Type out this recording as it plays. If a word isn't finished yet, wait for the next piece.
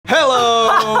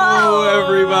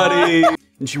everybody.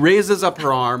 And she raises up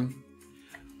her arm,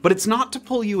 but it's not to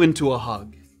pull you into a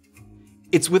hug.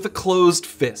 It's with a closed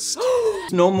fist.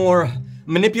 No more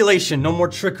manipulation, no more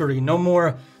trickery, no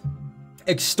more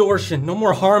extortion, no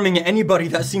more harming anybody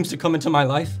that seems to come into my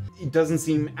life. It doesn't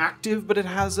seem active, but it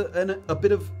has a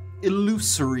bit of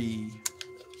illusory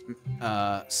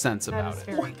sense about it.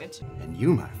 Very good. And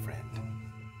you, my friend,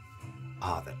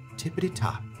 are the tippity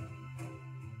top.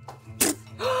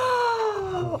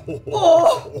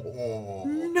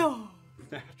 No.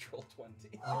 Natural 20.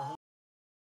 Fun.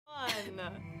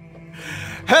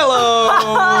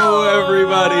 Hello,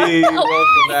 everybody.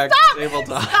 Welcome back to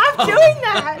Tabletop. Stop doing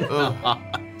that.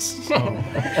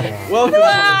 Welcome to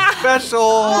the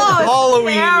special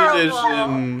Halloween terrible.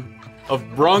 edition of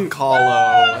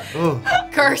Brunkhollow.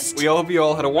 Cursed. We hope you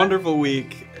all had a wonderful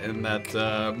week and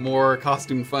that more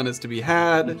costume fun is to be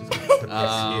had. Here,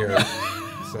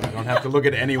 so I don't have to look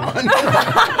at anyone.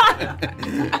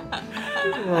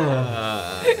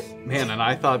 Man, and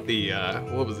I thought the,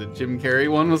 what was it, Jim Carrey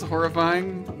one was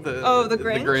horrifying? The Grinch? The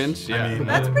Grinch, yeah. I mean,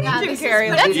 That's pretty Jim Carrey.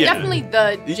 That's Yeah. definitely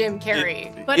the Jim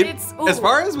Carrey. But it's as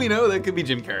far as we know, that could be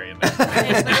Jim Carrey in there.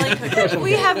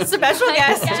 We have a special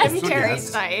guest, Yes. Jim Carrey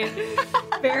tonight.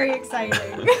 Very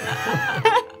exciting.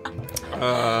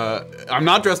 I'm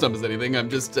not dressed up as anything. I'm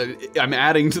just, I'm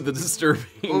adding to the disturbing.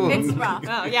 It's rough.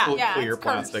 Oh, yeah. Clear it's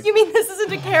plastic. You mean this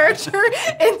isn't a character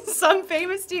in some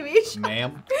famous TV show?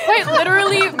 Ma'am. Quite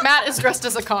literally, Matt is dressed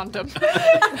as a condom.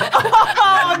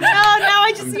 Oh, no, now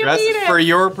I just I'm see him dressed eat it. for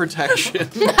your protection.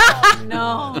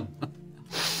 No.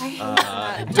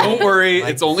 Don't worry,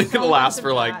 it's only gonna so last into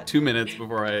for like that. 2 minutes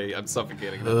before I'm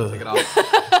suffocating. Then I'll take it off.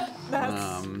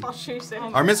 I'll shoot it.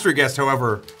 Our mystery guest,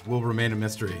 however, will remain a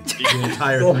mystery the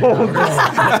entire thing.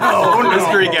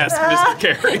 Mystery guest, Mr.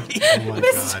 Carey. Oh my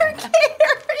Mr. God.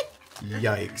 Carey.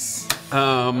 Yikes.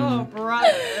 Oh,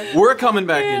 brother. We're coming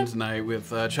back in tonight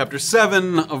with Chapter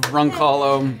 7 of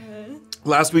Brunkhollow.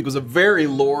 Last week was a very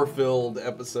lore-filled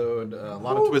episode, a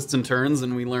lot of twists and turns,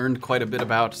 and we learned quite a bit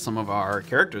about some of our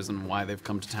characters and why they've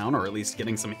come to town, or at least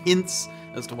getting some hints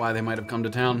as to why they might have come to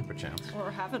town. Perchance.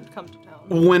 Or haven't come to town.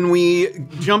 When we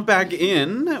jump back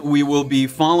in, we will be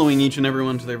following each and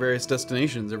everyone to their various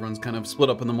destinations. Everyone's kind of split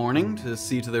up in the morning to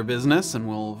see to their business, and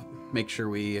we'll make sure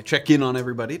we check in on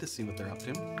everybody to see what they're up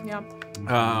to.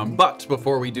 Yep. But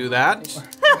before we do that,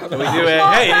 we do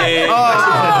a hey.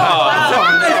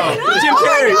 Jim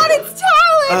Carrey. God, it's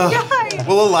Talon, guys.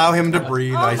 We'll allow him to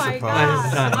breathe, I Oh my suppose.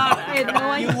 God. I had no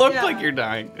idea. You look like you're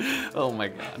dying. Oh my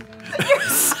God.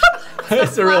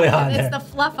 It's really hot It's there. the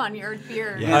fluff on your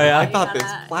beard. Yeah, yeah. I thought this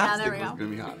Yeah, plastic there we was go. gonna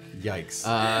be hot. Yikes.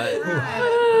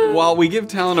 While we give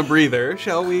Talon a breather,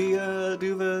 shall we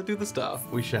do the stuff?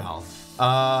 We shall.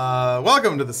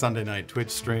 Welcome to the Sunday night Twitch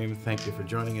stream. Thank you for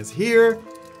joining us here.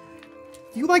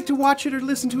 If you like to watch it or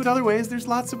listen to it other ways, there's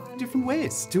lots of different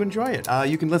ways to enjoy it.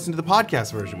 You can listen to the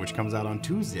podcast version, which comes out on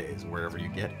Tuesdays, wherever you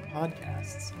get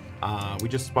podcasts. We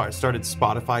just started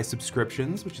Spotify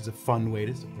subscriptions, which is a fun way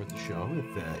to support the show,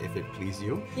 if it please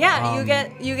you. Yeah, you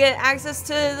get access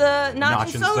to the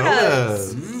Notch and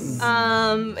Sodas. In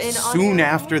Soon audio.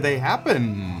 after they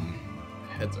happen.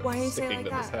 Heads are Why do you say sticking it to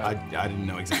like this that? head. I didn't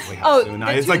know exactly how soon.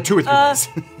 the It's like 2 or 3 days.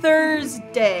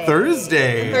 Thursday.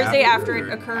 Thursday After it after eight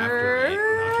Notch and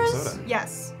occurs. Soda.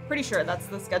 Yes, pretty sure that's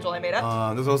the schedule I made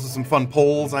up. There's also some fun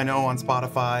polls I know on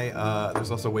Spotify.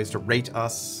 There's also ways to rate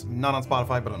us, not on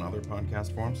Spotify, but on other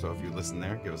podcast forms. So if you listen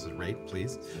there, give us a rate,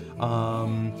 please.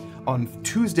 On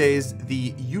Tuesdays,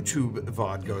 the YouTube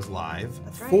VOD goes live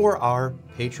for our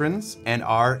patrons and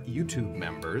our YouTube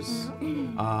members,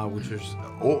 which is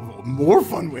more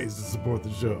fun ways to support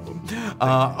the show.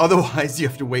 Otherwise, you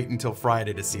have to wait until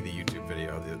Friday to see the YouTube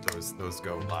video. Those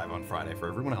go live on Friday for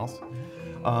everyone else.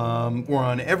 We're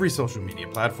on every social media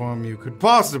platform you could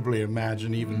possibly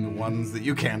imagine, even the ones that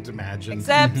you can't imagine.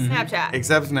 Except Snapchat.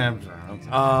 Except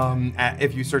Snapchat.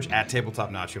 If you search at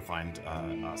Tabletop Notch, you'll find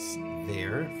us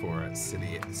there for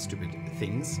silly, stupid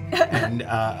things. And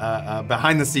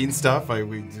behind the scenes stuff,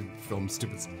 we film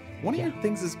stupid stuff. One of your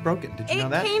things is broken. Did you know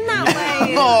that? It came that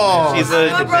way. Oh, She's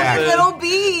I broke a little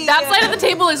bee. That side of the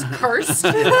table is cursed.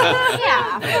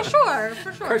 Yeah, for sure.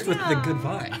 First with the good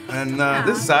vibe. and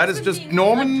this side is just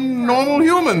normal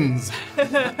humans.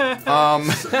 I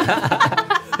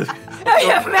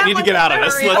need to get out of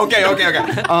this. Okay.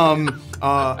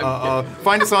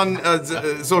 Find us on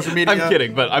social media. I'm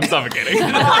kidding, but I'm suffocating.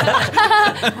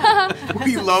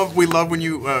 We love when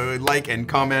you like and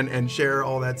comment and share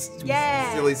all that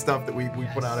silly stuff that we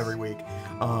put out every week.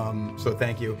 So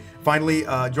thank you. Finally,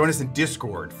 join us in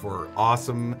Discord for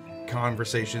awesome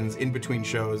conversations in between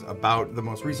shows about the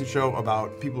most recent show,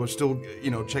 about people who are still,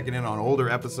 checking in on older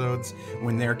episodes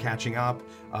when they're catching up.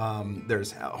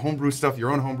 There's homebrew stuff,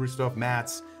 your own homebrew stuff,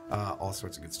 Matt's, all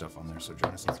sorts of good stuff on there. So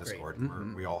join us on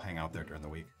Discord. We all hang out there during the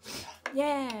week.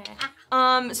 Yeah.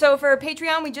 So for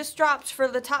Patreon, we just dropped for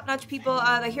the top-notch people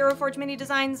the Hero Forge mini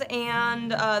designs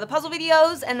and the puzzle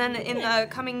videos, and then in the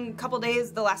coming couple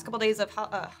days, the last couple days of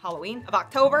Halloween of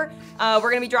October, we're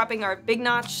gonna be dropping our Big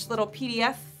Notch little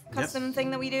PDF custom thing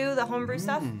that we do, the homebrew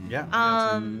stuff. Yeah.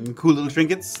 Some cool little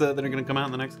trinkets that are gonna come out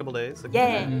in the next couple days.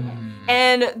 Yeah.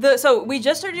 And so we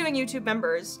just started doing YouTube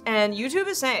members, and YouTube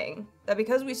is saying that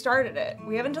because we started it,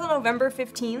 we have until November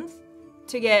 15th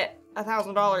to get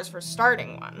 $1,000 for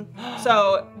starting one.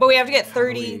 So, but we have to get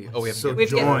 30. We have we have to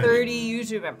get 30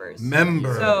 YouTube members.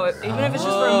 So even if it's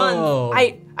just for a month,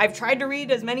 I've tried to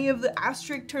read as many of the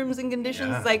asterisk terms and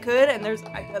conditions as I could, and I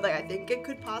think it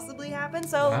could possibly happen.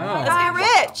 So let's get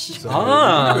rich.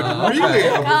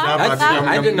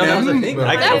 I didn't know that was a thing.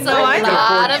 That's a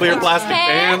lot of clear plastic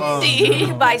pans. You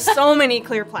could buy so many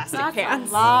clear plastic pans.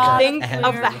 Think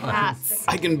of the hats.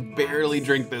 I can barely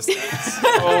drink this. It's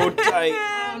so tight.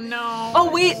 Oh no.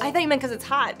 Oh wait, I thought you meant because it's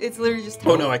hot. It's literally just.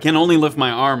 Oh no, I can only lift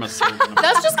my arm a certain amount.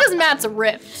 That's just because Matt's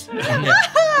ripped.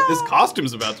 This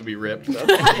costume's about to be ripped. We'll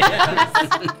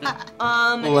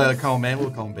call him A,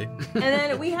 we'll call him B. And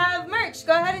then we have merch.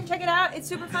 Go ahead and check it out. It's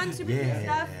super fun, super good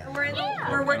stuff.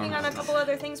 We're working on a couple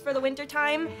other things for the winter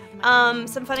time.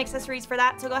 Some fun accessories for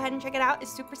that. So go ahead and check it out.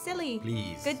 It's super silly.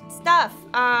 Please. Good stuff.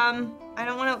 I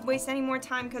don't want to waste any more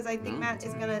time because I think Matt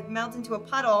is gonna melt into a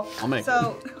puddle. I'll make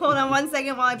So hold on one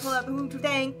second while I pull up Who to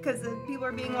Thank because the people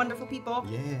are being wonderful people.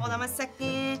 Yeah. Hold on one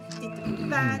second. Can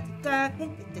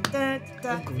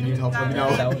you help me know?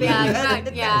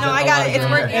 Yeah. No, I got it. It's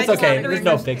working. It's okay. There's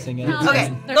no fixing it.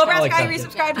 Okay, They're Low Brass I'll Guy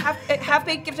accept it. resubscribed, Half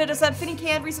Baked gifted a sub, Finny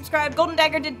Can resubscribed, Golden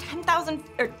Dagger did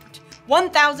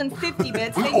 1,050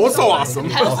 bits. Thank you Also so much. awesome.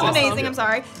 That was amazing, I'm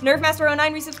sorry.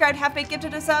 Nerfmaster09 resubscribed, Half Baked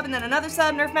gifted a sub, and then another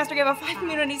sub. Nerfmaster gave out 5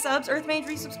 community subs, Earthmage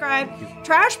resubscribed,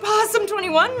 Trash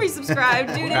Possum21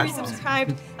 resubscribed, Dude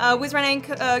resubscribed, Wizrank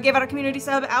gave out a community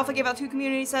sub, Alpha gave out 2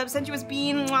 community subs, Sensuous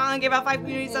Bean gave out 5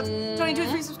 community subs, 22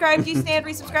 resubscribed, G-Stand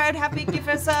resubscribed, Half Baked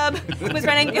gifted a sub,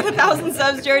 Wizrank gave 1,000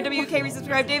 subs, Jared WK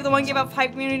resubscribed, Dave the One gave out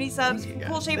 5 community subs,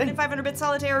 Cool Shape did 500 bits,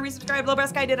 Solitaire resubscribed, Low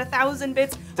Brass Guy did 1,000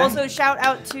 bits. Also shout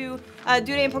out to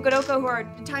Dude and Pokodoko, who are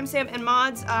timestamp and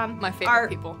mods. My favorite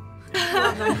people.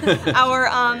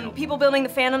 Our people building the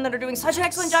fandom that are doing such an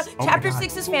excellent job. Chapter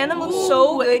 6's fandom looks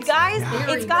so good, guys.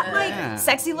 It's got like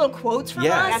sexy little quotes from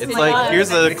us. It's like, here's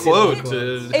a quote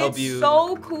to help you. It's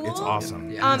so cool. It's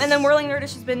awesome. And then Whirling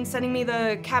Nerdish has been sending me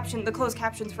the closed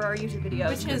captions for our YouTube videos.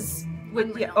 Which is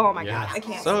oh my god, I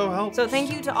can't. So helpful. So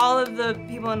thank you to all of the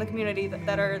people in the community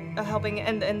that are helping,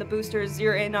 and the boosters.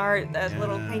 You're in our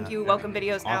little thank you, welcome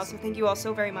videos now. So thank you all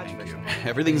so very much for supporting.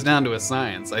 Everything's down to a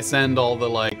science. I send all the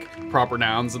proper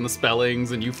nouns and the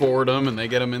spellings, and you forward them, and they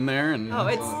get them in there, and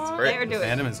it's great. they're doing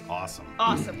Fandom is awesome.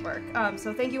 awesome work.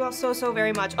 So thank you all so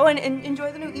very much. Oh, and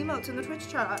enjoy the new emotes in the Twitch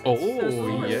chat.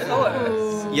 Oh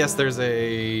yes. Yes, there's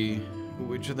a.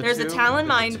 Which of the There's two? a Talon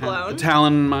Mind Blown.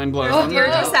 Talon Mind Blown.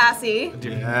 Deirdre Sassy.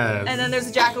 Yes. And then there's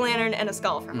a jack-o'-lantern and a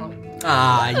skull for home. Yay.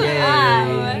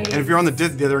 And if you're on the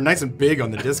they're nice and big on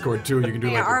the Discord too. You can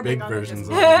do They like are the big big on the versions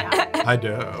of Discord. it. I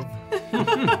dub.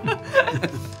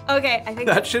 Okay, I think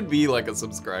That should be like a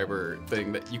subscriber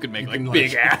thing that you could make like can,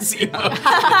 big ass emotes.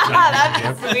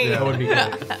 that'd be sweet. That would be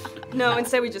great. No,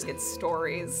 instead we just get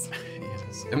stories.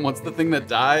 Yes. And what's the thing that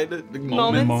died? The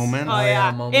Moments. Moment. Oh yeah,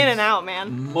 moments. in and out,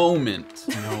 man. Moment.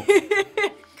 No,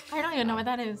 I don't even know what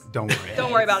that is. don't worry.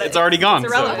 Don't worry about it. It's already gone.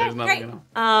 It's So irrelevant. there's nothing. Great. You know.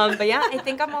 But yeah, I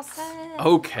think I'm all set.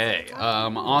 Okay.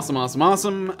 Awesome.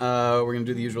 We're gonna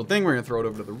do the usual thing. We're gonna throw it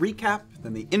over to the recap,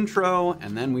 then the intro,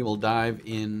 and then we will dive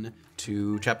in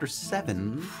to chapter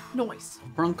 7. Noise.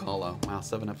 Brunkhollow. Wow,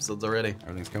 7 episodes already.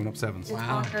 Everything's coming up 7.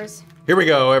 Wow. Bonkers. Here we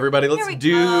go, everybody. Let's we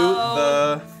do go.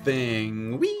 the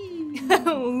thing. Whee!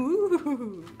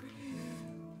 Ooh.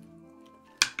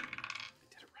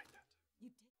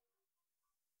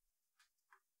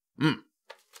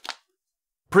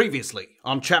 Previously,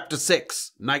 on Chapter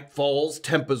 6, Night Falls,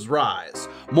 Tempers Rise,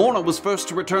 Morna was first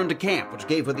to return to camp, which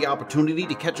gave her the opportunity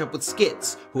to catch up with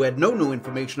Skits, who had no new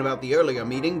information about the earlier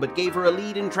meeting, but gave her a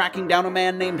lead in tracking down a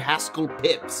man named Haskell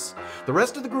Pips. The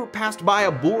rest of the group passed by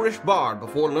a boorish bard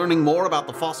before learning more about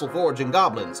the fossil foraging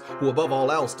goblins, who above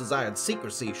all else desired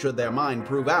secrecy should their mine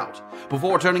prove out.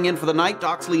 Before turning in for the night,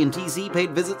 Doxley and TC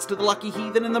paid visits to the Lucky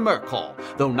Heathen in the Merc Hall,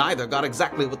 though neither got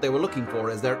exactly what they were looking for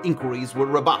as their inquiries were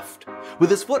rebuffed. With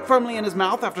this his foot firmly in his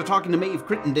mouth after talking to Maeve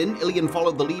Crittenden, Illien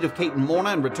followed the lead of Kayt and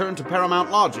Morna and returned to Paramount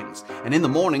Lodgings, and in the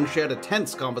morning shared a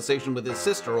tense conversation with his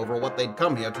sister over what they'd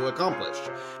come here to accomplish.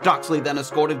 Doxley then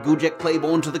escorted Gujek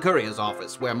Claiborne to the courier's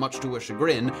office, where, much to her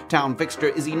chagrin, town fixture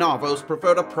Izzy Narvos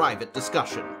preferred a private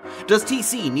discussion. Does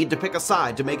TC need to pick a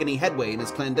side to make any headway in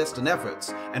his clandestine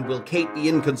efforts? And will Kayt be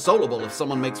inconsolable if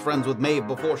someone makes friends with Maeve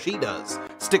before she does?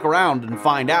 Stick around and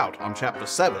find out on Chapter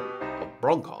 7 of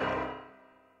Brunkhollow.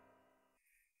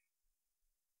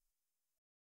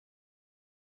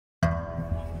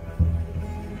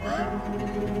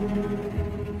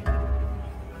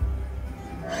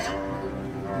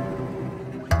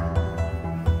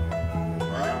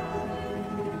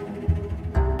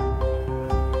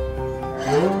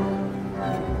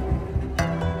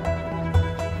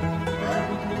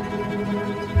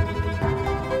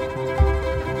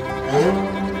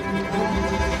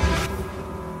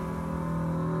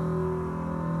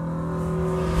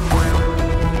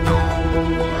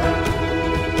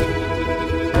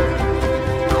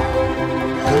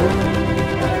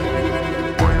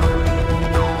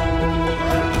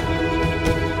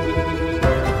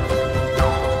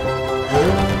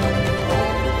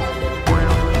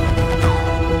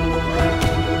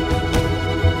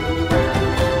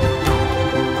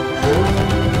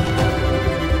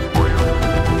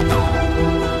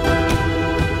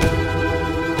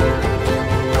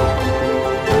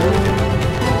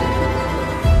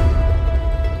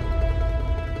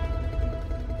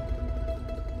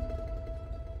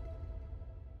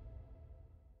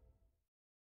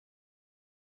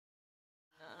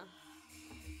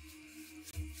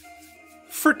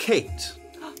 For Kayt,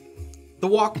 the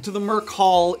walk to the Merc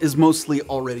Hall is mostly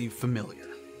already familiar.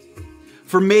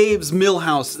 For Maeve's mill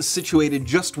house is situated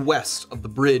just west of the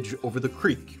bridge over the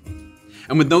creek.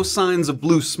 And with no signs of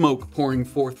blue smoke pouring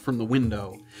forth from the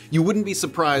window, you wouldn't be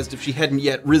surprised if she hadn't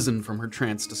yet risen from her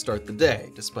trance to start the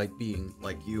day, despite being,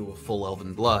 like you, of full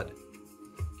elven blood.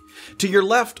 To your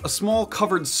left, a small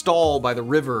covered stall by the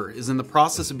river is in the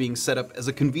process of being set up as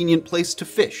a convenient place to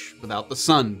fish without the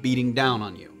sun beating down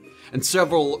on you. And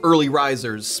several early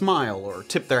risers smile or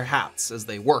tip their hats as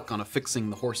they work on affixing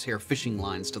the horsehair fishing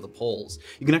lines to the poles.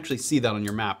 You can actually see that on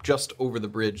your map just over the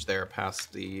bridge there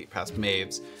past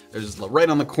Maeve's. There's right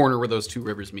on the corner where those two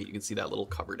rivers meet. You can see that little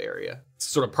covered area. It's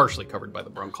sort of partially covered by the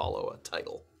Brunkhollow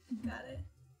title. Got it.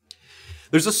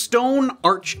 There's a stone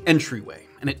arch entryway,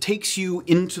 and it takes you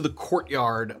into the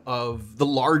courtyard of the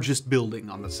largest building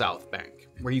on the south bank,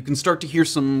 where you can start to hear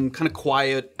some kind of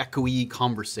quiet, echoey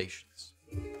conversations.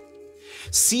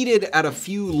 Seated at a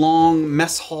few long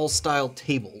mess hall-style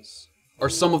tables are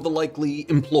some of the likely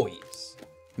employees.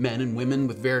 Men and women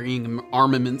with varying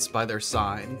armaments by their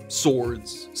side,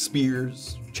 swords,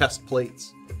 spears, chest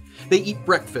plates. They eat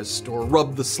breakfast or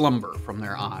rub the slumber from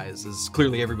their eyes, as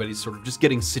clearly everybody's sort of just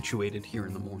getting situated here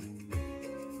in the morning.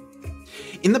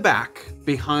 In the back,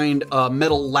 behind a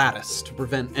metal lattice to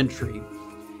prevent entry,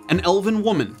 an elven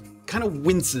woman kind of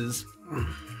winces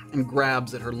and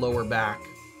grabs at her lower back.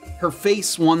 Her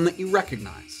face one that you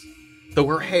recognize, though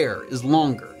her hair is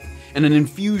longer, and an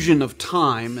infusion of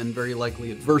time and very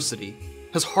likely adversity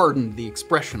has hardened the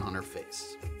expression on her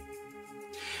face.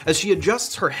 As she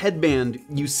adjusts her headband,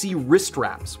 you see wrist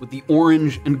wraps with the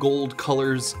orange and gold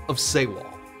colors of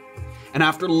Sewall. And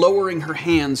after lowering her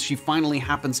hands, she finally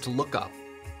happens to look up,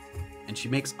 and she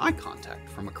makes eye contact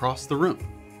from across the room.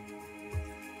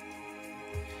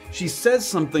 She says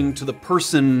something to the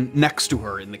person next to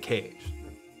her in the cage,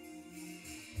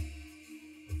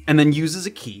 and then uses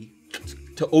a key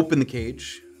to open the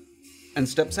cage and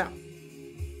steps out.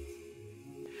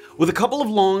 With a couple of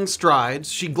long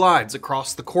strides, she glides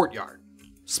across the courtyard,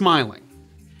 smiling,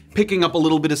 picking up a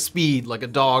little bit of speed like a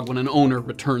dog when an owner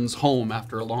returns home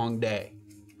after a long day.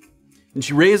 And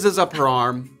she raises up her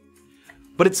arm,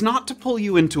 but it's not to pull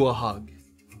you into a hug.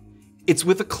 It's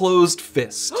with a closed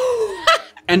fist.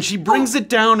 And she brings it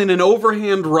down in an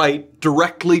overhand right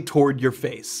directly toward your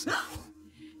face.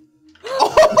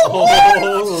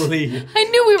 Holy. I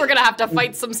knew we were gonna have to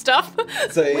fight some stuff.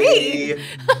 It's a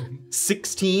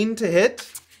 16 to hit.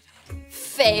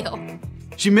 Fail.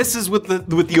 She misses with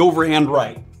the overhand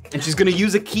right, and she's gonna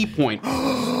use a key point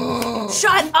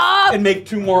Shut up! and make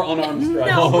 2 more unarmed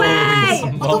strides. No way!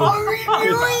 smokes. What are you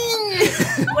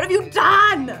doing? What have you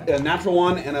done? A natural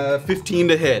 1 and a 15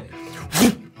 to hit.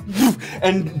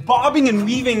 And bobbing and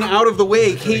weaving out of the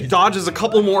way, Kayt dodges a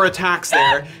couple more attacks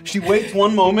there. She waits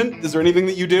one moment. Is there anything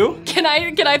that you do? Can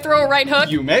I throw a right hook?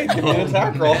 You may. Give me an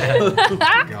attack roll.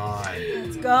 God.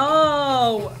 Let's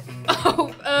go.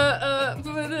 Oh,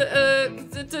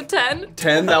 10.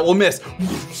 10, that will miss.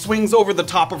 Swings over the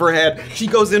top of her head. She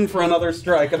goes in for another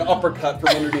strike, an uppercut from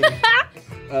underneath.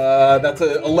 That's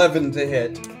a 11 to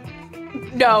hit.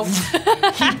 No.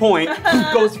 Key point,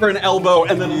 goes for an elbow,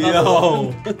 and then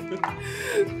another one.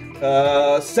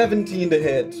 17 to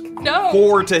hit. No.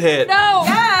 4 to hit. No.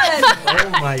 Yes! Oh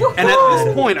my god. And at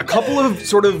this point, a couple of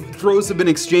sort of throws have been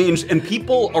exchanged, and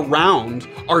people around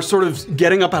are sort of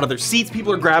getting up out of their seats.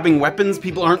 People are grabbing weapons.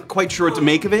 People aren't quite sure what to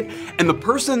make of it. And the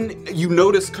person you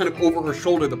notice kind of over her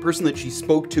shoulder, the person that she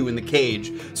spoke to in the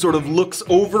cage, sort of looks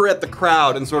over at the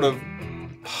crowd and sort of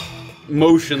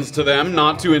motions to them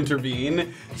not to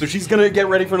intervene. So she's gonna get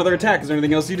ready for another attack. Is there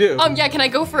anything else you do? Yeah, can I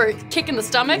go for a kick in the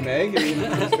stomach? Meg, give me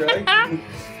another strike. I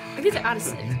get to add a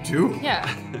 6. Two. Yeah.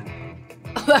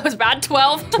 Oh, that was bad.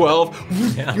 12.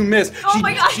 12. You miss. Oh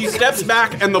my God, She you steps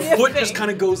back and the foot missing. just kind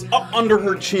of goes up under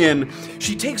her chin.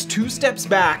 She takes 2 steps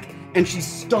back and she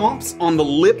stomps on the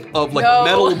lip of like a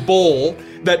metal bowl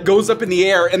that goes up in the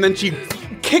air, and then she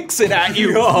kicks it at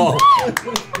you.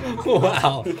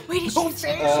 Wow. Wait, is she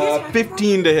serious?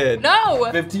 15 to hit. No.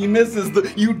 15 misses.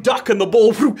 You duck and the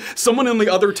bowl. Someone on the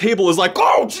other table is like,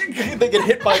 oh! They get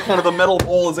hit by kind of the metal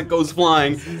bowl as it goes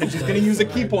flying, and she's gonna use a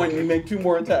key point and make 2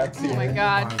 more attacks here. Oh my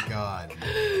god. Oh my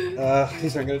god.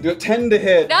 These aren't gonna do it. 10 to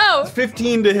hit. No.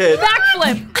 15 to hit.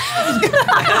 Backflip.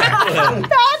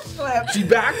 Backflip. She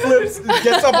backflips,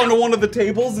 gets up onto one of the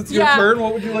tables. It's your Yeah. turn.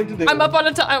 What would you like to do? I'm up on a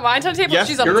am I on the table? Yes,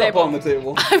 She's on you're the table. up on the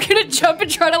table. I'm gonna jump and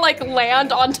try to like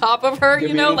land on top of her, Give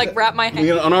you me know, an- like wrap my Give me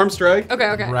hand. an unarmed strike.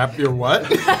 Okay. Wrap your what?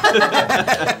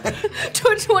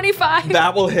 25.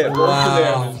 That will hit. Roll for Wow. Here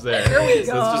damage there. we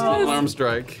So go. it's just an unarmed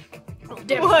strike.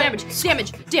 Damage.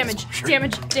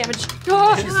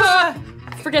 Oh,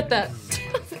 forget that.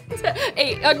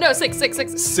 8. No, 6.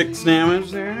 6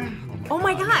 damage there. Oh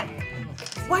my god.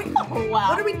 What?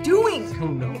 What are we doing? Oh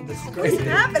no, this is What's crazy.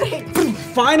 happening?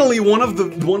 Finally, one of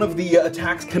the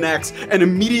attacks connects, and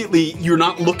immediately you're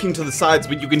not looking to the sides,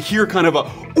 but you can hear kind of a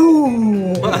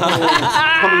ooh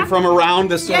coming from around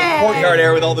this sort of courtyard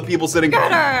area with all the people sitting.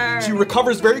 She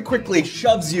recovers very quickly,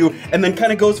 shoves you, and then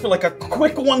kind of goes for like a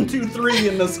quick 1, 2, 3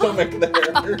 in the stomach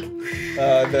there.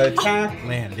 The attack,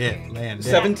 Land it.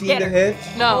 17 to hit.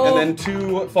 No. And then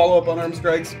 2 follow-up unarmed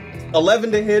strikes.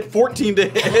 11 to hit, 14 to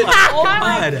hit. Oh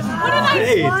god.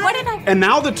 What did I? And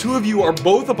now the 2 of you are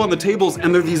both up on the tables,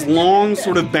 and they're these long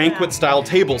sort of banquet-style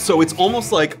tables. So it's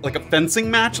almost like a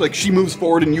fencing match. Like she moves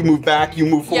forward and you move back, you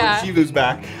move forward, Yeah. she moves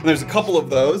back. And there's a couple of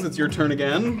those. It's your turn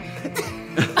again.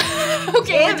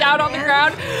 Okay, we're down on the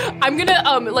ground. I'm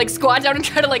gonna like squat down and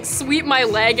try to like sweep my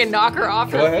leg and knock her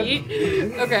off Go her ahead.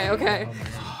 feet. Okay.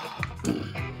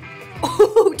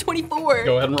 Oh, 24.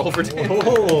 Go ahead and roll for damage.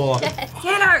 Oh,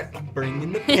 Get her!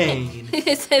 bringing the pain.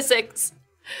 It's 6.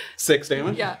 6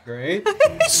 damage. Yeah. Great.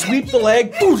 Sweep the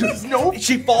leg. No.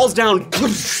 She falls down,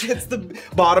 hits the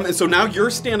bottom, and so now you're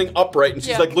standing upright, and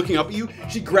she's Yeah. like looking up at you.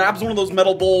 She grabs one of those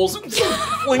metal bowls,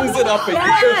 flings it up at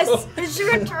Yes! you. It's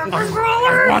your turn,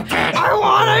 controller! I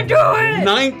wanna do it!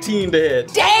 19 to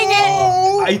hit. Dang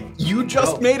it! You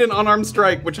just made an unarmed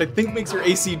strike, which I think makes your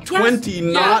AC 20,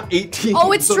 not 18.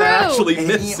 Oh, it's so true. That actually Any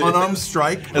misses. unarmed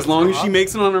strike? As long as she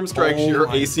makes an unarmed strike, Oh your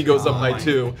my AC goes up by God.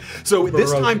 2. So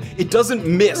this time, it doesn't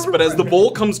miss, but as the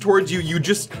bowl comes towards you, you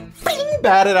just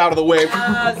bat it out of the way,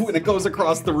 and it goes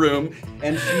across the room.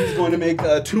 And she's going to make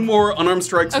 2 more unarmed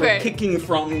strikes for Okay. kicking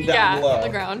from down Yeah, below. on the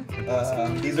ground.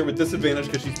 These are with disadvantage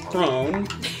because she's prone.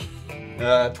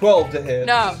 12 to hit.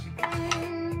 No.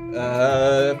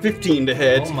 15 to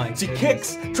hit. Oh my She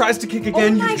goodness. kicks, tries to kick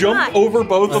again. my You jump God. over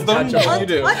both of them. What do you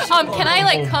do? Can I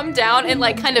like come down and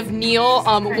like kind of kneel,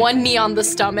 one knee on the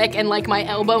stomach and like my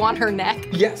elbow on her neck?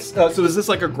 Yes. So is this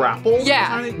like a grapple? Yeah.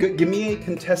 kind of? Give me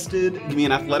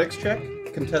an athletics check.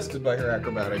 Contested by her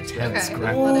acrobatics. Okay.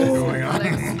 Going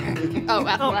on. Oh,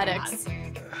 athletics.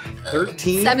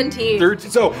 13? 17.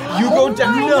 13. So you go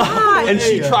down, and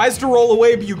she tries to roll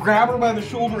away, but you grab her by the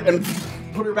shoulder and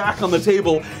put her back on the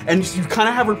table, and you kind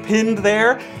of have her pinned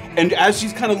there. And as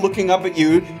she's kind of looking up at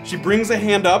you, she brings a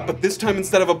hand up, but this time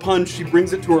instead of a punch, she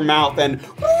brings it to her mouth and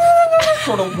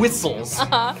sort of whistles.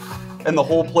 And the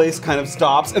whole place kind of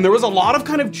stops. And there was a lot of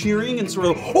kind of cheering and sort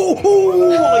of, like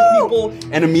people.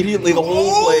 And immediately the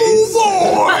whole place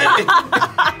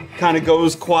kind of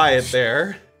goes quiet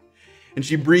there. And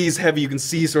she breathes heavy. You can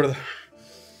see sort of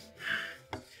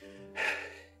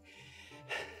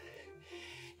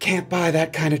Can't buy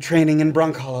that kind of training in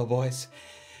Brunkhollow, boys.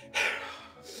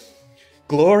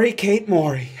 Glory, Kayt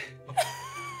Mori.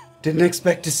 Didn't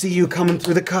expect to see you coming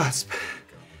through the cusp.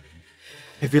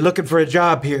 If you're looking for a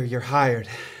job here, you're hired.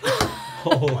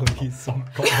 Oh, he's so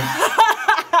cold.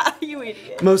 You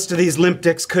Most of these limp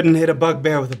dicks couldn't hit a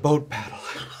bugbear with a boat paddle.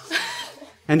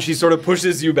 And she sort of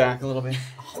pushes you back a little bit.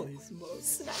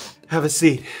 Have a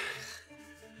seat.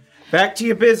 Back to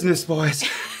your business, boys.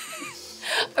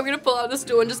 I'm gonna pull out the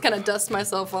stool and just kind of dust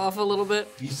myself off a little bit.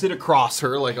 You sit across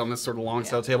her, like on this sort of long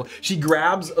style table. She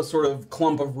grabs a sort of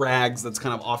clump of rags that's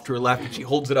kind of off to her left, and she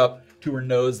holds it up to her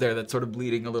nose there that's sort of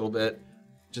bleeding a little bit.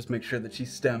 Just make sure that she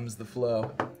stems the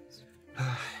flow.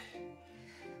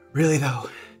 Really though,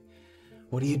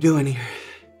 what are you doing here?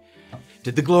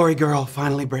 Did the Glory Girl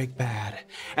finally break bad?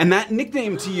 And that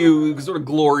nickname to you, sort of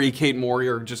Glory, Kayt Mori,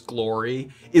 or just Glory,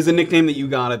 is a nickname that you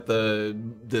got at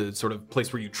the sort of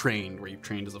place where you trained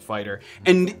as a fighter.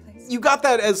 And you got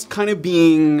that as kind of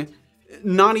being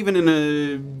not even in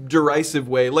a derisive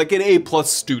way, like an A+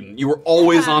 student. You were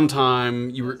always on time,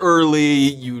 you were early,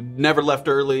 you never left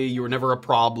early, you were never a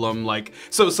problem. Like,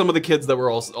 so some of the kids that were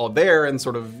all there and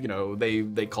sort of, you know,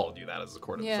 they called you that as a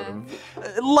sort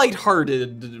of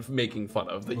lighthearted making fun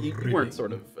of, that you weren't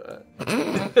sort of,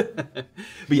 but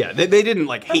yeah, they didn't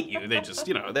like hate you, they just,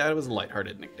 you know, that was a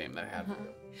lighthearted nickname that I had.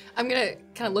 I'm gonna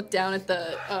kind of look down at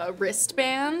the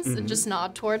wristbands and just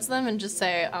nod towards them and just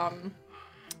say,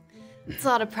 it's a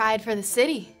lot of pride for the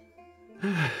city.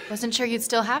 Wasn't sure you'd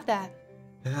still have that.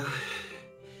 Yeah.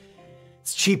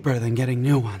 It's cheaper than getting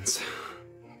new ones.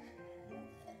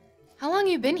 How long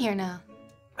you been here now?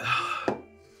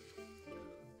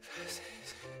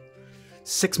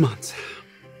 6 months.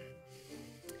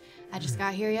 I just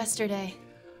got here yesterday.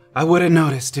 I would have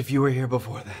noticed if you were here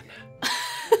before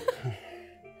then.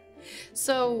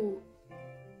 So,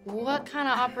 what kind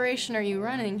of operation are you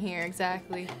running here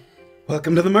exactly?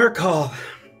 Welcome to the Merc Hall.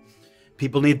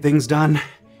 People need things done,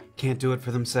 can't do it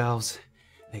for themselves.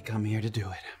 They come here to do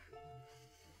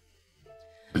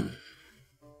it.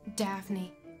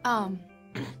 Daphne, I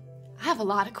have a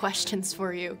lot of questions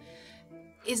for you.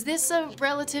 Is this a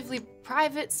relatively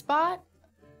private spot?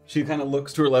 She kind of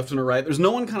looks to her left and her right. There's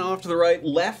no one kind of off to the right.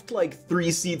 Left, like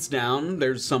 3 seats down,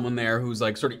 there's someone there who's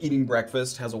like sort of eating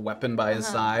breakfast, has a weapon by his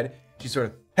side. She's sort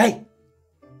of, hey,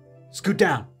 scoot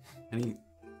down. And he,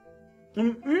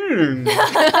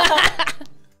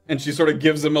 and she sort of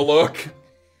gives him a look,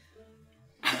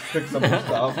 picks up her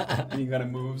stuff, and he kind of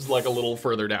moves like a little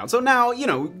further down. So now, you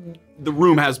know, the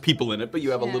room has people in it, but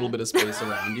you have a little bit of space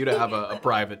around you to have a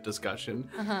private discussion.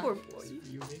 Poor boy.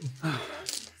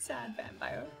 Sad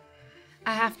vampire.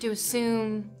 I have to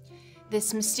assume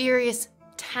this mysterious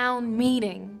town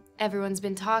meeting everyone's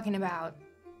been talking about.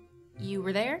 You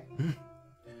were there?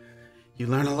 You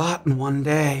learn a lot in one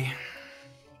day.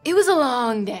 It was a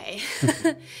long day.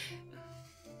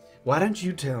 Why don't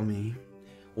you tell me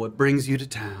what brings you to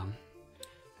town,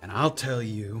 and I'll tell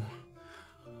you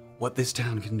what this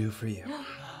town can do for you.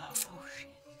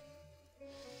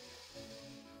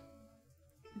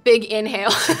 Big inhale.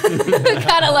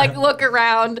 Kind of like look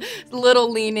around,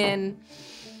 little lean in.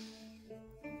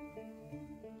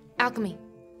 Alchemy.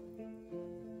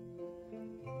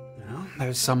 Well,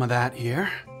 there's some of that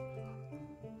here.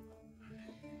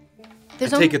 I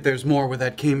There's take it there's more where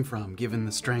that came from, given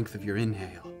the strength of your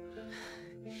inhale.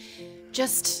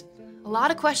 just a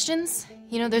lot of questions.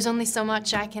 You know, there's only so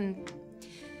much I can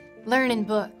learn in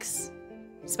books,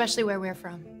 especially where we're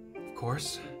from. Of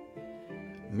course.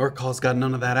 Mercall's got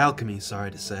none of that alchemy,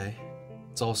 sorry to say.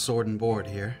 It's all sword and board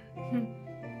here.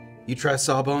 You try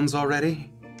Sawbones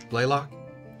already? Blaylock?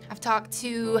 I've talked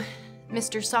to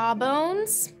Mr.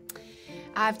 Sawbones.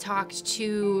 I've talked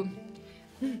to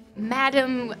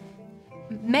Madam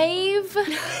Maeve.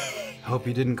 Hope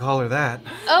you didn't call her that.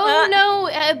 Oh,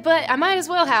 no, but I might as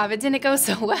well have. It didn't go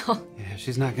so well. Yeah,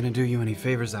 she's not gonna do you any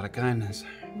favors out of kindness.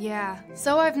 Yeah,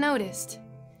 so I've noticed.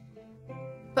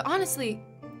 But honestly,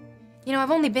 you know,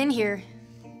 I've only been here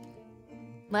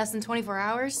less than 24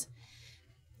 hours.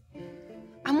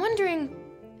 I'm wondering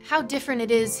how different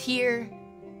it is here,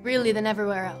 really, than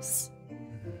everywhere else.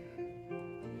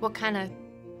 What kind of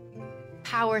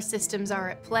power systems are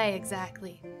at play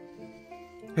exactly?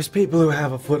 There's people who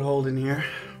have a foothold in here.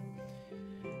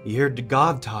 You hear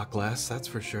God talk less, that's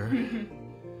for sure.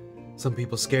 Some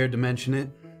people scared to mention it.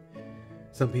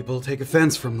 Some people take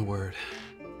offense from the word.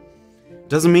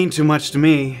 Doesn't mean too much to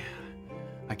me.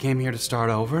 I came here to start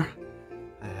over.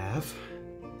 I have.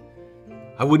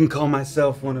 I wouldn't call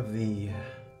myself one of the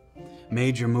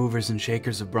major movers and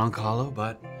shakers of Brunkhollow,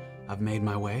 but I've made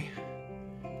my way.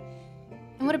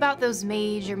 And what about those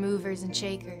major movers and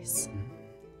shakers?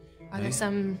 Are there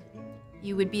some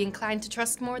you would be inclined to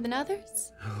trust more than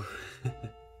others?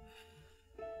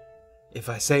 If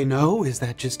I say no, is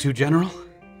that just too general?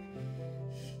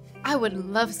 I would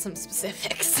love some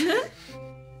specifics.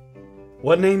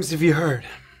 What names have you heard?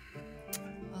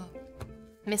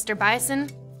 Mr. Bison,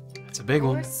 That's a big of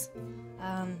one. course.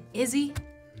 Istigh.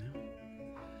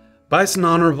 Bison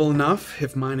honorable enough,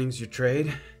 if mining's your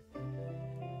trade.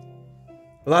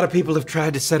 A lot of people have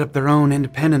tried to set up their own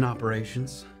independent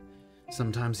operations.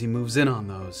 Sometimes he moves in on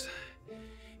those.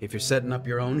 If you're setting up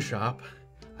your own shop,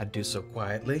 I'd do so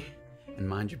quietly and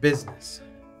mind your business.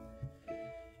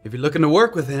 If you're looking to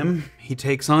work with him, he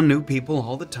takes on new people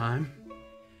all the time.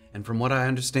 And from what I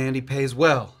understand, he pays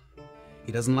well.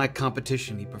 He doesn't like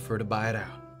competition, he'd prefer to buy it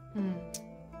out.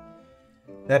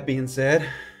 That being said,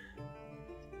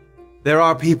 there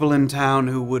are people in town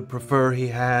who would prefer he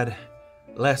had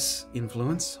less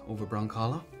influence over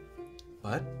Brunkhollow,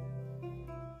 but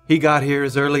he got here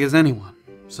as early as anyone,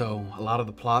 so a lot of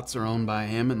the plots are owned by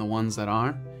him, and the ones that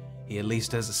aren't, he at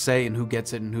least has a say in who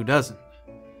gets it and who doesn't.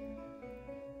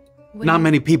 Not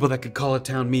many people that could call a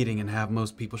town meeting and have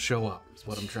most people show up, is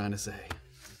what I'm trying to say.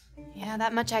 Yeah,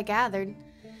 that much I gathered.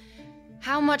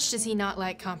 How much does he not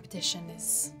like competition?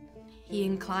 Is he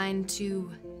inclined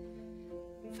to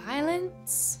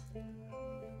violence?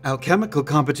 Alchemical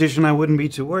competition I wouldn't be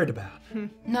too worried about.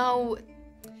 No.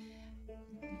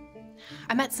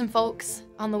 I met some folks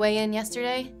on the way in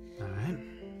yesterday. Alright.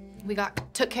 We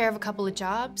took care of a couple of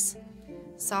jobs.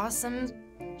 Saw some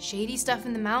shady stuff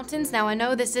in the mountains. Now I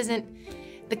know this isn't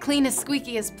the cleanest,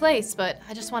 squeakiest place, but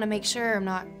I just want to make sure I'm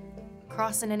not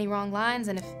crossing any wrong lines,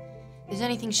 and if there's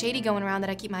anything shady going around that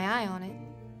I keep my eye on it.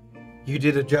 You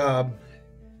did a job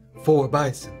for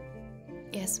Bison.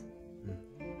 Yes.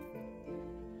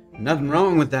 Nothing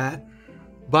wrong with that,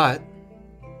 but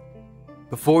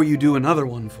before you do another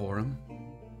one for him,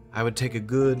 I would take a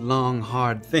good, long,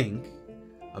 hard think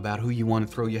about who you want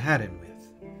to throw your hat in with.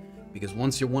 Because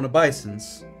once you're one of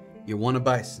Bison's, you're one of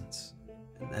Bison's,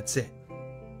 and that's it.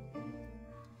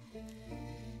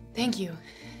 Thank you.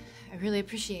 I really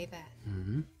appreciate that.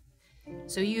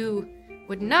 So you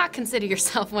would not consider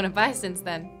yourself one of Bison's,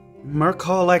 then? Merc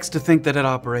Hall likes to think that it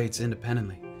operates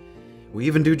independently. We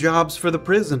even do jobs for the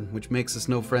prison, which makes us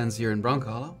no friends here in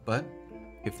Brunkhollow, but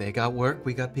if they got work,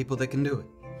 we got people that can do it.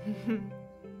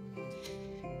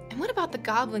 And what about the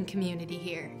goblin community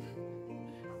here?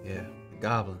 Yeah, the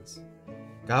goblins.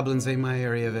 Goblins ain't my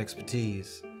area of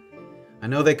expertise. I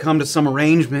know they come to some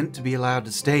arrangement to be allowed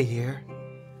to stay here,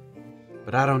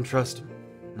 but I don't trust them,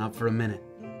 not for a minute.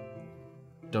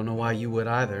 Don't know why you would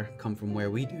either, come from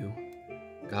where we do.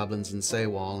 Goblins in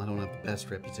Saywall, I don't have the best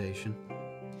reputation.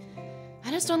 I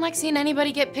just don't like seeing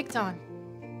anybody get picked on.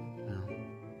 Well,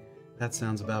 that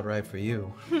sounds about right for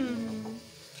you.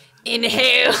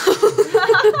 Inhale.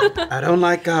 I don't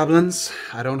like goblins,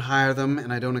 I don't hire them,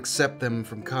 and I don't accept them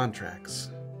from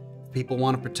contracts. If people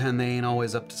want to pretend they ain't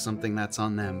always up to something, that's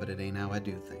on them, but it ain't how I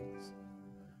do things.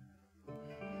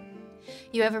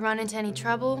 You ever run into any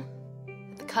trouble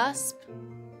at the cusp?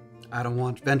 I don't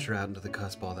want to venture out into the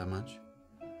cusp all that much.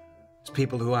 It's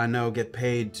people who I know get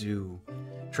paid to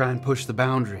try and push the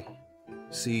boundary,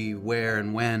 see where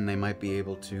and when they might be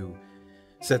able to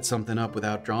set something up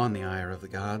without drawing the ire of the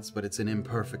gods, but it's an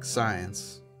imperfect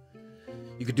science.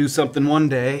 You could do something one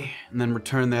day, and then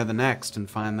return there the next and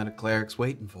find that a cleric's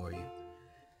waiting for you.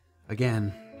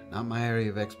 Again, not my area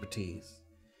of expertise.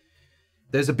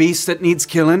 There's a beast that needs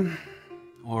killing,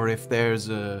 or if there's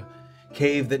a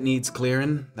cave that needs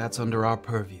clearing, that's under our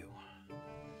purview.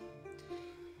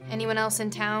 Anyone else in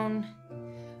town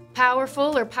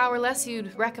powerful or powerless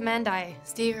you'd recommend I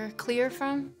steer clear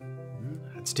from?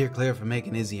 I'd steer clear from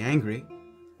making Istigh angry.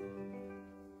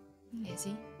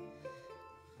 Istigh?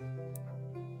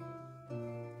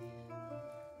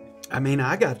 I mean,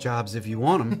 I got jobs if you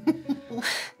want them.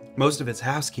 Most of it's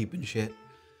housekeeping shit.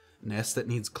 Nest that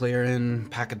needs clearing,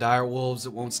 pack of dire wolves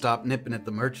that won't stop nipping at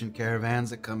the merchant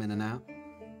caravans that come in and out.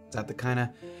 Is that the kind of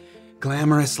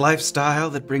glamorous lifestyle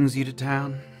that brings you to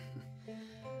town?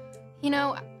 You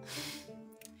know,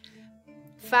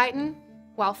 fighting,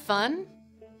 while fun,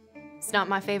 it's not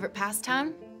my favorite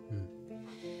pastime.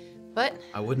 But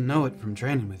I wouldn't know it from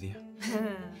training with you.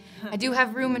 I do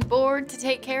have room and board to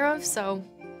take care of, so...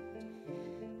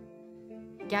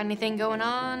 Got anything going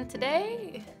on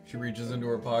today? She reaches into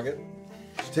her pocket.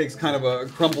 She takes kind of a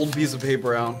crumpled piece of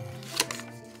paper out.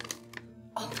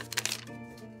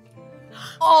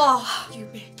 Oh, you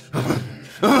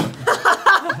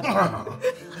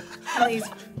Please.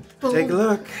 Take a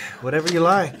look. Whatever you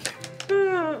like.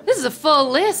 This is a full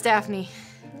list, Daphne.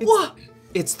 What?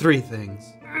 It's 3 things.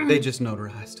 They just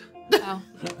notarized. Oh.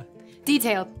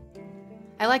 Detailed.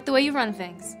 I like the way you run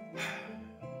things.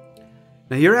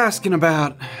 Now you're asking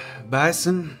about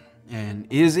Bison and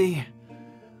Istigh,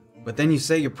 but then you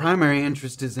say your primary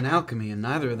interest is in alchemy, and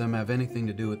neither of them have anything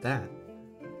to do with that.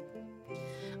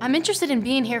 I'm interested in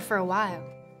being here for a while.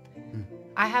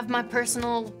 I have my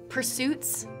personal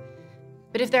pursuits,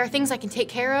 but if there are things I can take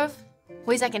care of,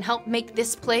 ways I can help make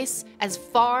this place as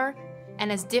far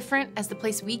and as different as the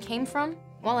place we came from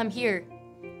while I'm here,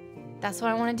 that's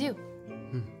what I want to do.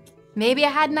 Maybe I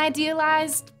had an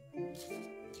idealized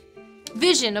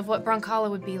vision of what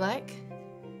Brunkhollow would be like,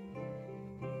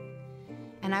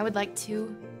 and I would like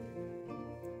to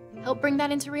help bring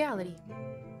that into reality.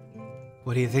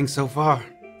 What do you think so far?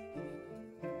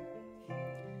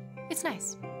 It's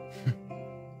nice.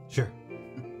 Sure.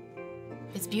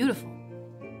 It's beautiful.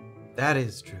 That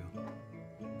is true.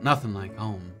 Nothing like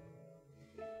home.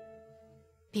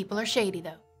 People are shady,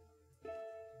 though.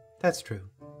 That's true.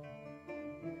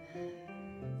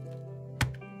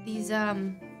 These,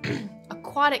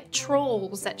 aquatic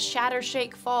trolls at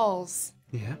Shattershake Falls.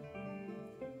 Yeah,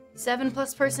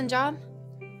 7+ person job?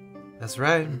 that's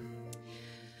right.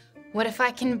 What if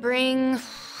I can bring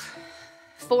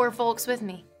 4 folks with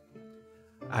me?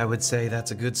 I would say that's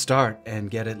a good start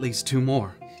and get at least 2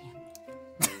 more.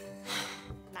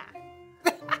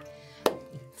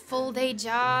 Full day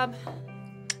job.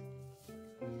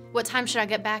 What time should I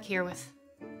get back here with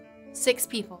 6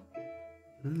 people?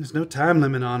 There's no time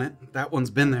limit on it. That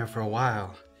one's been there for a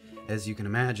while. As you can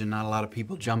imagine, not a lot of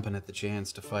people jumping at the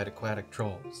chance to fight aquatic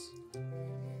trolls.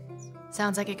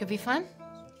 Sounds like it could be fun.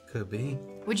 Could be.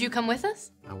 Would you come with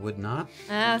us? I would not.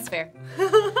 That's fair.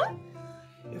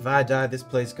 If I die, this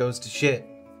place goes to shit.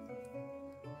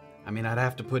 I mean, I'd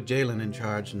have to put Jalen in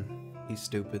charge, and he's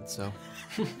stupid, so...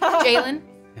 Jalen?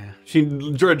 Yeah. She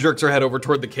jerks her head over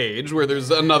toward the cage, where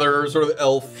there's another sort of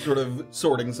elf sort of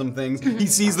sorting some things. He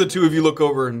sees the two of you look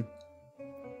over and...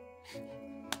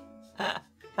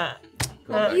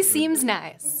 He seems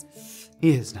nice.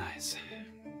 He is nice.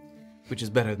 Which is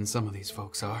better than some of these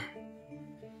folks are.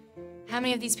 How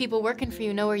many of these people working for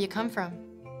you know where you come from?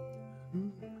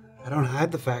 I don't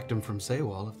hide the fact I'm from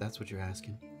Saywall, if that's what you're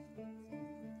asking.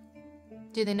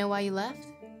 Do they know why you left?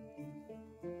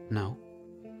 No.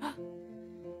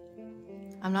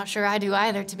 I'm not sure I do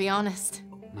either, to be honest.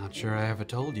 Not sure I ever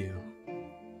told you.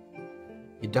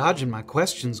 You're dodging my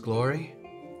questions, Glory.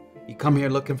 You come here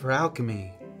looking for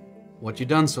alchemy. What you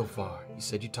done so far? You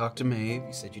said you talked to Maeve,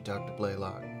 you said you talked to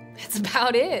Blaylock. That's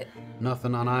about it.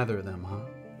 Nothing on either of them, huh?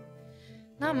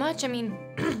 Not much, I mean,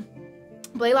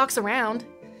 Blaylock's around.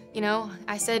 You know,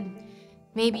 I said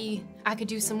maybe I could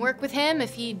do some work with him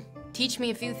if he'd teach me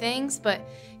a few things, but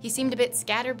he seemed a bit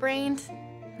scatterbrained.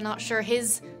 Not sure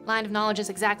his line of knowledge is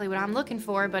exactly what I'm looking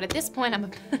for, but at this point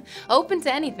I'm open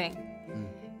to anything.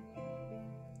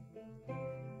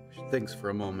 She thinks for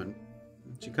a moment.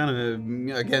 She kind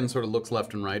of, again, sort of looks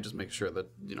left and right, just make sure that,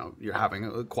 you know, you're having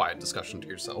a quiet discussion to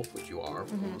yourself, which you are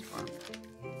for the most part.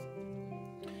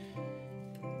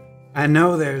 I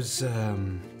know there's,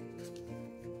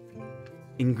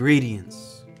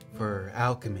 ingredients for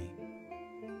alchemy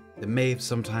that Maeve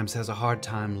sometimes has a hard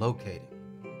time locating.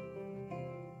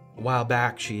 A while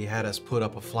back, she had us put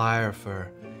up a flyer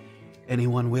for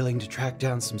anyone willing to track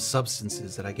down some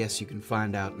substances that I guess you can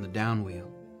find out in the downwheel.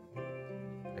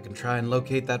 I can try and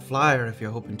locate that flyer if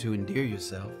you're hoping to endear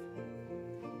yourself.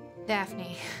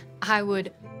 Daphne, I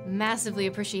would massively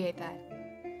appreciate that.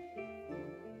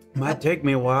 Might take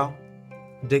me a while.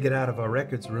 Dig it out of our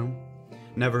records room.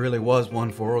 Never really was one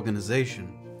for organization.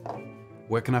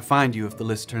 Where can I find you if the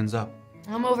list turns up?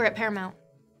 I'm over at Paramount.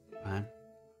 Fine.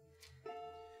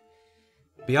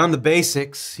 Beyond the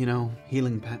basics, you know,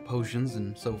 healing potions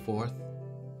and so forth,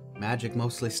 magic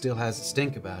mostly still has a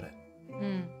stink about it.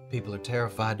 People are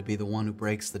terrified to be the one who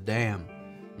breaks the dam.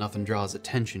 Nothing draws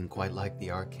attention quite like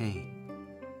the arcane.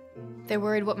 They're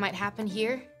worried what might happen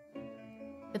here?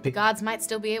 That the gods might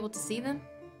still be able to see them?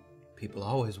 People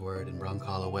always worried in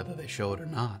Brunkhollow whether they show it or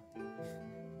not.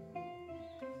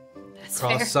 That's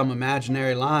Cross fair. some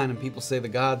imaginary line and people say the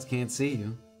gods can't see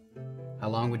you. How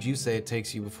long would you say it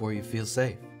takes you before you feel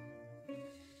safe?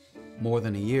 More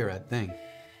than a year, I'd think.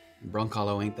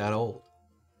 Brunkhollow ain't that old.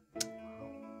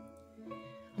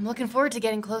 I'm looking forward to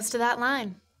getting close to that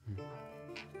line.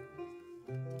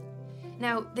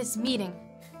 Now, this meeting.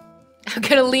 I'm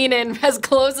gonna lean in as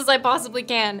close as I possibly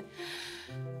can.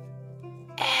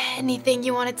 Anything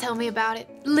you want to tell me about it?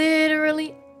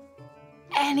 Literally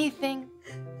anything.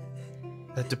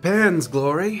 That depends,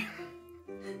 Glory.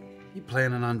 You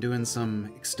planning on doing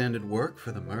some extended work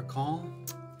for the Merc Hall?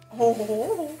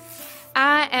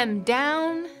 I am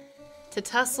down to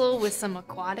tussle with some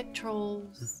aquatic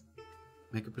trolls.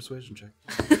 Make a persuasion check.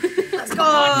 Let's go!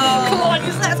 Come on,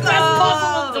 let's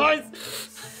go!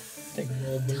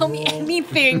 Tell me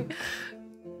anything.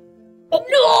 Oh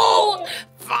no!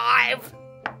 5.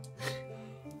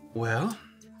 Well,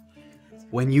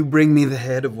 When you bring me the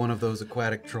head of one of those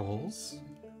aquatic trolls,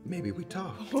 maybe we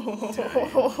talk.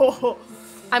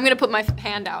 I'm gonna put my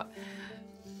hand out.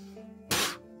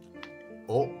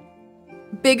 Oh.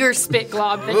 Bigger spit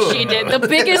glob than she did. The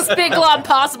biggest spit glob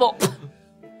possible.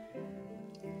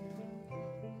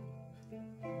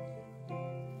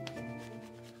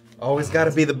 Always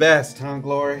gotta be the best, huh,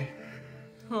 Glory?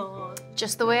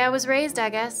 Just the way I was raised, I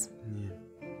guess.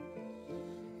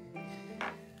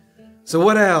 So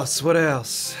what else? What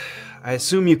else? I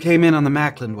assume you came in on the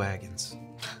Mackland wagons.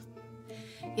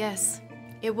 Yes.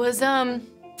 It was, a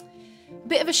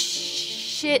bit of a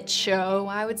shit show,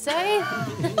 I would say.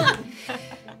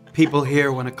 People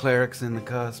hear when a cleric's in the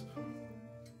cusp.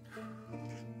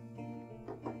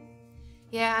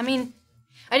 Yeah, I mean,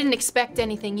 I didn't expect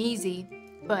anything easy,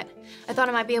 but I thought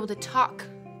I might be able to talk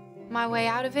my way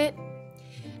out of it.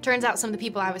 Turns out some of the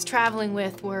people I was traveling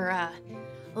with were,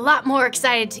 a lot more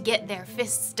excited to get their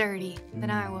fists dirty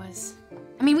than I was.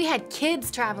 I mean, we had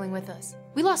kids traveling with us.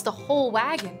 We lost a whole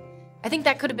wagon. I think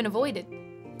that could have been avoided.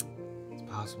 It's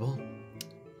possible.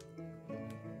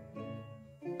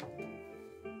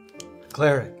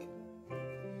 Cleric,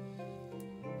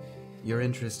 your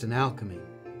interest in alchemy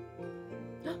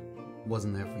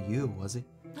wasn't there for you, was it?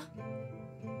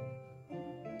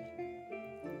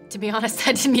 To be honest,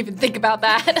 I didn't even think about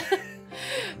that.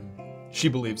 She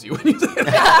believes you when you say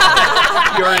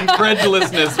that. Your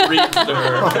incredulousness reached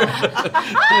her.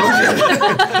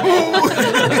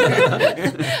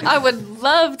 I would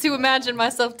love to imagine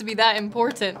myself to be that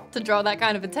important to draw that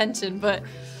kind of attention, but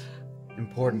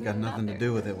Important got nothing to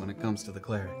do with it when it comes to the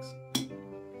clerics.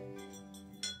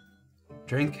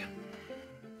 Drink?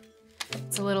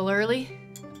 it's a little early.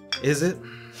 Is it?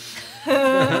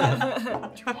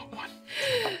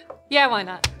 Yeah, why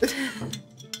not?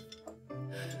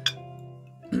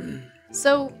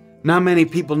 So, Not many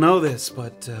people know this,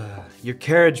 but your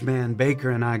carriage man,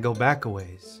 Baker, and I go back a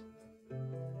ways.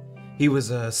 He was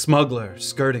a smuggler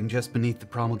skirting just beneath the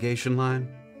promulgation line,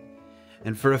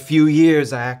 and for a few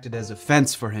years I acted as a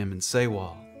fence for him in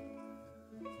Saywall.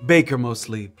 Baker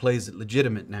mostly plays it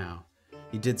legitimate now.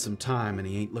 He did some time and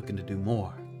he ain't looking to do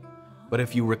more. But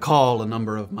if you recall a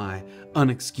number of my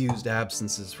unexcused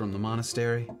absences from the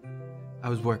monastery, I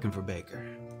was working for Baker.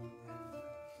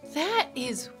 that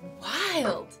is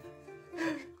wild.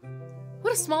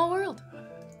 What a small world.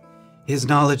 His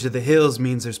knowledge of the hills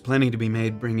means there's plenty to be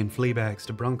made bringing flea bags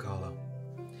to Brunkhollow.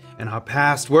 And our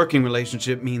past working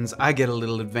relationship means I get a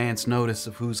little advance notice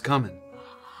of who's coming.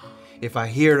 If I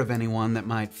hear of anyone that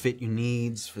might fit your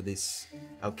needs for these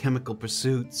alchemical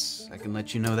pursuits, I can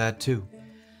let you know that too.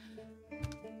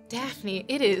 Daphne,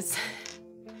 it is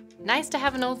nice to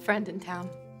have an old friend in town.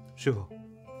 Sure.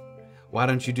 Why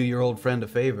don't you do your old friend a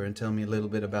favor and tell me a little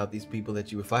bit about these people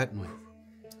that you were fighting with?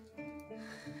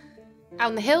 Out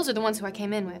in the hills are the ones who I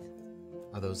came in with.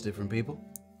 Are those different people?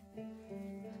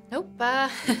 Nope,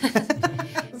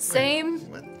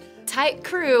 same tight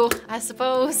crew, I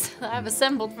suppose, I've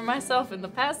assembled for myself in the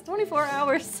past 24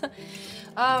 hours.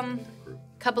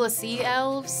 Couple of sea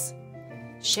elves,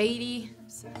 shady,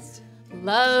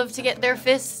 love to get their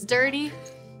fists dirty.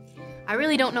 I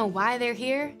really don't know why they're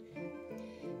here,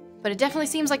 but it definitely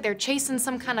seems like they're chasing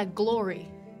some kind of glory.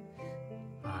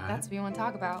 All right. That's what you want to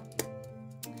talk about.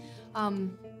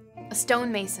 A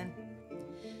stonemason.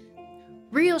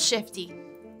 Real shifty.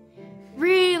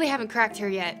 Really haven't cracked her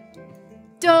yet.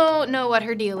 Don't know what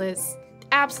her deal is.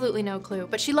 Absolutely no clue.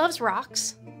 But she loves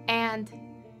rocks, and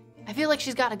I feel like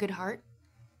she's got a good heart.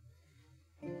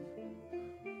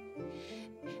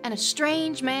 And a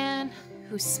strange man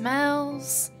who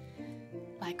smells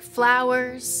like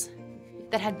flowers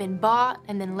that had been bought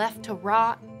and then left to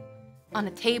rot on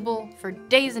a table for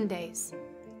days and days.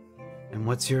 And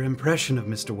what's your impression of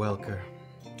Mr. Welker?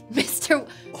 Mr.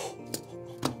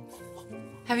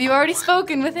 Have you already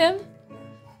spoken with him?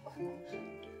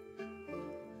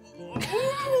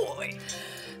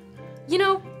 You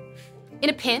know, in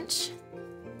a pinch,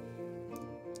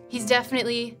 he's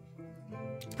definitely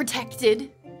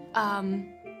protected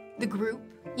the group.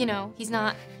 You know, he's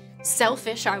not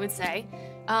selfish, I would say.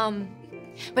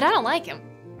 But I don't like him.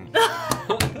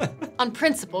 On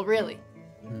principle, really.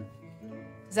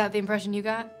 Is that the impression you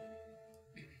got?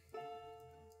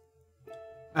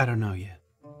 I don't know yet.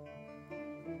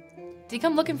 Did he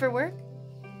come looking for work?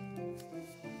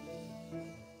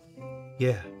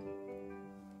 Yeah.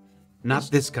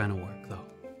 Not this kind of work, though.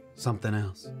 Something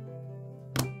else.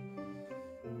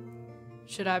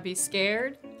 Should I be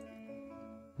scared?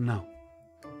 No.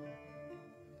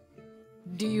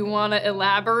 Do you want to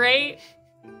elaborate?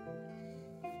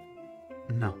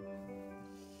 No.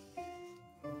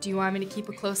 Do you want me to keep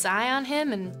a close eye on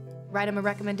him and write him a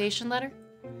recommendation letter?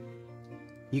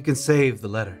 You can save the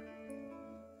letter.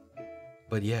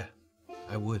 But yeah,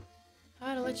 I would.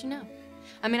 I ought to let you know.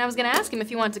 I mean, I was gonna ask him if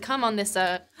he wanted to come on this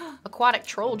aquatic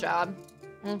troll job.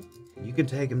 You can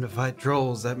take him to fight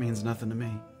trolls. That means nothing to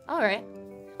me. All right,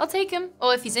 I'll take him.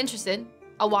 Oh, if he's interested,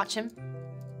 I'll watch him.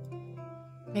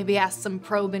 Maybe ask some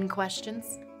probing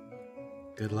questions.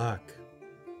 Good luck.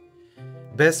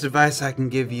 Best advice I can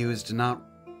give you is to not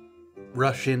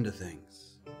rush into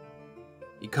things.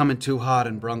 You come in too hot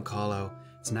in Brunkhollow,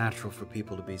 it's natural for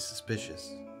people to be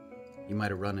suspicious. You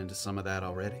might have run into some of that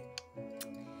already.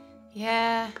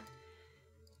 Yeah.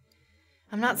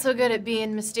 I'm not so good at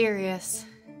being mysterious.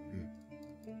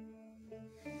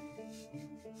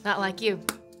 Not like you.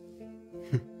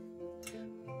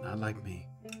 Not like me.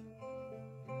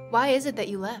 Why is it that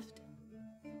you left?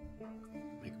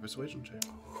 Make a persuasion check.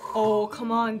 Oh,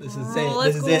 come on. This is girl, it.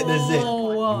 This is it. This is it.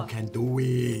 go. You can do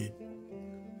it.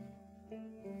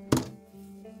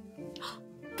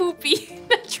 Poopy.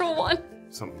 Natural one.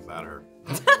 Something about her.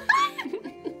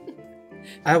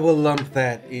 I will lump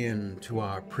that in to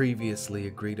our previously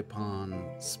agreed upon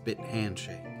spit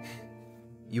handshake.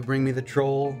 You bring me the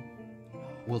troll,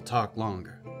 we'll talk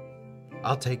longer.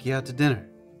 I'll take you out to dinner.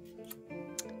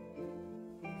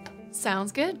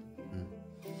 Sounds good.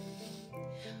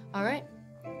 All right.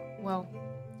 Well,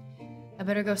 I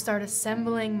better go start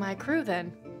assembling my crew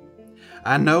then.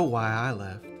 I know why I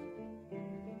left.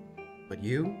 But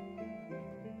you,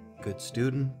 good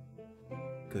student,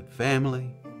 good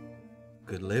family,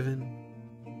 good living.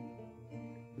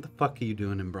 What the fuck are you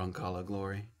doing in Brunkhollow,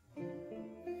 Glory?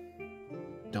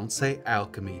 Don't say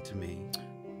alchemy to me.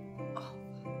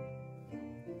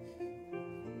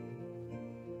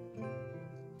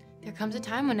 There comes a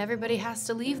time when everybody has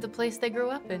to leave the place they grew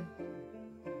up in.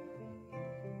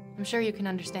 I'm sure you can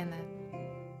understand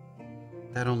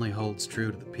that. That only holds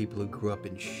true to the people who grew up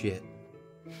in shit.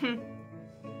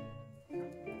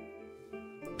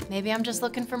 Maybe I'm just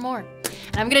looking for more.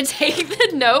 And I'm gonna take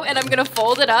the note and I'm gonna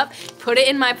fold it up, put it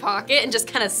in my pocket, and just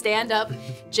kind of stand up,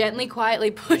 gently,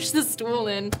 quietly push the stool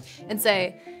in, and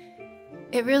say,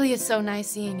 "It really is so nice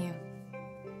seeing you."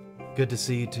 Good to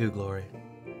see you too, Glory.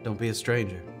 Don't be a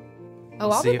stranger.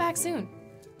 Oh, I'll be back soon.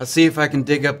 I'll see if I can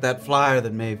dig up that flyer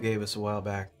that Maeve gave us a while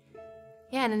back.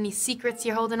 Yeah, and any secrets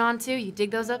you're holding on to, you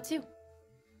dig those up too.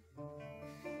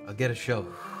 I'll get a show.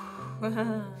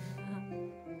 I'm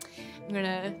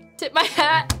gonna tip my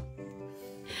hat.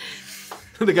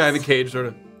 The guy in the cage sort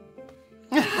of.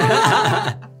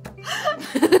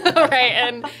 All right,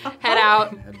 and head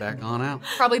out. Head back on out.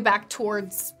 Probably back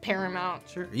towards Paramount.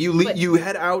 Sure. You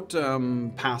head out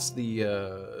past the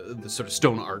sort of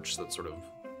stone arch that sort of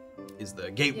is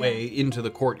the gateway into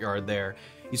the courtyard there.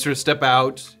 You sort of step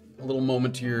out. A little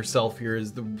moment to yourself here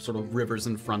as the sort of river's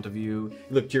in front of you. You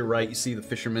look to your right, you see the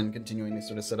fishermen continuing to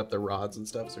sort of set up their rods and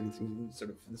stuff. So anything,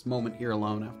 sort of this moment here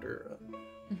alone after.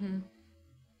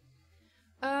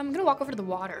 I'm gonna walk over to the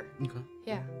water. Okay.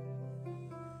 Yeah.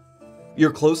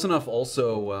 You're close enough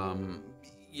also,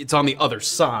 it's on the other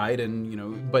side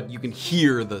and, but you can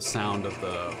hear the sound of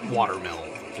the watermill.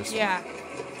 Just Yeah.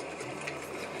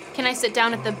 Can I sit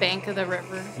down at the bank of the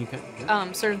river?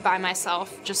 Okay. Sort of by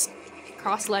myself, just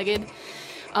cross-legged,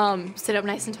 sit up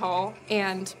nice and tall,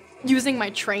 and using my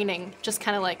training, just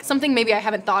kind of like something maybe I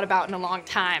haven't thought about in a long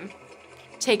time,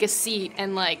 take a seat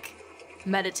and like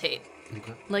meditate.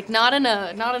 Okay. Like not in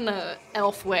a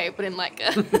elf way, but in like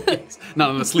a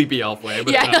Not in a sleepy elf way,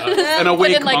 but yeah, an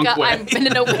awake but in like monk way. I'm in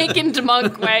an awakened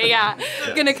monk way. Yeah,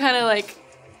 Yes. Gonna kind of like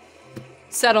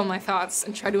settle my thoughts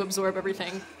and try to absorb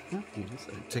everything. You just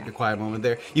take a quiet moment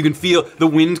there. You can feel the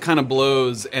wind kind of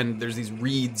blows, and there's these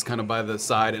reeds kind of by the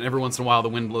side, and every once in a while the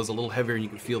wind blows a little heavier, and you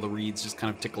can feel the reeds just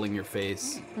kind of tickling your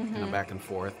face, kind of back and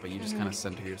forth. But you just kind of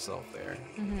center yourself there.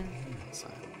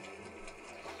 Inside.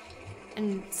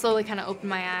 And slowly kind of open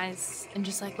my eyes and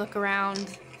just like look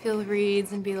around, feel the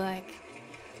reeds, and be like,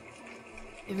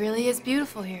 it really is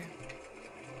beautiful here.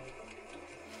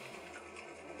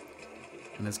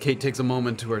 And as Kayt takes a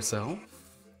moment to herself,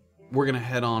 we're gonna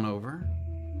head on over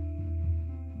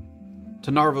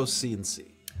to Narvos CNC.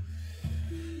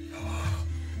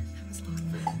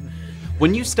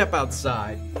 When you step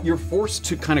outside, you're forced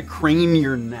to kind of crane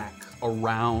your neck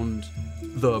around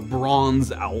the bronze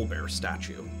owlbear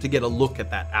statue to get a look at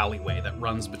that alleyway that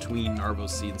runs between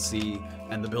Narvos CNC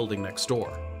and the building next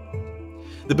door.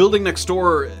 The building next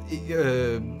door,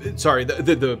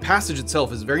 the passage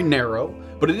itself is very narrow,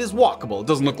 but it is walkable. It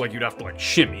doesn't look like you'd have to like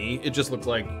shimmy. It just looks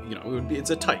like,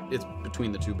 it's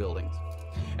between the two buildings.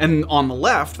 And on the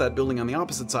left, that building on the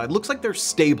opposite side, looks like there's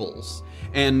stables.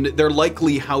 And they're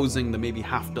likely housing the maybe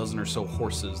half dozen or so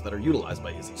horses that are utilized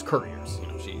by Izzie's couriers. You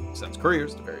know, she sends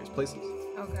couriers to various places.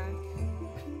 Okay.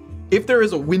 If there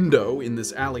is a window in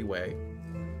this alleyway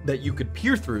that you could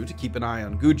peer through to keep an eye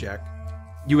on Gujek,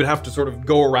 you would have to sort of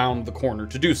go around the corner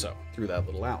to do so through that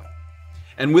little alley.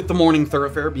 And with the morning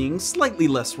thoroughfare being slightly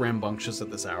less rambunctious at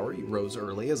this hour, you rose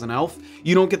early as an elf,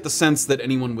 you don't get the sense that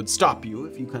anyone would stop you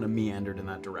if you kind of meandered in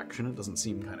that direction. It doesn't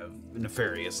seem kind of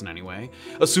nefarious in any way,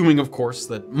 assuming, of course,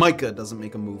 that Micah doesn't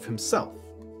make a move himself.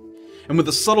 And with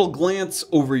a subtle glance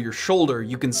over your shoulder,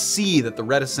 you can see that the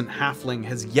reticent halfling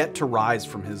has yet to rise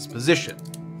from his position.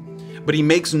 But he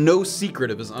makes no secret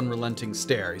of his unrelenting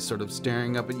stare. He's sort of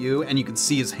staring up at you, and you can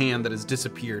see his hand that has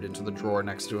disappeared into the drawer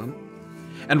next to him.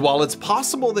 And while it's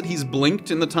possible that he's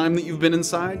blinked in the time that you've been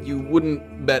inside, you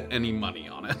wouldn't bet any money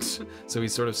on it. So he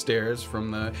sort of stares from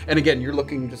the... And again, you're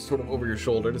looking just sort of over your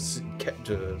shoulder to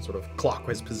sort of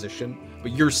clockwise position,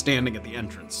 but you're standing at the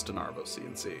entrance to Narvo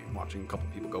C&C, watching a couple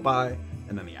people go by,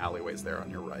 and then the alleyway's there on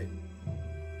your right.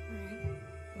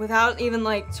 Without even,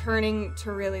 like, turning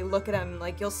to really look at him,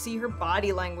 like, you'll see her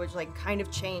body language, like, kind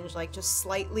of change, like, just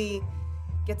slightly...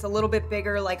 gets a little bit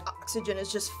bigger, like oxygen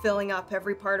is just filling up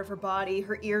every part of her body.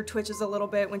 Her ear twitches a little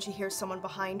bit when she hears someone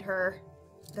behind her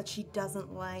that she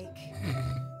doesn't like.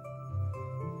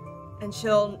 And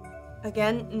she'll,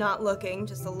 again, not looking,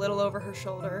 just a little over her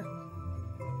shoulder.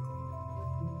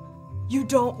 You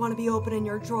don't want to be opening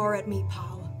your drawer at me,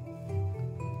 pal.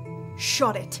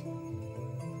 Shut it.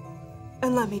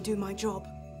 And let me do my job.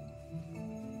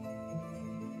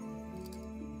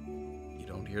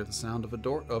 Hear the sound of a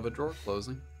drawer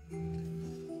closing.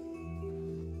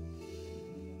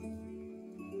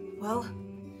 Well,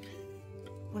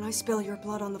 when I spill your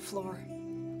blood on the floor,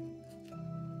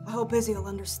 I hope Izzy will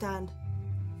understand.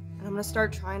 And I'm gonna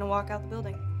start trying to walk out the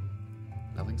building.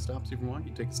 Nothing stops you from walking.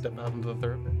 You take a step out into the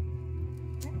thoroughfare.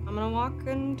 Okay, I'm gonna walk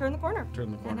and turn the corner.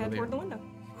 Turn the corner and head there. toward the window.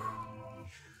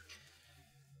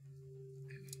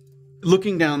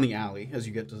 Looking down the alley as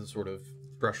you get to the sort of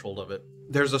threshold of it,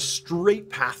 there's a straight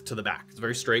path to the back. It's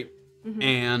very straight.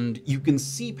 And you can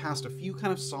see past a few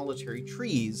kind of solitary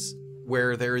trees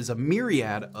where there is a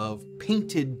myriad of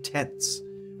painted tents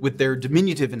with their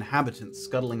diminutive inhabitants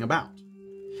scuttling about.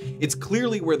 It's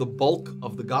clearly where the bulk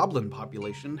of the goblin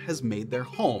population has made their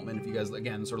home. And if you guys,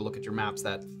 again, sort of look at your maps,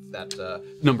 that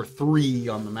number 3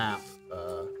 on the map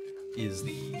is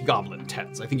the goblin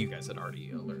tents. I think you guys had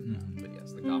already learned that. But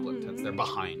yes, the goblin tents, they're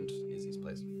behind Izzy's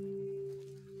place.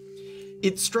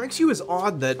 It strikes you as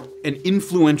odd that an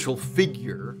influential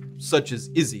figure, such as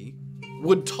Izzy,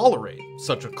 would tolerate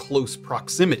such a close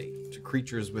proximity to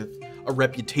creatures with a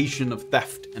reputation of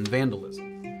theft and vandalism.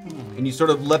 And you sort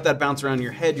of let that bounce around in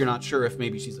your head. You're not sure if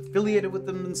maybe she's affiliated with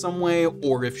them in some way,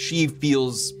 or if she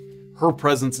feels her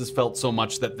presence is felt so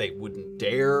much that they wouldn't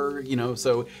dare, you know,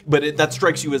 so, but that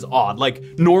strikes you as odd. Like,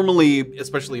 normally,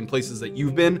 especially in places that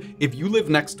you've been, if you live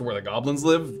next to where the goblins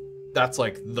live, that's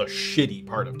like the shitty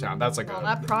part of town. That's like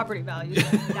that property value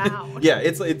is down. Yeah,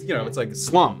 it's you know, it's like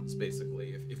slums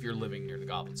basically if you're living near the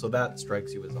goblins. So that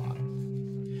strikes you as odd.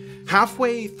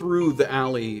 Halfway through the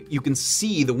alley, you can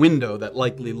see the window that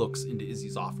likely looks into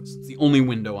Izzy's office. It's the only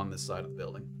window on this side of the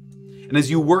building. And as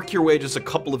you work your way just a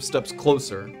couple of steps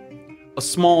closer, a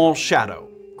small shadow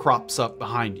crops up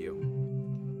behind you.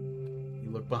 You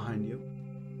look behind you,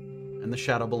 and the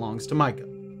shadow belongs to Micah,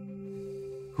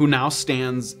 who now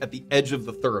stands at the edge of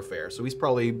the thoroughfare. So he's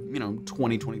probably, you know,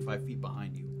 20, 25 feet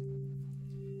behind you.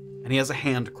 And he has a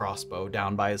hand crossbow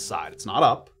down by his side. It's not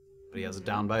up, but he has it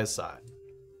down by his side.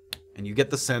 And you get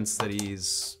the sense that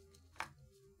he's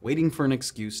waiting for an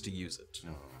excuse to use it.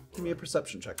 Give me a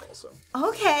perception check also.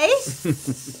 Okay.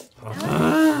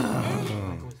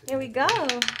 Here we go.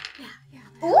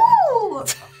 Ooh!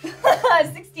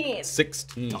 16.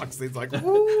 16. Doxley's like, I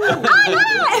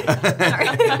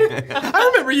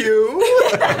remember you.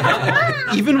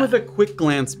 Even with a quick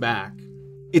glance back,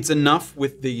 it's enough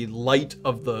with the light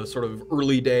of the sort of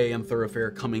early day and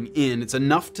thoroughfare coming in, it's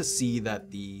enough to see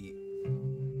that the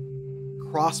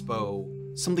crossbow,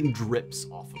 something drips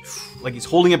off of it. Like he's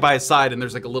holding it by his side and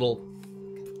there's like a little...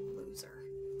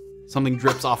 Something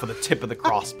drips off of the tip of the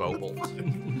crossbow bolt.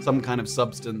 Some kind of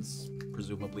substance,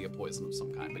 presumably a poison of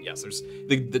some kind. But yes, there's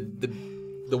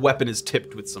the weapon is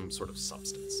tipped with some sort of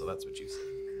substance, so that's what you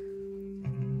see.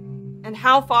 And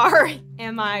how far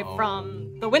am I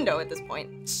from the window at this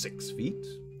point? 6 feet.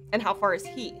 And how far is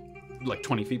he? Like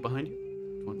 20 feet behind you?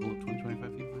 20,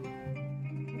 25 feet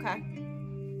behind you. Okay.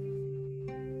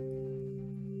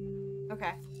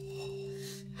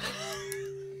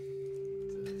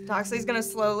 Doxley's gonna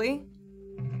slowly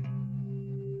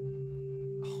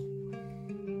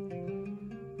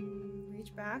reach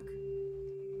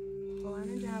Pull out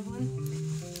her javelin.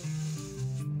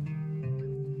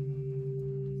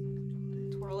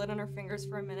 Twirl it on her fingers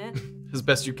for a minute. As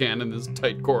best you can in this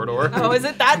tight corridor. Oh, is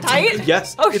it that tight?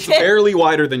 Yes. Oh, it's shit. barely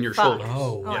wider than your shoulders.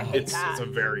 Oh, I hate It's that. a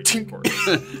very tight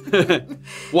corridor.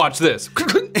 Watch this.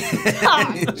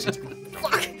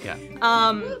 Yeah.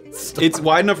 It's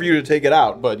wide enough for you to take it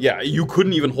out, but yeah, you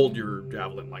couldn't even hold your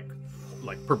javelin like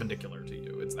perpendicular to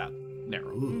you. It's that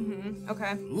narrow.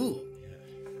 Okay.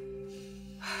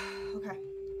 Okay.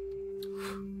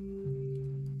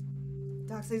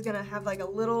 Doxley's gonna have like a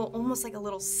little, almost like a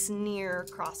little sneer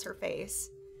across her face.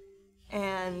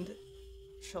 And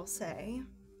she'll say,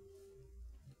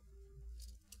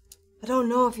 I don't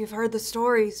know if you've heard the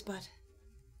stories, but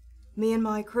me and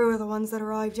my crew are the ones that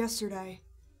arrived yesterday.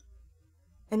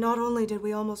 And not only did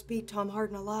we almost beat Tom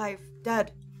Harden alive,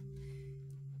 dead,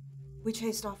 we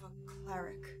chased off a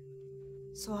cleric.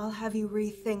 So I'll have you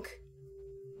rethink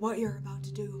what you're about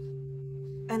to do.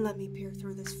 And let me peer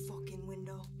through this fucking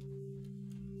window.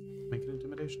 Make an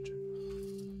intimidation check.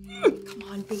 Come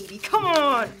on, baby, come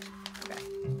on! Okay.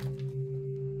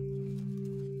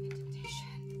 Intimidation.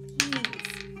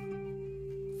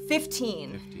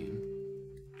 15.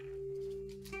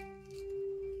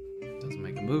 15. Doesn't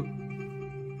make a move.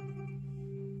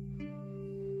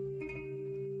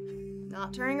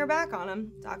 Not turning her back on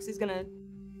him. Doxley's gonna,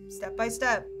 step by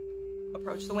step,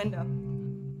 approach the window.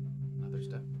 Another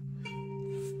step.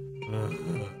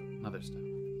 Another step.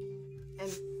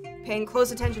 And paying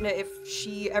close attention to if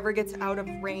she ever gets out of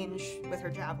range with her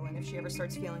javelin, if she ever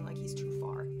starts feeling like he's too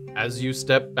far. As you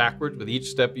step backward, with each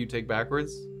step you take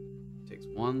backwards, he takes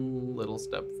one little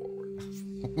step forward.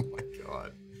 Oh my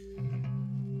god.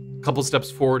 A couple steps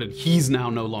forward, and he's now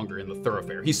no longer in the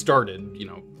thoroughfare. He started,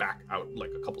 back out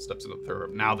like a couple steps in the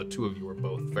thoroughfare. Now the two of you are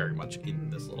both very much in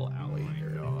this little alley here.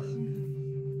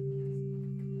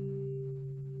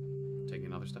 Taking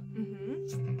another step.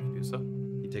 Mm-hmm. Do so.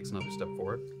 He takes another step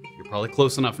forward. You're probably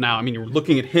close enough now. I mean, you're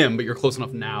looking at him, but you're close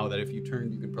enough now that if you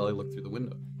turned, you could probably look through the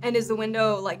window. And is the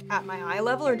window like at my eye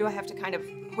level, or do I have to kind of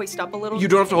hoist up a little? You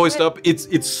don't have to hoist up.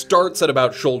 It starts at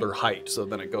about shoulder height, so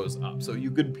then it goes up. So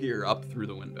you could peer up through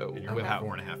the window You're without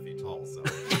 4.5 feet tall, so.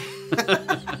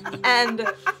 And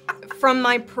from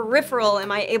my peripheral,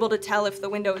 am I able to tell if the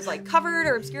window is like covered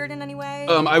or obscured in any way?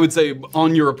 I would say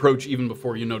on your approach, even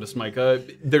before you notice Micah,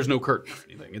 there's no curtain or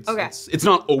anything. It's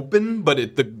not open,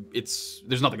 but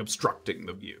there's nothing obstructing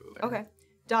the view there. Okay.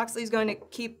 Doxley's going to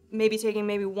keep taking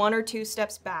one or two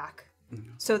steps back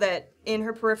so that in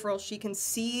her peripheral she can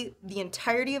see the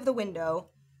entirety of the window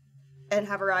and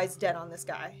have her eyes dead on this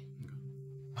guy.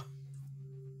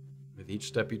 With each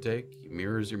step you take, he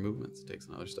mirrors your movements, takes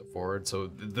another step forward. So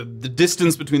the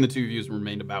distance between the two of you has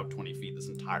remained about 20 feet this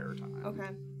entire time. Okay.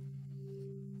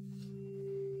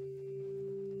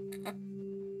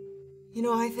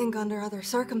 I think under other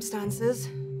circumstances,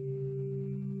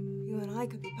 you and I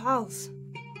could be pals.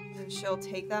 And she'll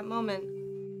take that moment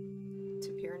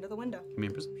to peer into the window. Give me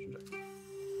a perception check.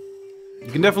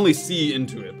 You can definitely see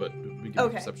into it, but we can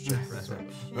Okay. a perception check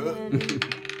for that.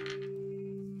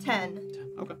 10.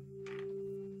 Okay.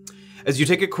 As you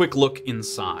take a quick look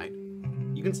inside,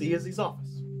 you can see Izzy's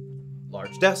office.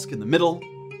 Large desk in the middle.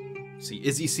 You see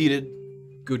Izzy seated,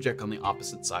 Gujek on the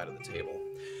opposite side of the table.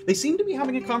 They seem to be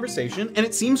having a conversation, and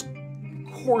it seems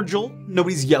cordial.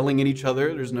 Nobody's yelling at each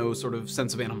other. There's no sort of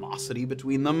sense of animosity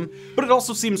between them, but it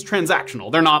also seems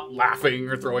transactional. They're not laughing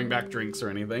or throwing back drinks or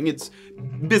anything. It's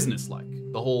businesslike,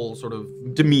 the whole sort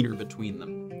of demeanor between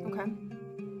them. Okay.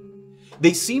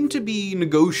 They seem to be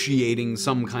negotiating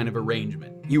some kind of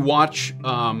arrangement. You watch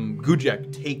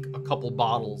Gujek take a couple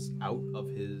bottles out of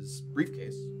his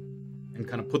briefcase and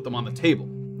kind of put them on the table.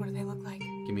 What do they look like?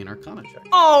 Give me an Arcana check.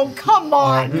 Oh, come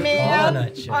on, man!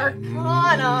 Arcana check.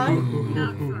 Arcana!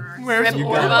 Rip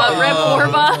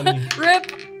Orba.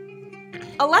 Rip.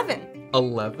 11.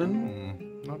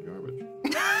 11? Not garbage.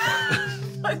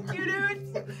 Fuck you,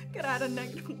 dude. Could add a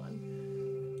 -1.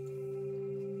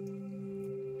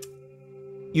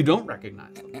 You don't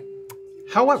recognize them.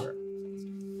 However,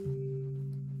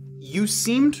 you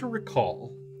seem to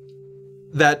recall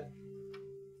that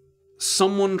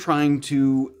someone trying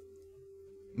to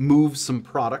move some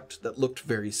product that looked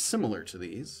very similar to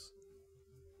these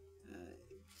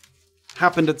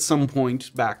happened at some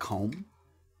point back home.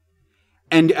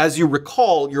 And as you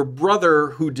recall, your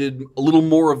brother, who did a little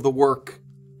more of the work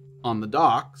on the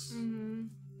docks,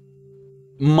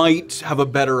 might have a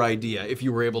better idea if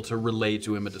you were able to relay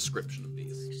to him a description of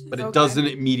these. But it Okay. doesn't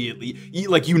immediately,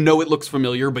 you know it looks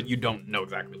familiar, but you don't know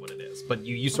exactly what it is. But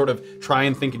you sort of try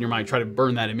and think in your mind, try to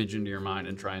burn that image into your mind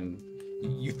and try and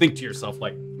you think to yourself,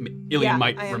 like, Illien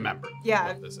might remember. Yeah,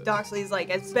 what this is. Doxley's like,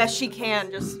 as best she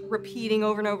can, just repeating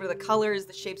over and over the colors,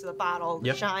 the shapes of the bottle,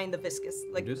 the shine, the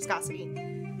viscosity.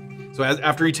 So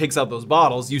after he takes out those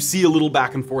bottles, you see a little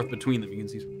back and forth between them. You can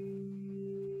see...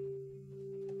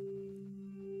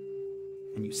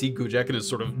 And you see Gujek in his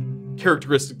sort of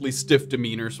characteristically stiff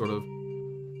demeanor, sort of...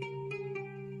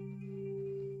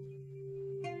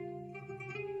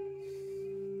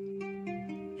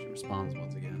 She responds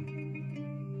once again.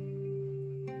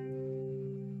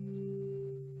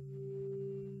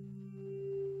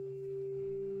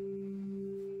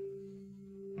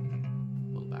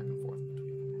 A little back and forth between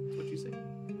them. That's what you say.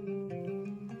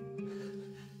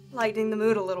 Lightening the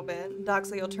mood a little bit,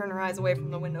 Doxley will turn her eyes away from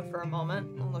the window for a moment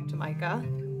and look to Micah.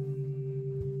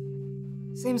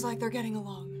 Seems like they're getting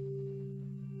along.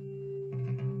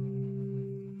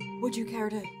 Would you care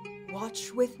to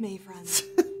watch with me, friends?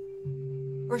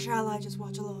 Or shall I just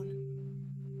watch alone?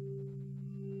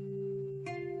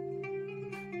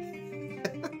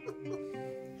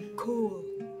 Cool.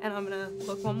 And I'm gonna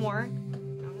look one more.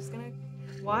 I'm just gonna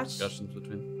watch. Discussions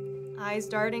between... Eyes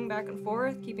darting back and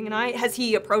forth, keeping an eye. Has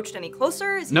he approached any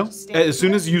closer? Is he No. just standing As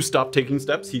soon there? as you stop taking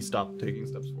steps, he stopped taking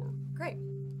steps forward. Great.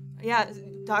 Yeah,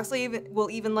 Doxley will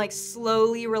even like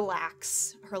slowly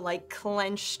relax her like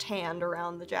clenched hand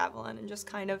around the javelin and just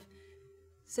kind of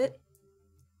sit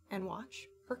and watch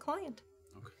her client.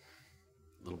 Okay.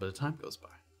 A little bit of time goes by.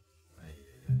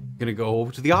 Gonna go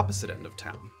over to the opposite end of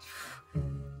town.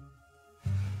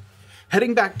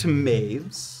 Heading back to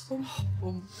Maeve's.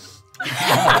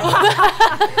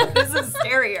 This is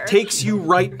scarier. Takes you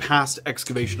right past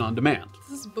Excavation on Demand.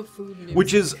 This is buffoon music.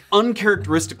 Which is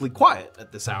uncharacteristically quiet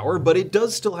at this hour, but it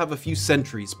does still have a few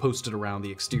sentries posted around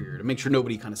the exterior to make sure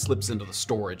nobody kind of slips into the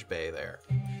storage bay there.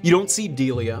 You don't see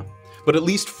Delia, but at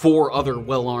least 4 other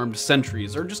well-armed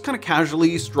sentries are just kind of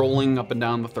casually strolling up and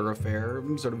down the thoroughfare,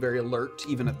 sort of very alert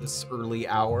even at this early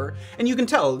hour. And you can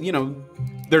tell, you know,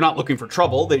 they're not looking for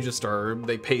trouble, they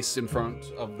pace in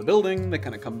front of the building, they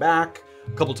kind of come back.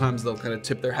 A couple times they'll kind of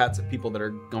tip their hats at people that are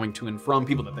going to and from,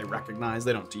 people that they recognize.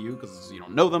 They don't to you because you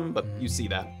don't know them, but you see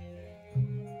that.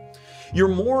 You're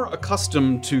more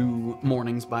accustomed to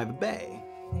mornings by the bay,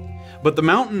 but the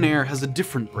mountain air has a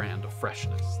different brand of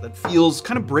freshness that feels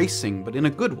kind of bracing, but in a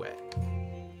good way.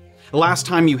 The last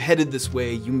time you headed this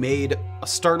way, you made a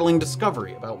startling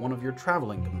discovery about one of your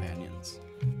traveling companions.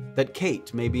 That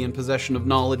Kayt may be in possession of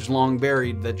knowledge long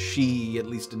buried that she, at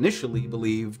least initially,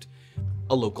 believed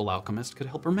a local alchemist could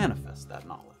help her manifest that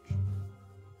knowledge.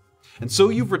 And so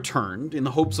you've returned in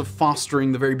the hopes of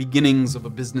fostering the very beginnings of a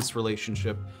business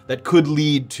relationship that could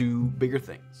lead to bigger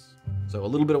things. So a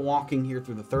little bit of walking here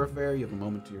through the thoroughfare, you have a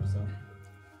moment to yourself.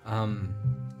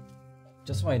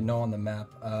 Just so I know on the map,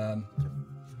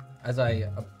 as I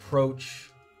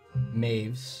approach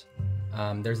Maeve's,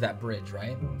 there's that bridge,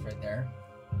 right? Right there.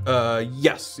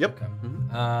 Yes, yep. Okay.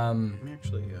 Let me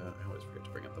actually, I always forget to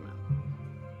bring up the map.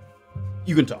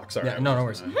 You can talk, sorry. Yeah, no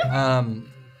worries.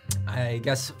 I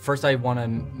guess first I want to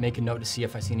make a note to see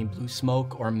if I see any blue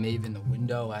smoke or Maeve in the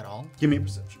window at all. Give me a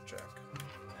perception check.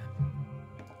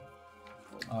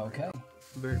 Okay.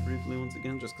 Very briefly, once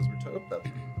again, just because we're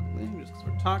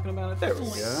talking about it. There we go.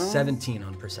 17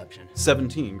 on perception.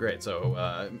 17, great. So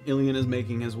Illien is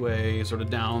making his way sort of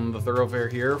down the thoroughfare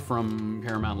here from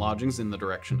Paramount Lodgings in the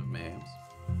direction of Maeve's.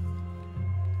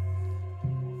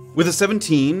 With a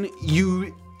 17,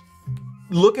 you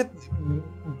look at...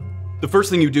 The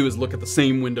first thing you do is look at the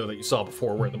same window that you saw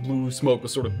before where the blue smoke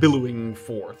was sort of billowing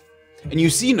forth. And you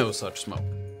see no such smoke.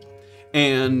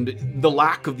 And the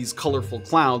lack of these colorful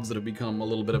clouds that have become a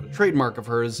little bit of a trademark of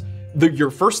hers,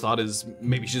 your first thought is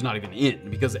maybe she's not even in,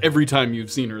 because every time you've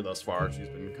seen her thus far, she's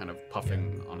been kind of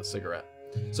puffing on a cigarette.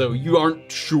 So you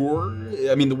aren't sure.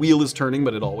 I mean, the wheel is turning,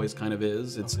 but it always kind of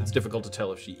is. It's difficult to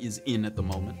tell if she is in at the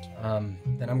moment.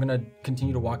 Then I'm gonna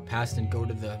continue to walk past and go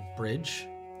to the bridge.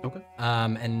 Okay.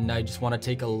 And I just want to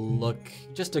take a look,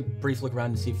 just a brief look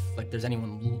around to see if like there's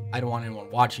anyone. I don't want anyone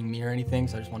watching me or anything,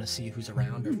 so I just want to see who's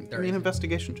around or if there An is.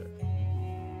 investigation check.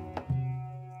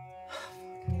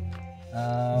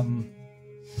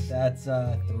 That's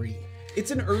 3. It's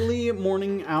an early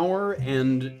morning hour,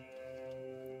 and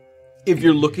if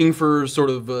you're looking for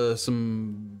sort of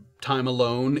some time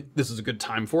alone, this is a good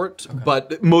time for it. Okay.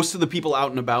 But most of the people out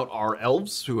and about are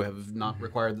elves who have not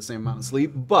required the same amount of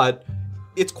sleep, but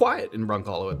it's quiet in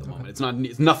Brunkhollow at the moment.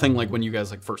 It's nothing like when you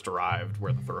guys like first arrived,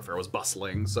 where the thoroughfare was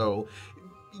bustling. So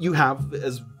you have,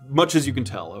 as much as you can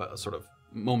tell, a sort of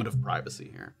moment of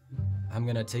privacy here. I'm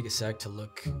gonna take a sec to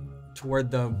look toward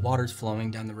the waters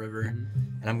flowing down the river,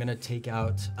 and I'm gonna take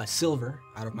out a silver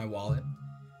out of my wallet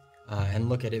and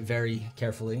look at it very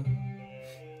carefully.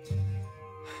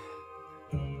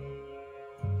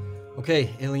 Okay,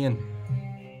 Illien.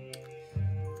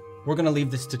 We're gonna leave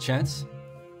this to chance,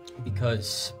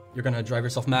 because you're gonna drive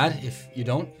yourself mad if you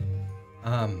don't.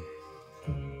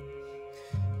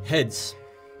 Heads.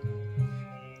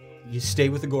 You stay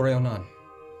with the Goryonan,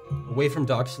 away from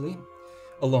Doxley,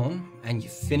 alone, and you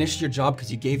finished your job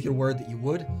because you gave your word that you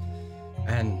would.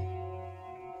 And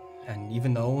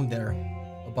even though they're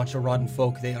a bunch of rotten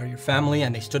folk, they are your family,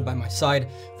 and they stood by my side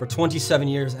for 27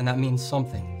 years, and that means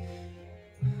something.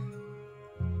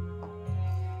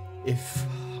 If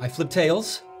I flip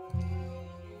tails,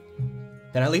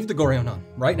 then I leave the Goryonan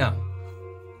right now.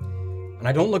 And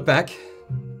I don't look back.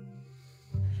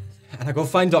 And I go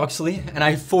find Doxley, and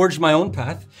I forge my own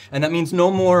path. And that means no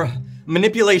more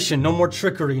manipulation, no more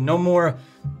trickery, no more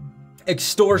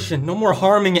extortion, no more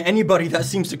harming anybody that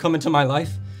seems to come into my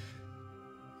life.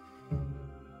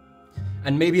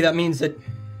 And maybe that means that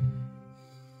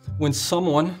when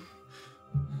someone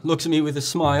looks at me with a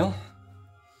smile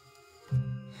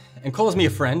and calls me a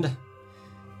friend,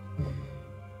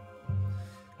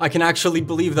 I can actually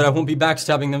believe that I won't be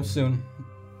backstabbing them soon.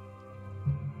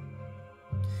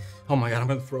 Oh my god, I'm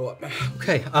gonna throw up.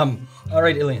 Okay, all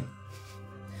right, Illien.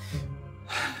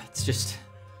 It's just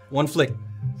one flick.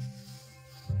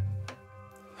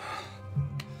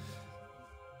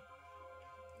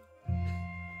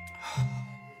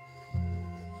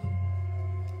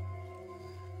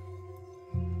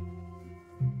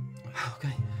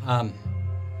 Okay,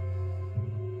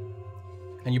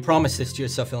 and you promise this to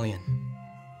yourself, Illien.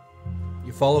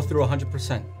 You follow through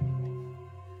 100%.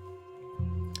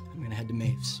 I'm gonna head to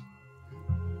Maeve's.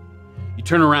 You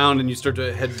turn around and you start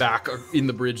to head back in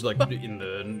the bridge, like in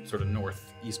the sort of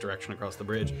northeast direction across the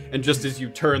bridge. And just as you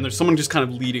turn, there's someone just kind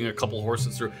of leading a couple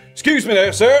horses through. Excuse me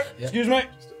there, sir. Yeah. Excuse me.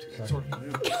 Sort of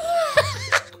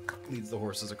leads the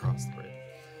horses across the bridge.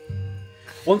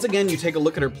 Once again, you take a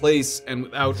look at her place, and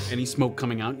without any smoke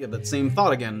coming out, you have that same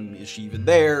thought again. Is she even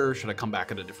there? Should I come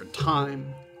back at a different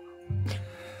time?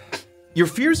 Your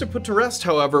fears are put to rest,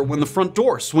 however, when the front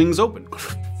door swings open.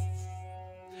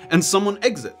 And someone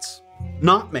exits.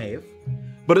 Not Maeve,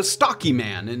 but a stocky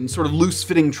man in sort of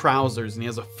loose-fitting trousers, and he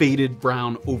has a faded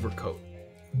brown overcoat.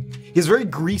 He has very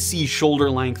greasy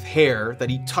shoulder-length hair that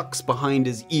he tucks behind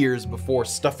his ears before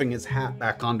stuffing his hat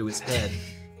back onto his head.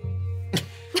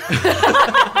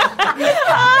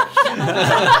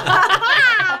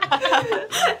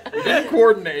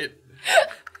 Coordinate.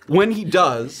 When he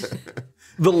does,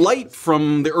 the light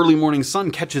from the early morning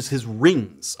sun catches his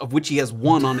rings, of which he has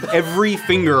one on every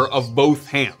finger of both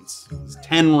hands. There's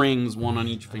 10 rings, one on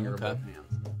each finger of both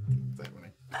hands.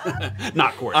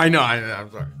 Not coordinated.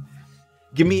 I'm sorry.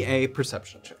 Give me a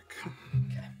perception check.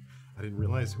 I didn't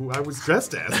realize who I was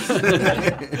dressed as.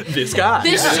 This guy.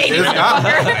 This shady This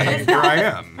guy. Here I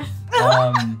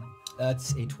am.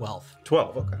 That's a 12.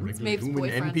 12, okay. It's Maeve's Human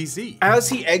boyfriend. NPC. As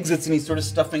he exits and he's sort of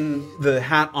stuffing the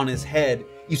hat on his head,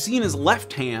 you see in his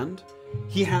left hand,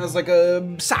 he has like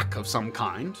a sack of some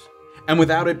kind. And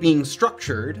without it being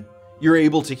structured, you're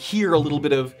able to hear a little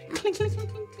bit of clink, clink,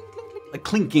 clink, clink, clink, clink, like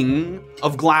clinking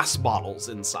of glass bottles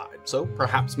inside. So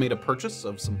perhaps made a purchase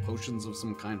of some potions of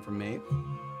some kind from Maeve.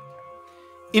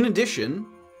 In addition,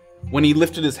 when he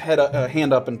lifted his hand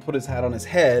up and put his hat on his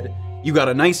head, you got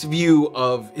a nice view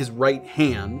of his right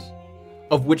hand,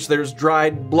 of which there's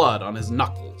dried blood on his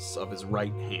knuckles of his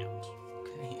right hand.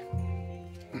 Okay.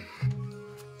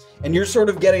 And you're sort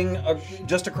of getting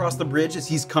just across the bridge as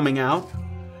he's coming out,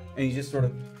 and he's just sort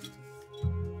of,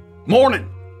 morning!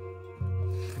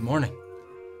 Good morning.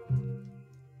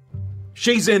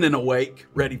 She's in and awake,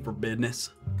 ready for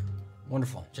business.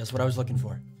 Wonderful. Just what I was looking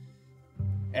for.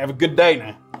 Have a good day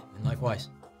now. And likewise.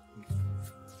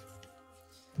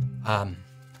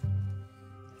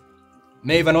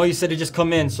 Maeve, I know you said to just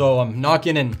come in, so I'm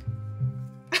knocking and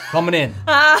coming in.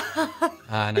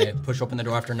 And I push open the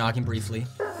door after knocking briefly.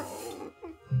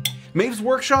 Maeve's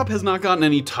workshop has not gotten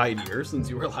any tidier since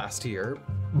you were last here,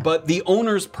 but the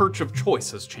owner's perch of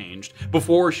choice has changed.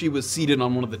 Before, she was seated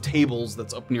on one of the tables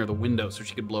that's up near the window so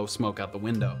she could blow smoke out the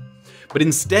window. But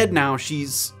instead now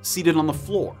she's seated on the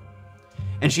floor.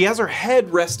 And she has her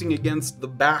head resting against the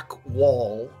back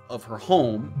wall of her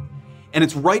home, and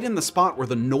it's right in the spot where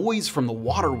the noise from the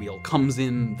water wheel comes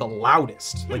in the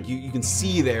loudest. Like you can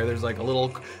see there's like a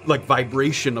little like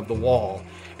vibration of the wall,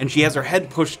 and she has her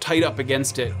head pushed tight up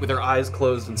against it with her eyes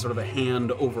closed and sort of a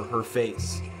hand over her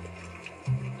face.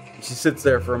 She sits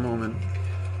there for a moment.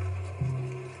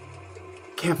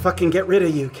 Can't fucking get rid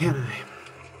of you, can I?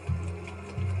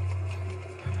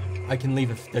 I can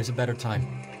leave if there's a better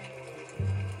time.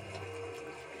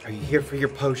 Are you here for your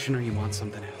potion or you want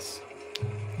something else?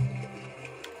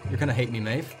 You're gonna hate me,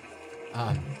 Maeve.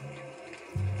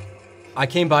 I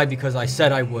came by because I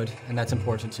said I would, and that's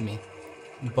important to me.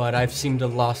 But I've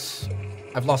lost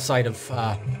sight of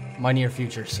my near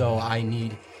future, so I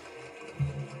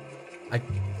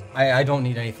don't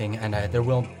need anything, and there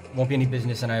won't be any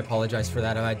business, and I apologize for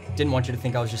that. I didn't want you to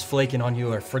think I was just flaking on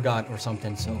you or forgot or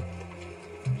something, so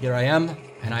here I am,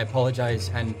 and I apologize,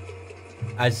 and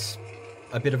as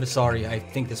a bit of a sorry, I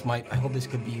hope this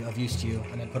could be of use to you,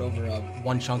 and I put over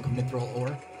one chunk of mithril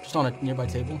ore, just on a nearby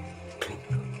table.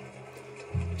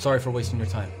 Sorry for wasting your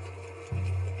time.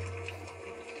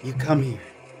 You come here,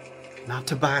 not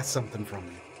to buy something from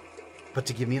me, but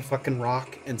to give me a fucking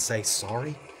rock and say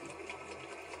sorry?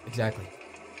 Exactly.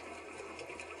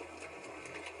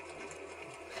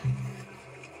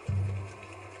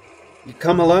 You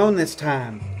come alone this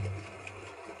time.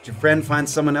 Did your friend find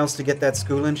someone else to get that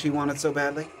schooling she wanted so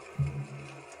badly?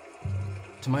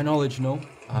 To my knowledge, no.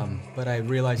 But I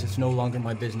realize it's no longer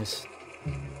my business.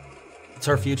 It's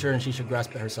her future, and she should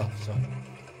grasp it herself, so.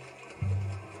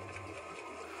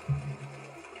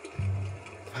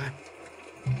 Fine.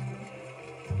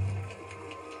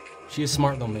 She is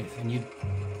smart, though, Maeve, and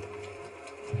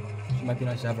she might be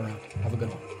nice to have around. Have a good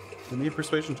one. Give me a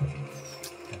persuasion check.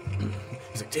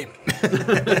 He's like, damn.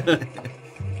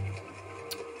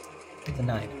 It's a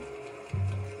 9.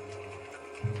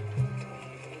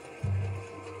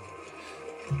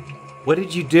 What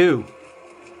did you do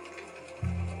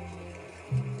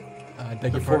I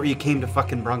beg your before pardon? you came to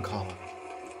fucking Brunkhollow?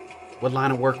 What line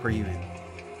of work were you in?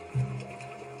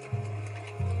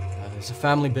 It's a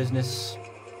family business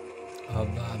of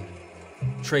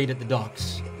trade at the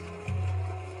docks.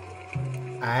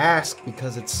 I ask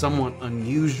because it's somewhat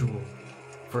unusual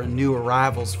for a new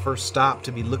arrival's first stop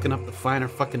to be looking up the finer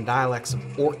fucking dialects of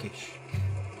Orcish.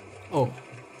 Oh,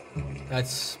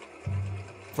 that's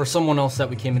for someone else that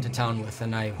we came into town with,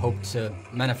 and I hope to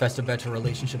manifest a better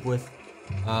relationship with.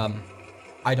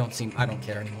 I don't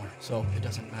care anymore, so it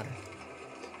doesn't matter.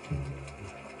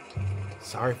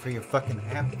 Sorry for your fucking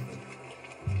apathy.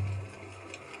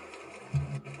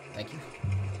 Thank you.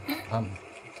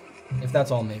 If that's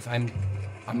all, Maeve, I'm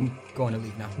going to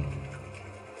leave now.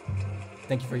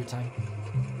 Thank you for your time.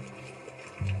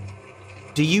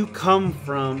 Do you come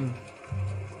from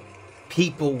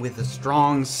people with a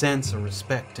strong sense of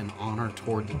respect and honor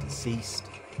toward the deceased?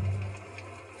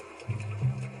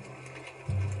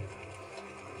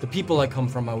 The people I come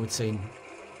from, I would say,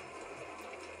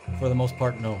 for the most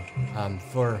part, no.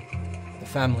 For the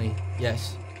family,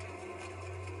 yes.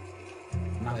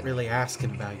 I'm not really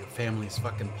asking about your family's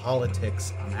fucking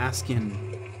politics. I'm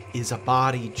asking, is a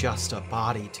body just a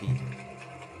body to you?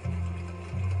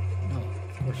 No,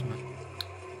 of course not.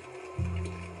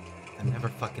 Then never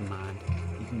fucking mind.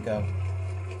 You can go.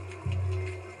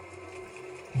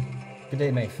 Good day,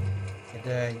 Maeve. Good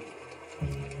day.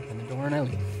 Open the door and I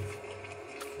leave.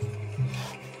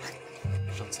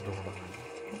 Shuts the door behind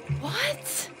you.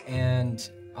 What? And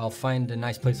I'll find a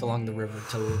nice place along the river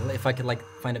to, if I could like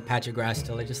find a patch of grass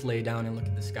to just lay down and look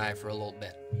at the sky for a little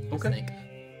bit. What do you think?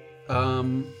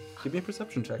 Give me a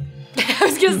perception check. I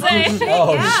was gonna say.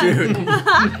 Oh shoot.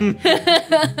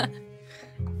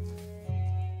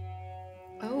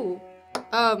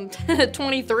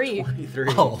 23.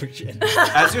 23. Oh shit.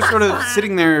 As you're sort of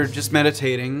sitting there just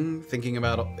meditating, thinking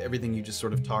about everything you just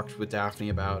sort of talked with Daphne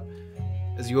about,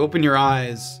 as you open your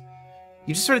eyes,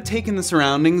 you just sort of take in the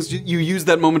surroundings. You use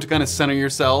that moment to kind of center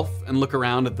yourself and look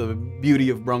around at the beauty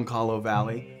of Brunkhollow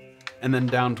Valley, and then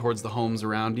down towards the homes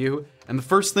around you. And the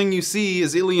first thing you see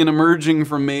is Illien emerging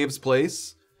from Maeve's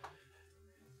place.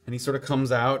 And he sort of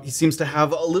comes out. He seems to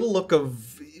have a little look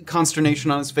of consternation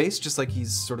on his face, just like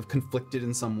he's sort of conflicted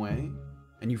in some way.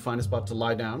 And you find a spot to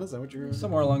lie down. Is that what you're...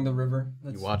 Somewhere along the river.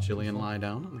 You watch Illien lie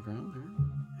down on the ground there.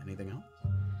 Anything else?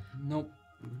 Nope.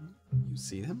 You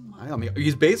see him?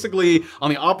 He's basically on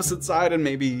the opposite side and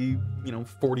maybe,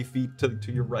 40 feet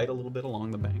to your right a little bit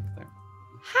along the bank there.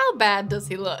 How bad does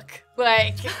he look?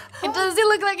 Like, does he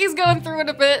look like he's going through it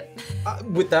a bit?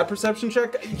 With that perception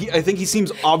check, I think he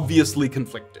seems obviously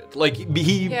conflicted. Like,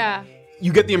 Yeah.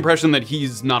 You get the impression that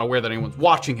he's not aware that anyone's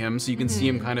watching him, so you can see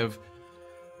him kind of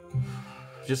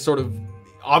just sort of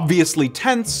obviously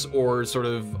tense or sort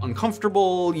of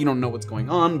uncomfortable. You don't know what's going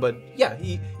on, but yeah,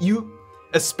 you,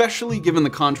 especially given the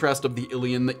contrast of the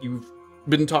Illien that you've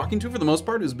been talking to for the most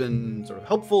part, who's been sort of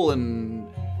helpful and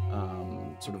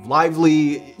sort of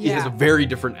lively, it has a very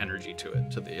different energy to it,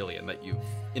 to the Illien that you've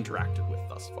interacted with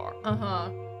thus far.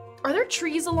 Are there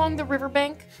trees along the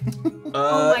riverbank?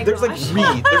 Oh my there's gosh.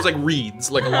 There's like reeds,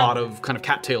 like a lot of kind of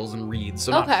cattails and reeds,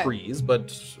 so not trees,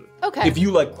 but Okay. If you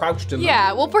like crouched in Yeah,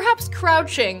 them. well, perhaps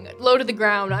crouching low to the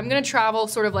ground. I'm gonna travel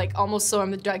sort of like almost so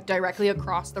I'm directly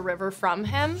across the river from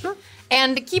him. Sure.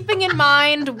 And keeping in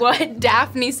mind what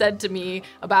Daphne said to me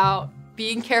about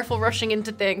being careful rushing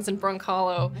into things in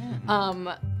Brunkhollow,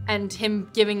 and him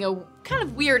giving a kind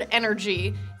of weird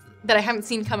energy that I haven't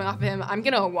seen coming off of him, I'm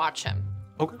gonna watch him.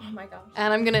 Okay. Oh my gosh.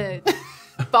 And I'm gonna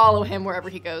follow him wherever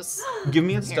he goes. Give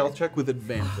me a stealth check with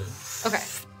advantage. Okay.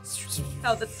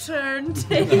 How the turn She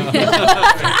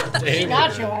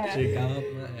got your ass. She got my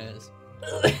ass.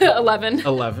 11.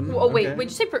 11. Oh, wait, okay. wait,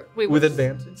 did you say With what's-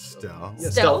 advantage. Stealth. Yeah,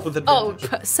 Stealth? with Oh,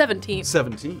 advantage. 17.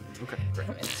 17. Okay, great.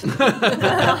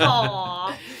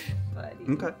 Aww. Buddy.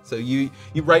 Okay, so you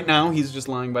right now he's just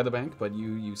lying by the bank, but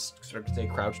you start to stay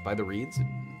crouched by the reeds and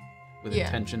with Yeah.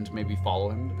 intention to maybe follow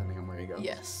him depending on where he goes.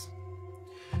 Yes.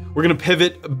 We're gonna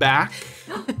pivot back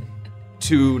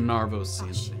to Narvos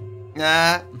CNC.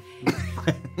 Ah.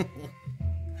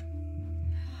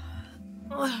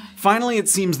 Finally, it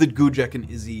seems that Gujek and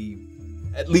Izzy,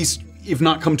 at least if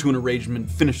not come to an arrangement,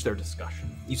 finish their discussion.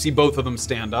 You see both of them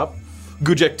stand up.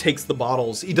 Gujek takes the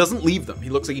bottles. He doesn't leave them. He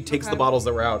looks like he takes the bottles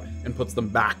that were out and puts them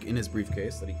back in his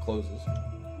briefcase that he closes.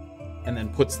 And then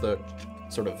puts the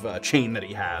sort of chain that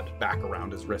he had back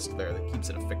around his wrist there that keeps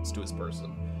it affixed to his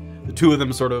person. The two of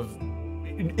them sort of...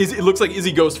 it looks like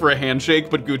Izzy goes for a handshake,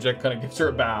 but Gujek kind of gives her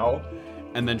a bow.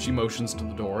 And then she motions to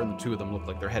the door, and the two of them look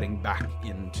like they're heading back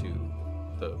into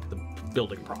the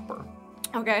building proper.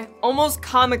 Okay. Almost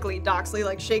comically, Doxley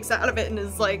like shakes out of it and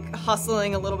is like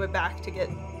hustling a little bit back to get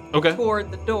Okay.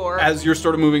 toward the door. As you're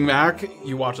sort of moving back,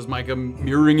 you watch as Micah,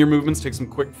 mirroring your movements, takes some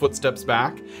quick footsteps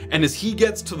back. And as he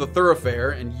gets to the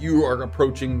thoroughfare and you are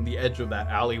approaching the edge of that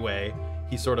alleyway,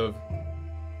 he sort of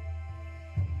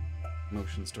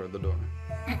motions toward the door.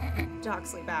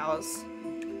 Doxley bows.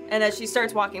 And as she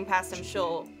starts walking past him,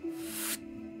 she'll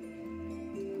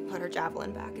put her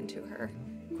javelin back into her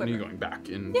quiver. And you're going back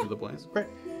into the place. Great.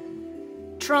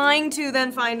 Trying to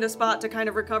then find a spot to kind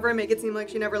of recover and make it seem like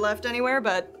she never left anywhere,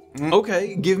 but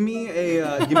Okay, give me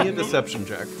a deception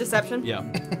check. deception? Yeah.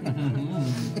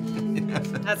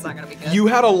 That's not gonna be good. You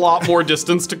had a lot more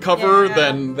distance to cover Yeah.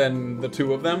 than the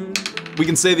two of them. We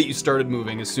can say that you started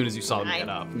moving as soon as you saw them 9. get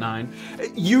up. 9.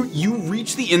 You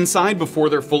reach the inside before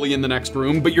they're fully in the next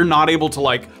room, but you're not able to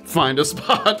like find a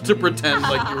spot to pretend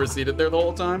like you were seated there the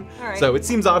whole time. All right. So it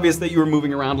seems obvious that you were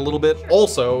moving around a little bit.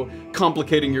 Also,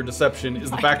 complicating your deception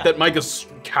is the fact that Micah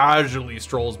casually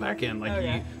strolls back in, like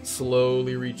Okay. he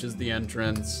slowly reaches the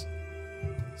entrance,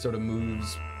 sort of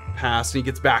moves past, and he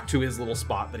gets back to his little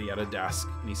spot that he had a desk,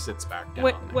 and he sits back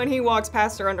down. When he walks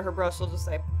past her under her brush, she'll just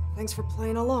say, "Thanks for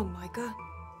playing along, Micah."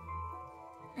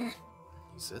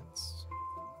 Sits.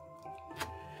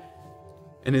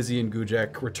 And Izzy and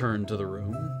Gujek return to the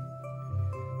room.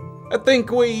 I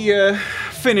think we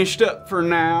finished up for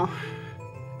now.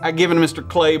 I've given Mr.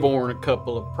 Claiborne a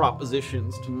couple of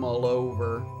propositions to mull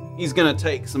over. He's gonna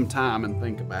take some time and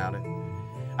think about it.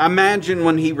 I imagine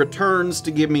when he returns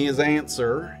to give me his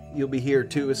answer, you'll be here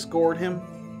to escort him.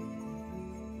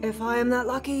 If I am that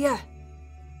lucky, yeah.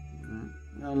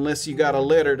 Unless you got a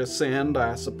letter to send,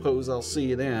 I suppose I'll see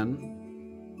you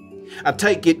then. I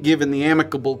take it, given the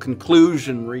amicable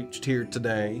conclusion reached here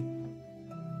today,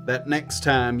 that next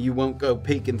time you won't go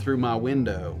peeking through my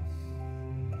window.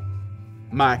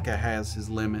 Micah has his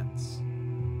limits.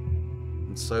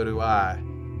 And so do I.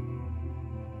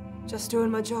 Just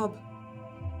doing my job.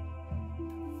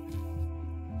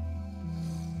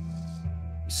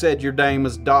 You said your name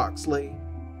was Doxley?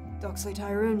 Doxley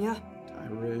Tyrun, yeah.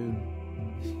 Tyrun.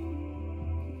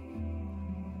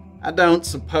 I don't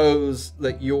suppose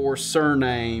that your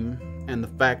surname and the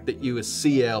fact that you a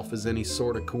sea elf is any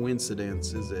sort of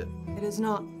coincidence, is it? It is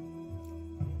not.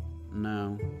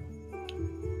 No.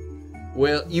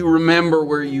 Well, you remember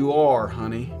where you are,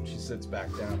 honey. She sits back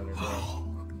down at her desk.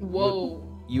 Whoa.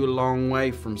 You a long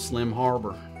way from Slim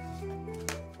Harbor.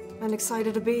 I'm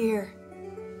excited to be here.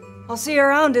 I'll see you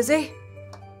around, Izzy.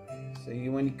 See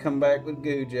you when you come back with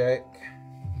Gujek.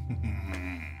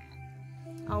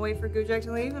 I'll wait for Gujek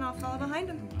to leave and I'll follow behind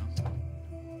him.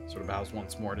 Sort of bows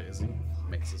once more to Izzy,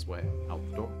 makes his way out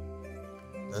the door.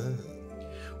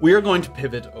 We are going to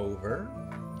pivot over.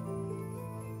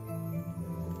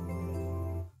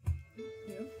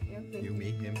 You,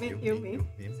 me, him, Me, you, you, me, me.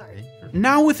 him, Sorry. me.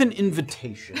 Now with an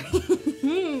invitation,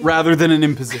 rather than an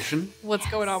imposition. What's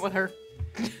going on with her?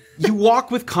 You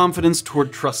walk with confidence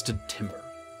toward trusted timber.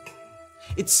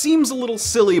 It seems a little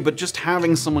silly, but just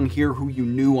having someone here who you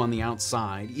knew on the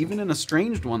outside, even an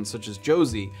estranged one such as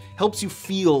Josie, helps you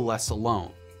feel less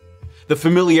alone. The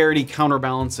familiarity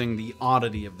counterbalancing the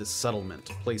oddity of this settlement,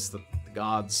 a place that the the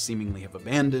gods seemingly have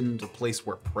abandoned, a place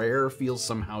where prayer feels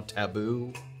somehow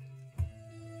taboo.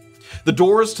 The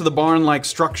doors to the barn-like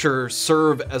structure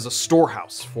serve as a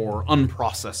storehouse for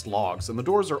unprocessed logs, and the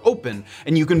doors are open,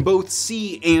 and you can both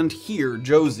see and hear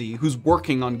Josie, who's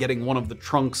working on getting one of the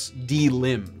trunks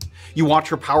de-limbed. You watch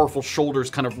her powerful shoulders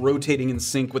kind of rotating in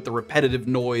sync with the repetitive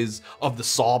noise of the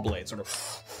saw blade, sort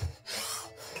of.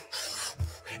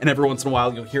 And every once in a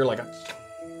while you'll hear like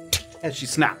as she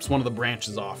snaps one of the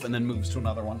branches off and then moves to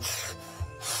another one.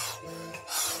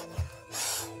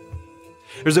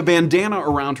 There's a bandana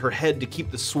around her head to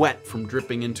keep the sweat from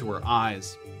dripping into her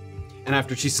eyes. And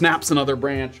after she snaps another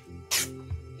branch,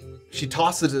 she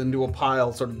tosses it into a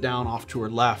pile sort of down off to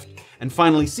her left and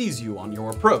finally sees you on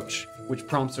your approach, which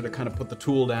prompts her to kind of put the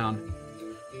tool down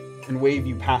and wave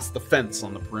you past the fence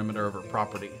on the perimeter of her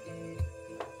property.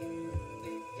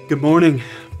 Good morning.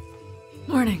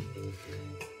 Morning.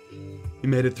 You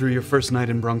made it through your first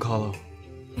night in Brunkhollow.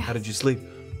 Yes. How did you sleep?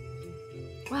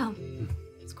 Well,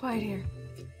 it's quiet here.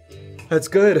 That's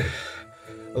good.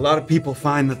 A lot of people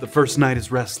find that the first night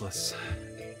is restless,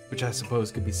 which I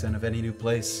suppose could be said of any new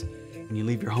place when you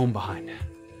leave your home behind.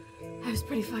 I was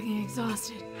pretty fucking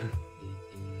exhausted.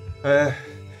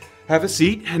 Have a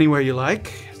seat anywhere you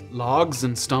like. Logs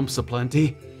and stumps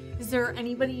aplenty. Is there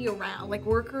anybody around, like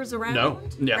workers around? No,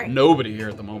 yeah, Right. nobody here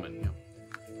at the moment. Yeah.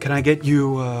 Can I get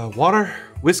you water,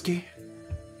 whiskey?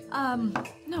 No,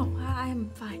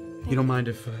 I'm fine. Thank You don't mind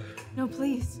if... No,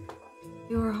 please.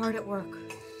 You were hard at work.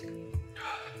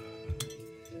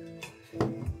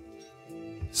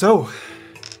 So,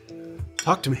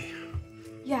 talk to me.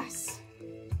 Yes.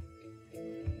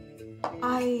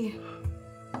 I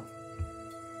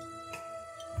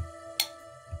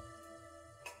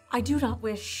do not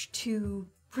wish to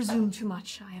presume too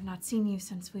much. I have not seen you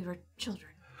since we were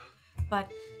children.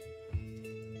 But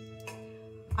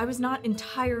I was not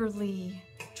entirely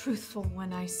truthful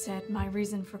when I said my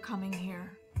reason for coming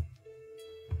here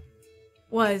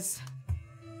was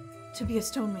to be a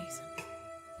stonemason.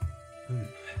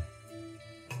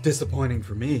 Disappointing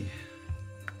for me.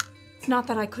 It's not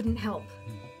that I couldn't help.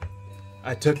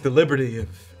 I took the liberty of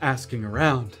asking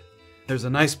around. There's a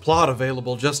nice plot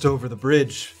available just over the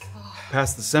bridge,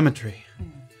 past the cemetery.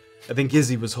 I think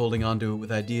Izzy was holding onto it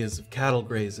with ideas of cattle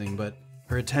grazing, but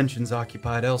her attention's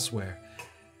occupied elsewhere.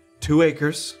 2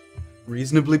 acres,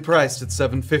 reasonably priced at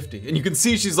 $750. And you can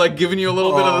see she's like giving you a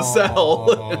little bit of the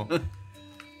sell.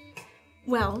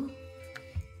 Well,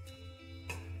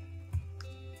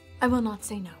 I will not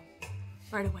say no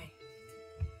right away.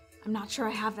 I'm not sure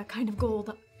I have that kind of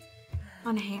gold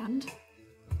on hand,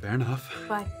 Fair enough.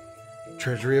 but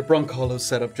Treasury at Brunkhallow's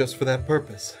set up just for that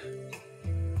purpose.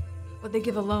 would they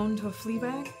give a loan to a flea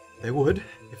bag? They would,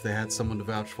 if they had someone to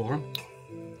vouch for them.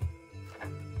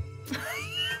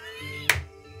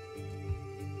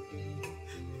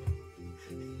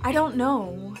 I don't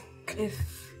know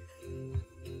if...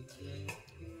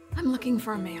 I'm looking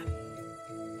for a man.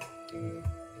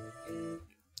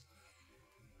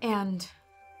 And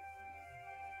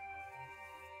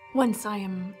once I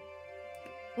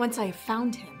have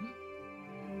found him,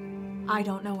 I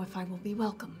don't know if I will be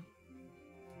welcome.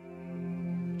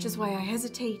 Which is why I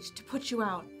hesitate to put you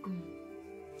out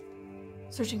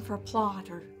searching for a plot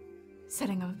or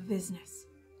setting up a business.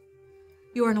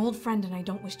 You are an old friend and I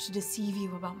don't wish to deceive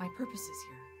you about my purposes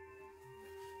here.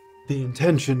 The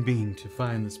intention being to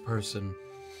find this person,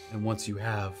 and once you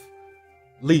have,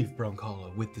 leave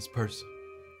Brunkhollow with this person.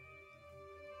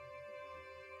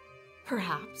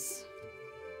 Perhaps.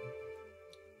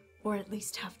 Or at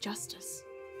least have justice.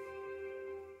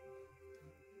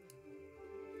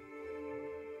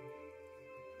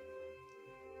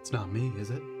 It's not me, is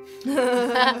it?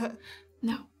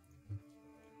 No.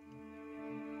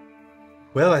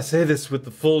 Well, I say this with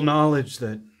the full knowledge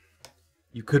that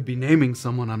you could be naming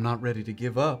someone I'm not ready to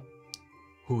give up.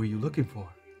 Who are you looking for?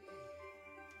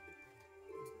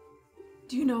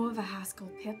 Do you know of a Haskell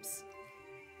Pips?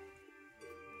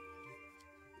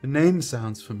 The name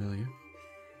sounds familiar.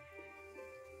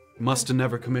 Must have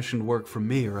never commissioned work from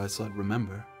me, or else I'd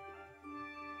remember.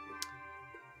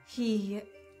 He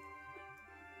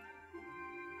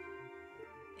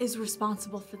is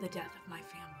responsible for the death of my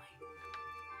family.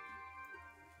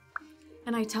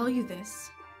 And I tell you this,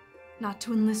 not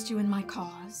to enlist you in my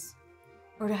cause,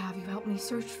 or to have you help me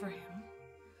search for him,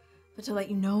 but to let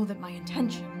you know that my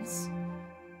intentions,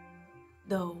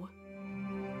 though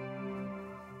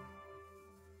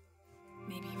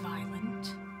maybe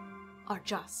violent, are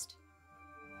just.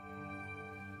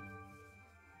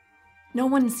 No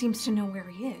one seems to know where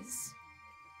he is.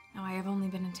 Now, I have only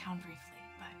been in town briefly,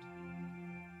 but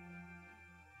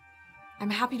I'm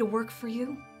happy to work for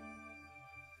you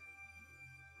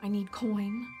I need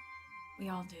coin. We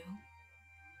all do.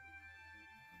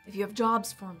 If you have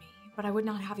jobs for me, but I would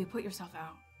not have you put yourself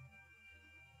out.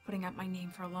 Putting up my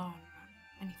name for a loan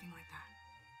or anything like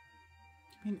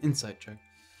that. Give me an insight check.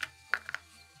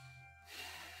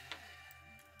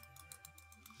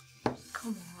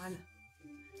 Come on.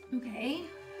 Okay.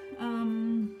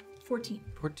 14.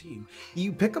 14.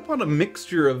 You pick up on a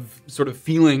mixture of sort of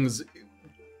feelings.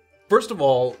 First of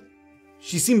all,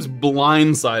 she seems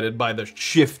blindsided by the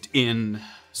shift in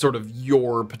sort of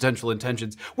your potential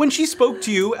intentions. When she spoke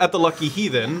to you at the Lucky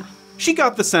Heathen, she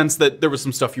got the sense that there was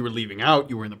some stuff you were leaving out.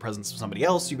 You were in the presence of somebody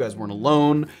else. You guys weren't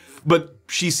alone. But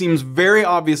she seems very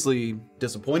obviously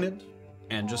disappointed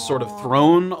and just sort of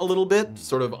thrown a little bit,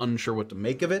 sort of unsure what to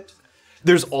make of it.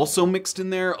 There's also mixed in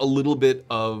there a little bit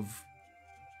of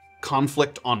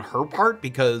conflict on her part,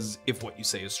 because if what you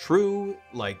say is true,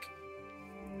 like,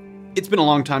 it's been a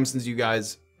long time since you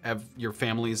guys have, your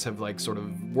families have like sort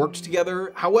of worked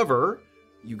together. However,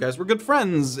 you guys were good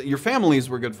friends, your families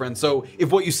were good friends. So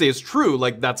if what you say is true,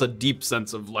 like, that's a deep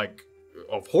sense of like,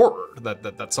 of horror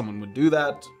that someone would do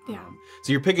that. Yeah.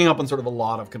 So you're picking up on sort of a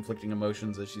lot of conflicting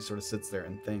emotions as she sort of sits there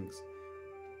and thinks.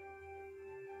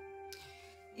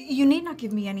 You need not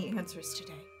give me any answers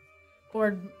today.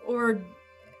 Or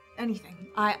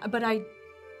anything. But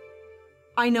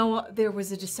I know there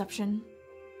was a deception,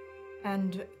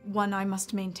 and one I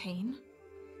must maintain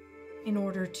in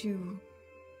order to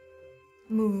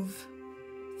move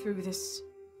through this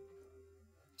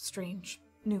strange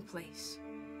new place.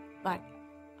 But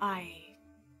I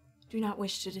do not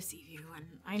wish to deceive you, and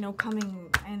I know coming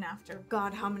in after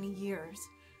God how many years.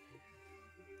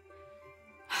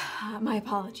 My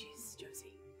apologies,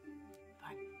 Josie.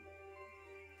 But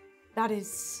that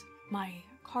is my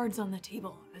cards on the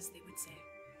table, as they would say,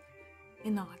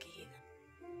 in the Lucky Heathen.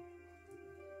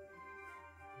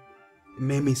 It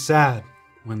made me sad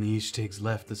when the Istighs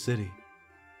left the city.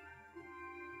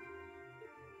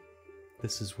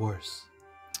 This is worse.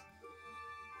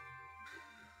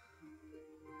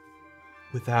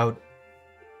 Without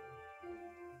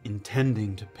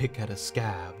intending to pick at a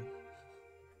scab,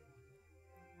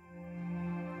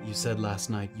 you said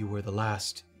last night you were the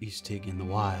last Istigh in the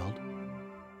wild.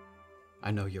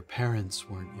 I know your parents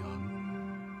weren't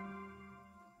young,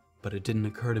 but it didn't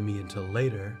occur to me until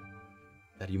later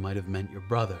that you might have meant your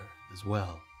brother as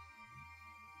well.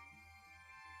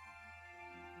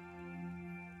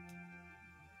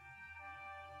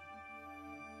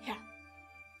 Yeah.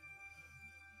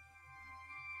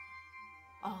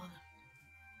 All of them.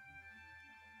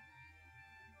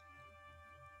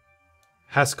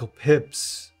 Haskell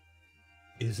Pips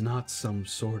is not some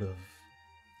sort of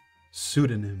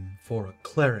pseudonym for a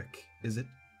cleric, is it?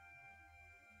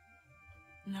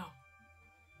 No.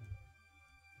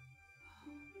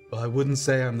 Well, I wouldn't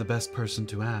say I'm the best person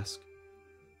to ask.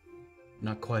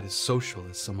 Not quite as social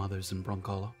as some others in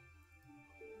Brunkhollow.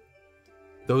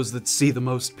 Those that see the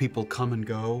most people come and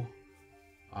go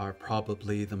are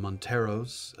probably the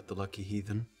Monteros at the Lucky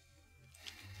Heathen,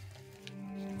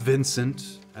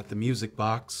 Vincent at the Music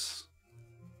Box,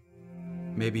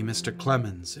 maybe Mr.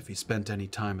 Clemens if he spent any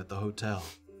time at the hotel.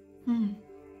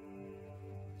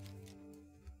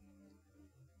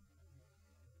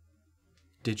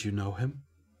 Did you know him?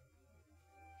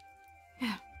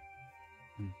 Yeah.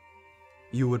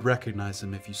 You would recognize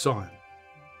him if you saw him.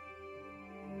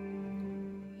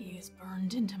 He is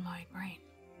burned into my brain.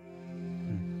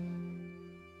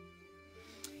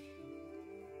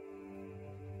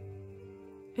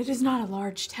 It is not a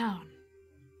large town.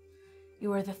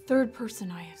 You are the third person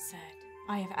I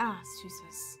have asked who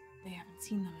says they haven't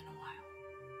seen them in a while.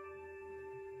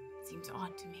 It seems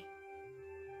odd to me.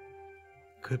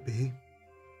 Could be.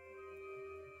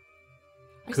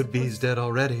 I Could be he's suppose- dead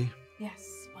already.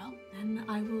 Yes, well, then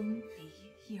I will be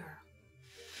here.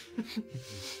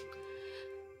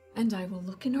 And I will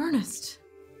look in earnest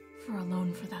for a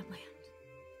loan for that land.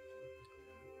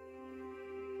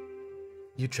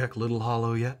 You check Little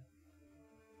Hollow yet?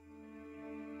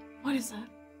 What is that?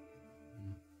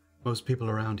 Most people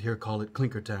around here call it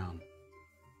Clinkertown.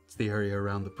 It's the area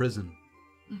around the prison.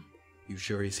 You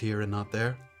sure he's here and not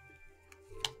there?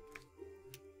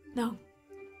 No.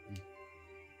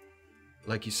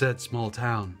 Like you said, small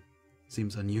town.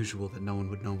 Seems unusual that no one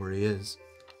would know where he is.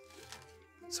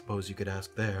 Suppose you could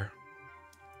ask there.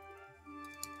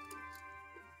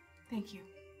 Thank you.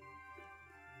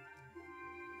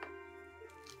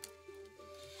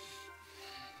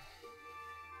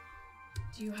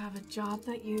 Do you have a job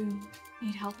that you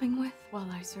need helping with while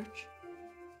I search?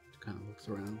 Kind of looks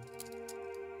around.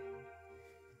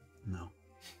 No.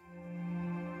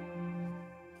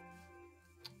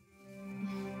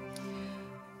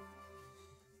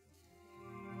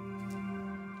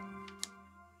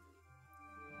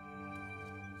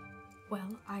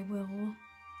 Well, I will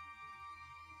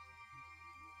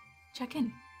check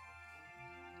in.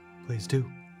 Please do.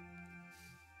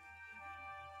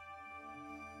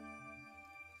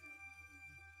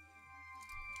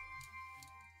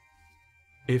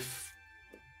 If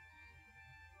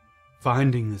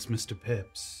finding this Mr.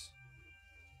 Pips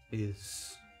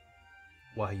is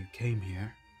why you came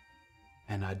here,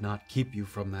 and I'd not keep you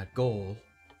from that goal,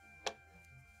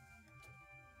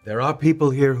 there are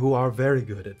people here who are very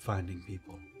good at finding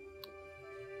people.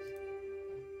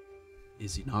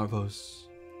 Izzy Narvos,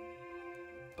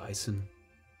 Bison.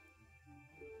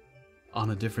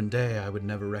 On a different day, I would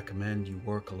never recommend you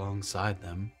work alongside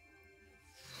them.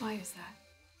 Why is that?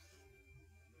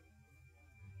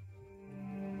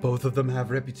 Both of them have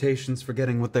reputations for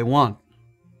getting what they want,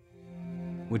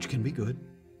 which can be good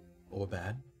or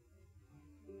bad,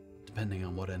 depending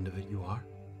on what end of it you are.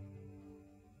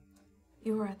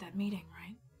 You were at that meeting,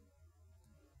 right?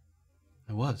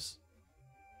 I was.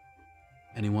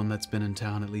 Anyone that's been in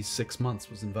town at least 6 months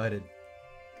was invited.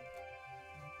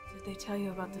 Did they tell you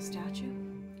about the statue?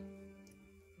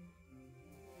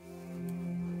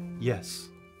 Yes.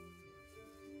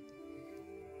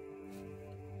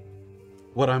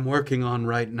 What I'm working on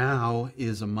right now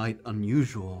is a mite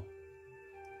unusual.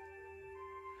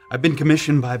 I've been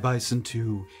commissioned by Bison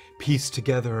to piece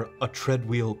together a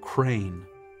treadwheel crane.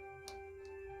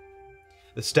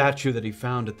 The statue that he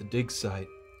found at the dig site.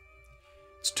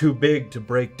 It's too big to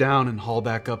break down and haul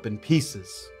back up in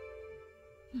pieces.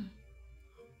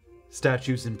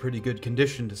 Statue's in pretty good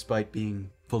condition despite being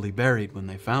fully buried when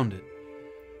they found it.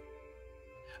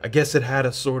 I guess it had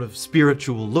a sort of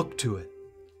spiritual look to it,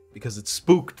 because it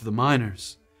spooked the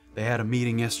miners. They had a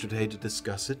meeting yesterday to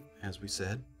discuss it, as we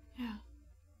said. Yeah.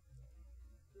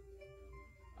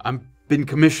 I've been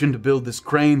commissioned to build this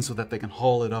crane so that they can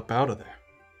haul it up out of there.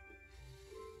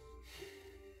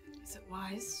 Is it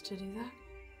wise to do that?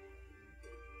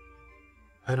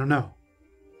 I don't know.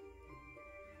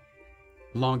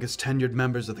 Longest tenured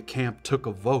members of the camp took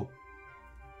a vote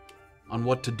on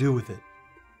what to do with it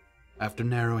after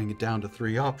narrowing it down to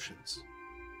 3 options.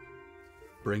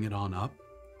 Bring it on up,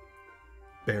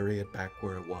 bury it back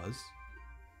where it was,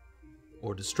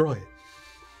 or destroy it.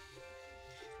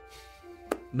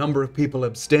 Number of people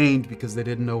abstained because they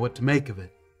didn't know what to make of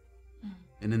it.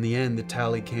 And in the end, the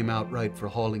tally came out right for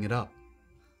hauling it up.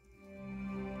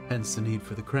 Hence the need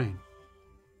for the crane.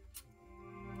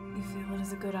 You feel it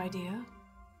is a good idea?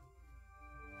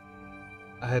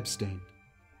 I abstained.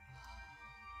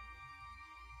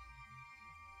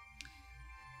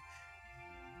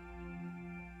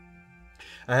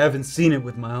 I haven't seen it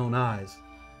with my own eyes,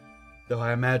 though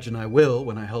I imagine I will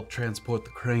when I help transport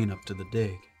the crane up to the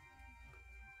dig.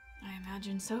 I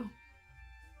imagine so.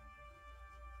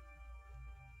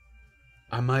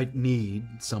 I might need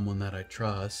someone that I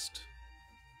trust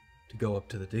to go up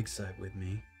to the dig site with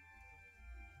me.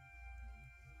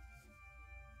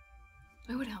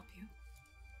 I would help you.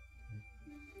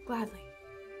 Gladly.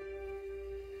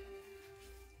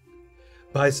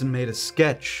 Bison made a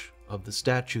sketch of the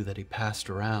statue that he passed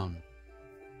around.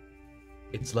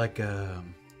 It's like a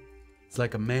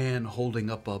man holding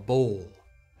up a bowl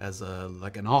as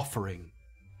like an offering.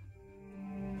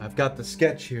 I've got the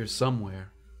sketch here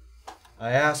somewhere.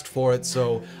 I asked for it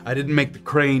so I didn't make the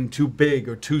crane too big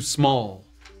or too small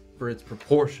for its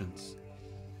proportions.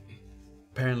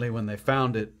 Apparently when they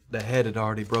found it, the head had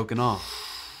already broken off.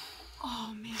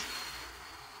 Oh, man.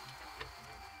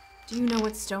 Do you know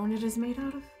what stone it is made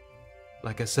out of?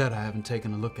 Like I said, I haven't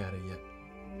taken a look at it yet.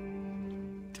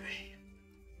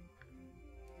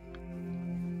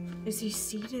 Is he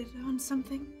seated on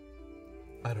something?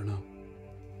 I don't know.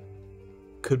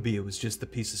 Could be it was just the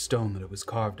piece of stone that it was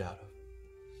carved out of.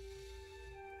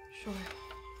 Sure.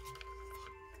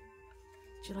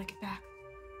 Would you like it back?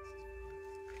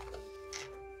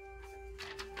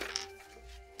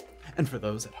 And for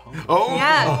those at home. Oh!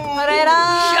 Yeah, put it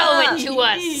up. Show it to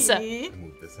us. I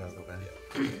move this out of the way.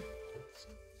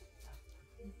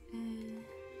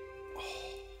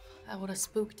 That would have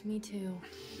spooked me too.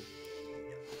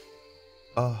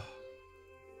 Oh,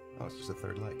 it's just a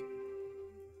third leg.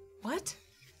 What?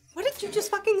 What did you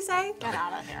just fucking say? Get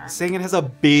out of here. Saying it has a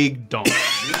big donk.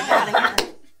 Get out of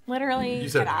here. Literally, You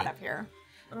said get it. out of here.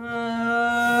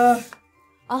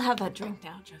 I'll have that drink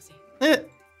now, Josie.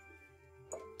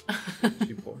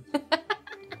 She pours.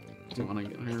 Do you want to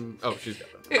get her? Oh, she's got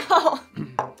that. Oh,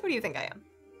 who do you think I am?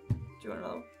 Do you want to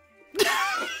know?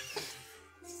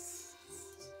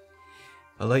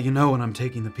 I'll let you know when I'm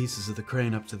taking the pieces of the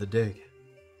crane up to the dig.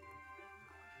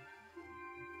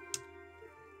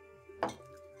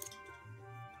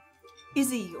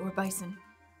 Izzy or Bison?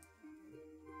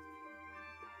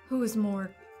 Who is more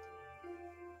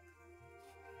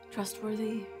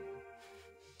trustworthy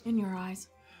in your eyes?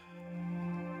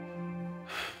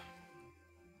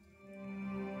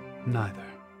 Neither.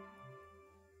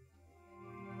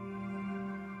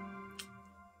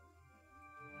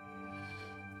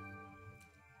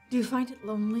 Do you find it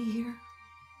lonely here?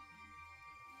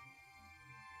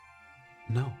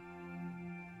 No.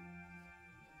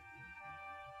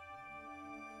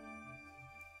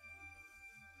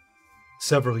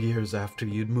 Several years after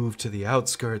you'd moved to the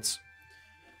outskirts,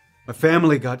 my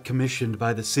family got commissioned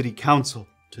by the city council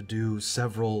to do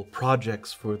several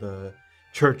projects for the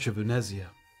Church of Unesia,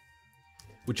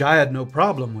 which I had no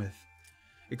problem with,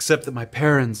 except that my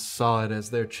parents saw it as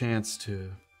their chance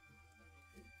to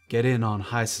get in on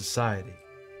high society.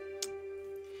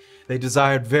 They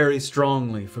desired very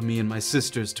strongly for me and my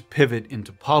sisters to pivot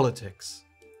into politics,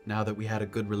 now that we had a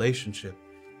good relationship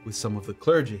with some of the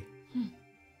clergy.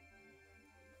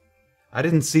 I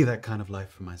didn't see that kind of life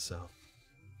for myself,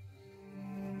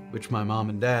 which my mom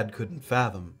and dad couldn't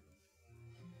fathom.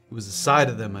 It was a side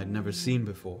of them I'd never seen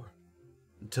before.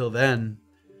 Until then,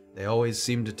 they always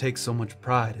seemed to take so much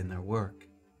pride in their work.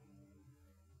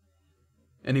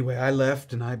 Anyway, I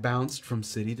left and I bounced from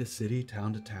city to city,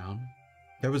 town to town.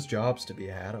 There was jobs to be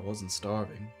had, I wasn't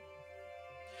starving.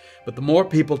 But the more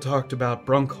people talked about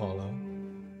Brunkhollow,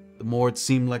 the more it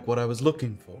seemed like what I was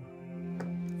looking for.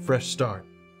 Fresh start,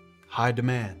 high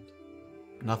demand,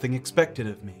 nothing expected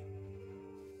of me.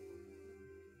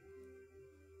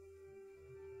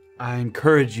 I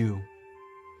encourage you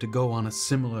to go on a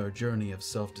similar journey of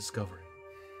self-discovery.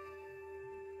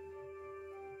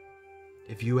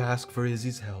 If you ask for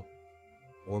Izzy's help,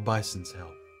 or Bison's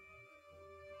help,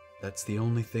 that's the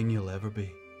only thing you'll ever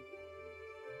be.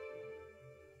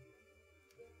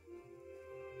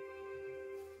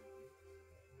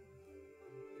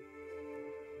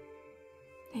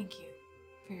 Thank you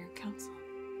for your counsel.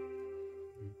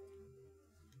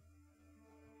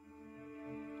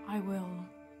 I will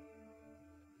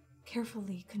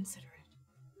carefully consider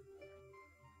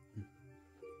it.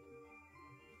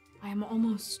 I am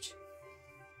almost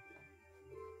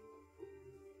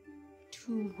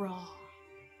too raw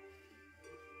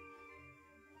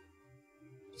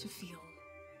to feel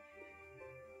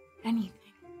anything.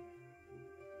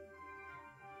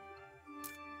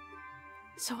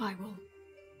 So I will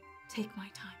take my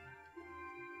time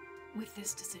with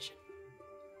this decision.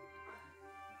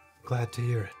 Glad to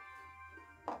hear it.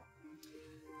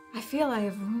 I feel I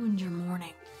have ruined your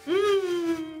morning.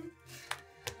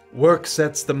 Work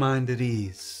sets the mind at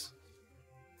ease.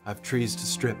 I've trees to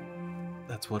strip.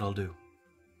 That's what I'll do.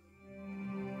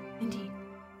 Indeed.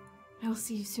 I will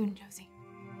see you soon, Josie.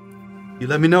 You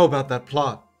let me know about that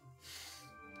plot.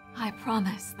 I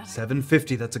promise that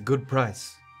 $750, that's a good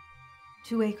price.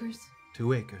 2 acres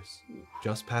 2 acres,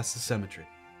 just past the cemetery.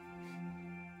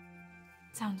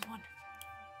 sounds wonderful.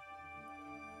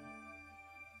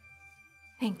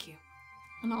 Thank you.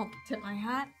 And I'll tip my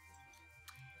hat.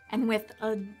 And with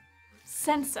a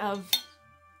sense of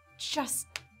just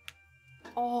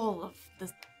all of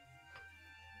the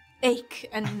ache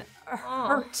and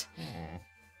hurt,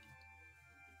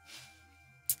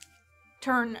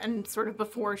 turn and sort of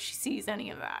before she sees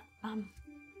any of that,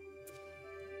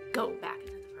 go back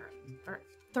into the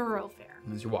thoroughfare.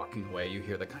 As you're walking away, you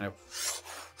hear the kind of...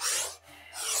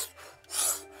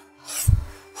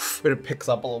 But it picks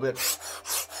up a little bit.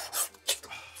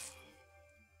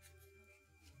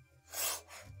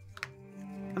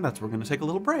 And that's where we're going to take a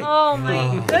little break. Oh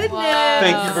my goodness.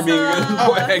 Thank you for being good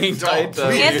boy, hanging tight.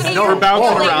 Anthony, We're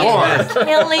bouncing around.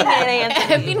 killing it,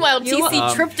 Anthony. Meanwhile,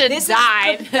 TC tripped and This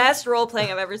died. is the best role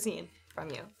playing I've ever seen from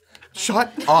you.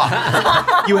 Shut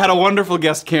up. You had a wonderful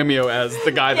guest cameo as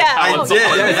the guy that Talon I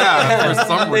did, yeah. For some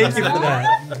Thank you reason. for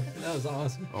that. That was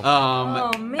awesome.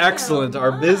 Oh, man. Excellent.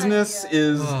 Our business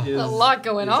is A lot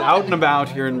going on. out and about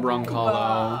here in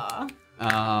Brunkhollow.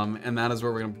 And that is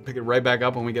where we're going to pick it right back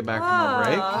up when we get back from our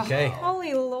break. Okay.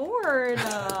 Holy Lord.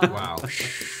 Wow.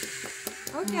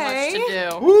 Okay. Much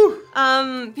to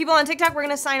do. People on TikTok, we're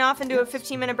gonna sign off and do a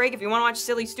 15-minute break. If you want to watch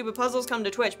silly, stupid puzzles, come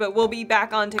to Twitch. But we'll be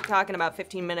back on TikTok in about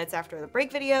 15 minutes after the break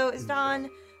video is done.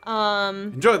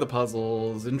 Enjoy the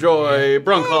puzzles. Enjoy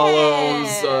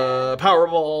Brunkhollow's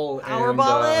Powerball,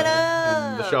 Powerball it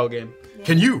and the up. shell game.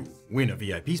 Can you win a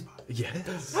VIP spot?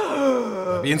 Yes.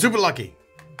 Being super lucky.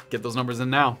 Get those numbers in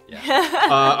now.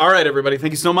 All right, everybody.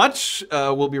 Thank you so much.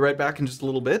 We'll be right back in just a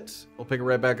little bit. We'll pick it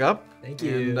right back up. Thank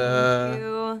you.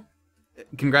 And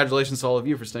congratulations to all of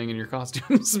you for staying in your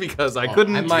costumes because I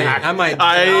couldn't. I might. I'm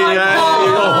dying.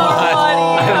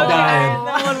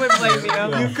 No one would blame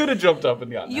you. You could have jumped up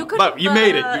and gotten You out. could But you put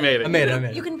made it. the- You made it. I made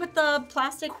it. You can put the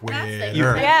plastic mask that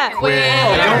Quitter. Yeah.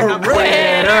 Quitter.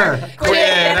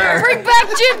 Bring back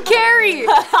Jim Carrey!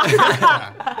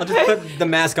 I'll just put the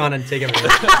mask on and take it.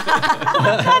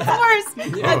 That's worse.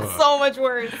 That's so much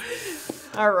worse.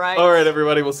 All right. All right,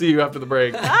 everybody. We'll see you after the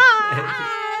break.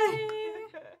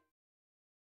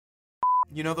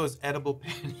 You know those edible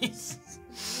panties?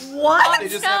 What? They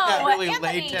just have that really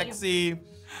Anthony. latexy.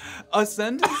 A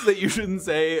sentence that you shouldn't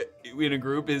say in a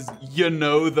group is, you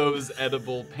know those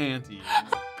edible panties.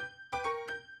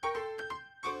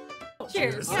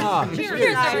 Cheers. Ah,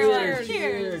 Cheers, everyone.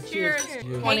 Cheers. Cheers.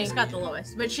 Kate's got the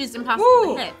lowest, but she's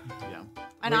impossible to hit. Yeah.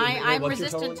 And I'm what's your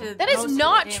resistant total? to That is most of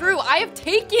not the true. damage. I have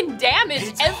taken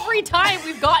damage every time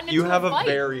we've gotten into You have a fight.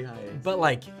 very high. But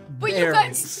like, But you barely.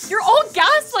 guys, you're all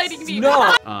gaslighting me.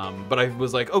 No. But I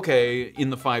was like, okay, in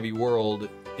the 5e world,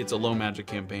 it's a low magic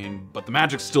campaign, but the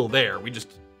magic's still there. We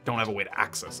just don't have a way to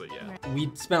access it yet. We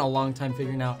spent a long time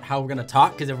figuring out how we're gonna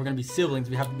talk, because if we're gonna be siblings,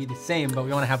 we have to be the same, but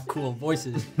we want to have cool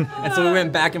voices. And so we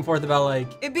went back and forth about like,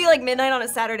 It'd be like midnight on a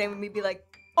Saturday when we'd be like,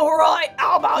 all right,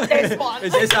 how about this one?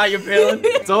 is this how you're feeling?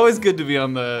 It's always good to be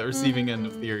on the receiving end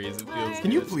of theories. It feels.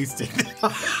 Can you good. please take that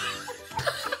off?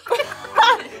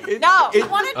 No.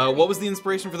 What was the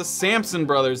inspiration for the Samson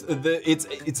brothers?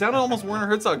 It sounded almost Werner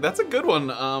Herzog. That's a good one.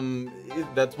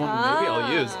 That's one maybe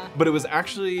I'll use. But it was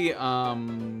actually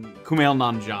Kumail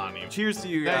Nanjiani. Cheers to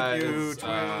you guys.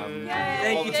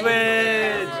 Thank you, Twitch. Thank you,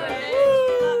 Twitch.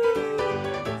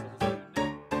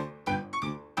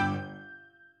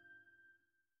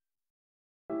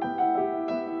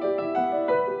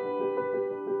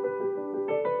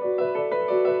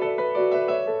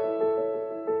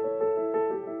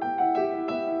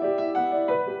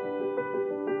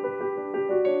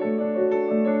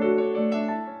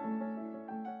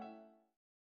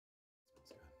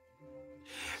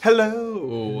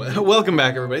 Hello, welcome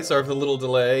back, everybody. Sorry for the little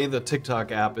delay. The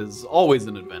TikTok app is always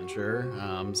an adventure.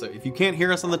 So if you can't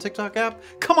hear us on the TikTok app,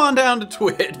 come on down to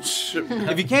Twitch.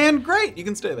 If you can, great, you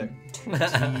can stay there. We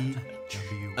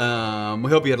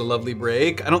hope you had a lovely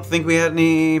break. I don't think we had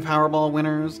any Powerball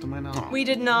winners, to my knowledge. We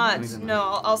did not. We did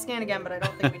No, I'll scan again, but I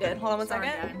don't think we did. Hold on one Sorry,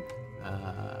 second.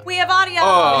 Dad. We have audio.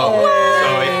 Oh,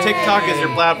 so if TikTok is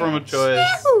your platform of choice.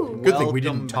 Good thing we welcome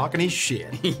didn't talk any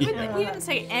shit. We didn't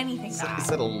say anything I bad.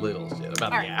 said a little shit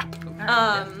about the app.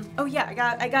 Oh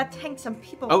yeah, I got tanked some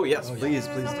people. Oh yes, please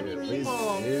do. many Please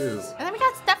people. do. And then we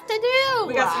got stuff to do.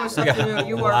 We got so much stuff to do.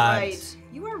 You are Lots. right.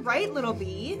 You are right, little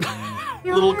bee.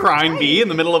 Little crying bee in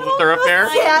the middle of the thoroughfare.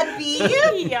 Sad bee.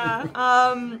 Yeah.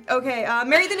 Okay.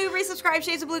 Mary the Noob resubscribed.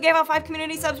 Shades of Blue gave out 5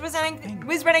 community subs.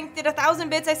 Wizredding did 1,000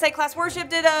 bits. I say Class Worship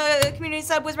did a community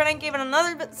sub. Wizredding gave it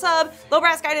another sub.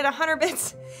 Lowbrass Guy did 100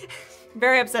 bits.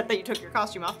 Very upset that you took your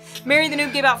costume off. Mary the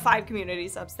Noob gave out 5 community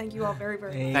subs. Thank you all very,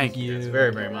 very much. Thank you guys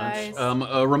very, very much. Guys.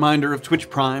 A reminder of Twitch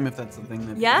Prime, if that's the thing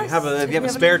that Yes. if you have a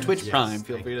If spare you Twitch Prime,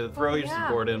 feel free to throw your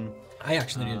support in. I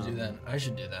actually need to do that. I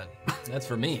should do that. That's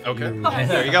for me. Okay.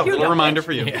 There you go. Little reminder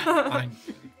for you. Fine.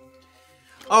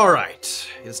 All right.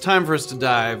 It's time for us to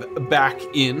dive back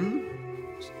in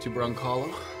to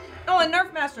Brunkhollow. Oh, and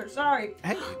Nerf Master. Sorry.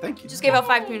 Hey, thank you. Just gave out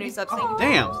 5 community subs. Thank you.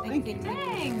 Damn. Thank you.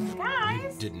 Dang,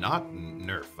 guys. Did not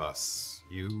nerf us.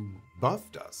 You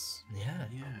buffed us. Yeah.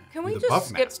 Can we The just buff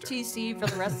skip master. TC for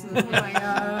the rest of the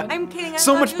I'm kidding. I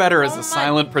So thought much you- better as oh a my-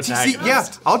 silent protagonist. TC, yeah,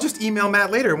 I'll just email Matt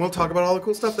later and we'll talk about all the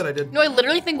cool stuff that I did. No, I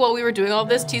literally think while we were doing all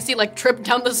this, TC like tripped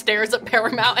down the stairs at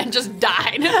Paramount and just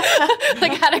died.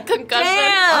 Like had a concussion.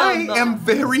 I Damn. am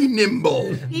very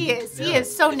nimble. He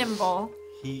is so nimble.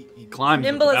 He climbed.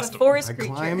 Nimble the as best a of forest I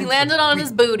creature. climbed- He landed on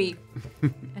his booty.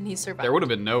 And he survived. There would have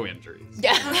been no injuries.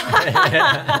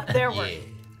 Yeah. There were.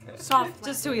 Soft.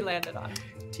 Just who he landed on.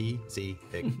 TC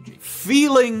big G.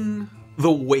 Feeling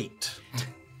the weight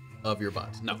of your butt.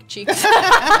 No. Cheeks.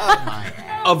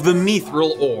 Of the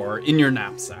mithril ore in your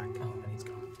knapsack.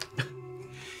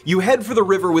 You head for the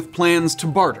river with plans to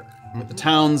barter with the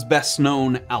town's best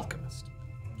known alchemist.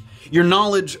 Your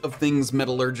knowledge of things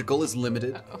metallurgical is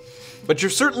limited, but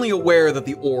you're certainly aware that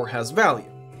the ore has value.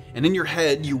 And in your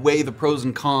head, you weigh the pros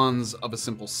and cons of a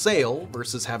simple sale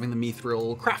versus having the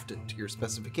mithril crafted to your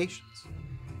specifications.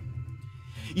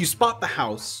 You spot the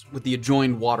house with the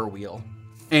adjoined water wheel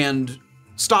and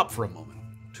stop for a moment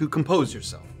to compose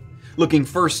yourself, looking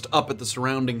first up at the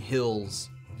surrounding hills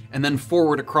and then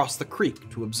forward across the creek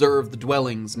to observe the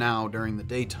dwellings now during the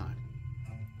daytime.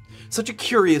 Such a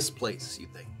curious place, you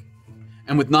think,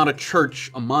 and with not a church,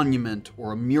 a monument,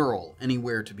 or a mural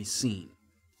anywhere to be seen.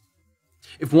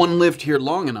 If one lived here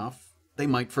long enough, they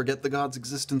might forget the god's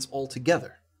existence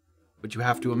altogether, which you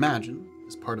have to imagine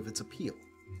is part of its appeal.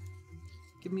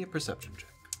 Give me a perception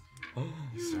check.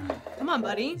 Come on,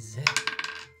 buddy.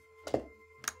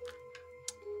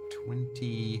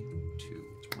 22.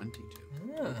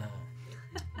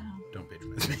 Don't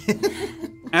patronize me.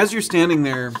 As you're standing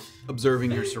there,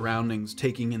 observing your surroundings,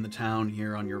 taking in the town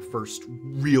here on your first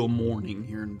real morning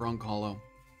here in Brunkhollow,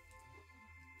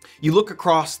 you look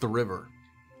across the river.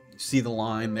 You see the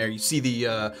line there. You see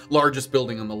the largest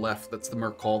building on the left. That's the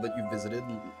Merc Hall that you visited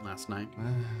last night.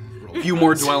 A few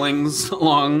more dwellings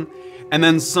along. And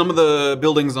then some of the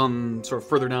buildings on sort of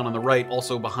further down on the right,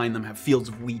 also behind them, have fields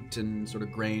of wheat and sort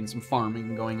of grain, some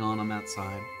farming going on that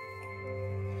side.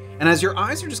 And as your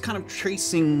eyes are just kind of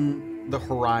tracing the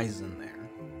horizon there,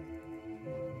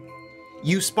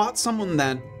 you spot someone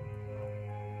that,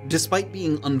 despite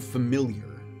being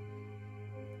unfamiliar,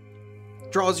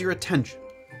 draws your attention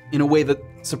in a way that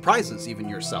surprises even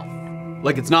yourself.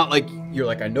 Like, it's not like you're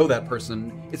like, I know that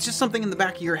person. It's just something in the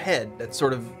back of your head that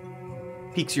sort of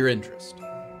piques your interest.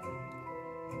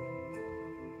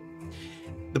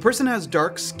 The person has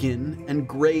dark skin and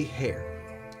gray hair,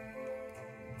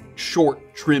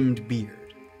 short, trimmed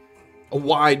beard, a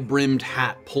wide-brimmed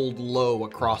hat pulled low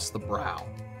across the brow,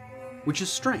 which is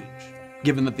strange,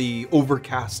 given that the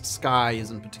overcast sky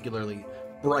isn't particularly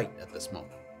bright at this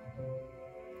moment.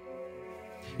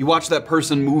 You watch that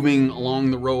person moving along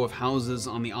the row of houses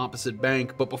on the opposite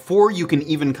bank, but before you can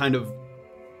even kind of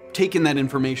take in that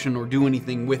information or do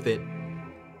anything with it,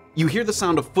 you hear the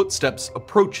sound of footsteps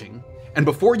approaching, and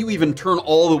before you even turn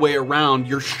all the way around,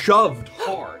 you're shoved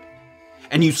hard,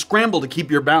 and you scramble to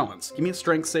keep your balance. Give me a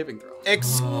strength saving throw.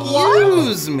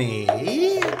 Excuse me.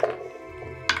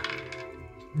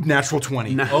 Natural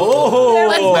 20. Oh,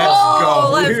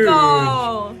 let's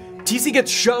go. TC gets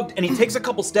shoved, and he takes a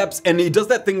couple steps, and he does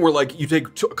that thing where, like, you take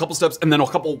a couple steps and then a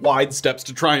couple wide steps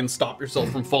to try and stop yourself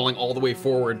from falling all the way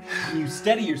forward. And you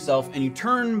steady yourself, and you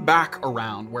turn back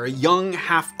around where a young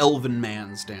half-elven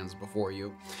man stands before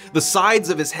you. The sides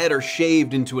of his head are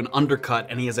shaved into an undercut,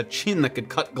 and he has a chin that could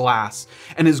cut glass,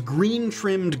 and his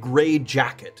green-trimmed gray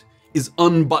jacket is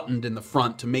unbuttoned in the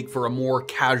front to make for a more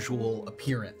casual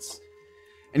appearance.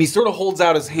 And he sort of holds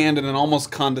out his hand in an almost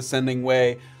condescending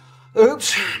way.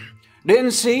 Oops.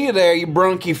 Didn't see you there, you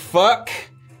brunky fuck.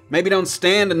 Maybe don't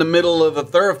stand in the middle of a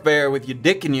thoroughfare with your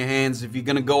dick in your hands if you're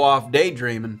gonna go off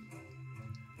daydreaming.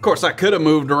 Of course, I could have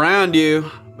moved around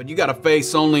you, but you got a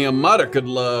face only a mudder could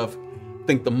love.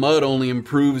 Think the mud only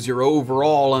improves your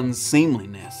overall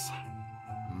unseemliness.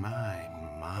 My.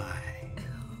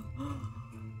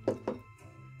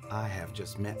 I have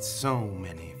just met so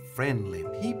many friendly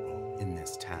people in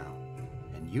this town,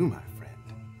 and you, my friend,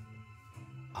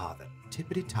 are the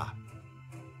tippity top.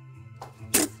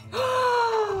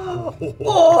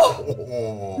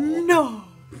 No.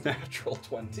 Natural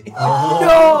 20.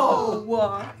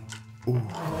 No.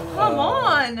 Come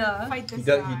on. Fight this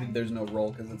guy. There's no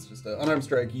roll because it's just an unarmed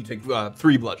strike. You take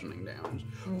 3 bludgeoning damage.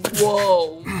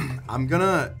 Whoa. I'm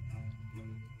gonna,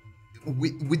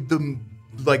 with the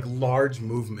like large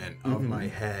movement of my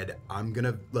head, I'm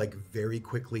gonna like very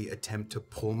quickly attempt to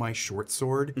pull my short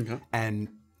sword and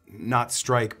not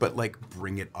strike, but like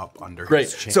bring it up under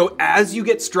his chin. So as you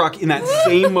get struck in that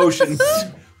same motion,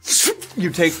 you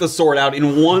take the sword out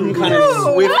in one kind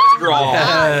of swift draw,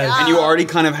 and you already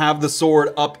kind of have the sword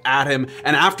up at him.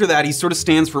 And after that, he sort of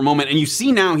stands for a moment, and you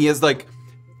see now he has like,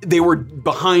 they were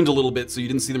behind a little bit, so you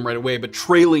didn't see them right away, but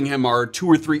trailing him are 2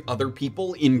 or 3 other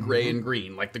people in gray and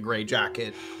green, like the gray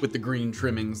jacket with the green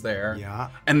trimmings there. Yeah.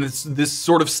 And this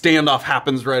sort of standoff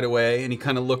happens right away, and he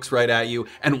kind of looks right at you,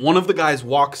 and one of the guys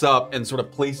walks up and sort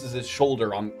of places his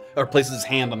shoulder on, or places his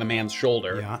hand on the man's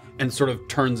shoulder, and sort of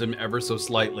turns him ever so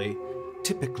slightly.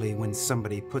 Typically, when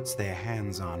somebody puts their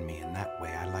hands on me in that way,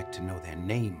 I like to know their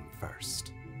name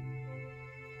first.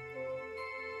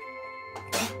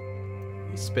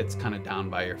 He spits kind of down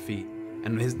by your feet.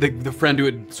 And the friend who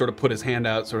had sort of put his hand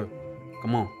out sort of,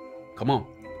 come on.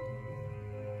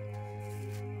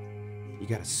 You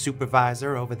got a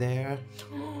supervisor over there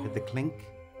at the clink?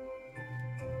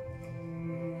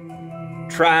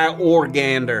 Try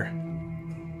Organder.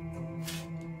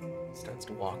 Starts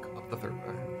to walk up the third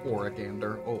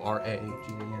Organder.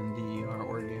 O-R-A-G-A-N-D-E-R,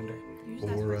 Organder.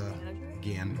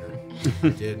 Organder.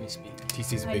 Did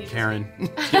TC's a big Karen.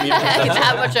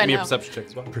 That much I Give me a know. perception check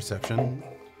as well. Perception.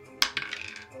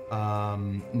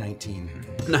 19.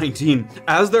 19.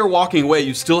 As they're walking away,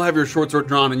 you still have your short sword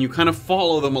drawn, and you kind of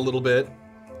follow them a little bit.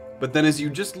 But then as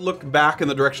you just look back in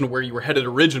the direction of where you were headed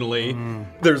originally,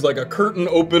 there's like a curtain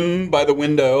open by the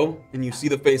window, and you see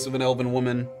the face of an elven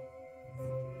woman.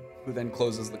 who then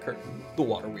closes the curtain, the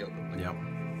water wheel. Yep.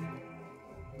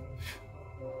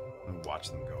 And watch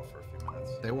them go for a few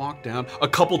minutes. They walk down. A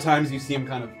couple times you see them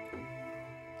kind of...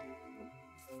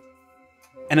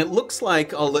 And it looks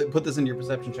like, I'll put this into your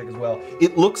perception check as well,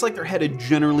 it looks like they're headed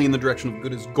generally in the direction of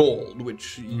Good as Gold,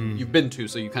 which you've been to,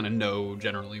 so you kind of know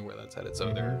generally where that's headed.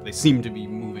 So they seem to be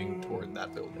moving toward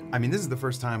that building. I mean, this is the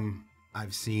first time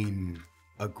I've seen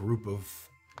a group of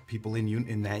people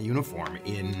in that uniform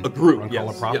in a group, Brunkhollow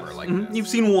yes, proper. yes. Like Mm-hmm. You've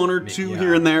seen one or two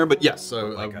here and there, but yes,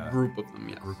 like a group of them,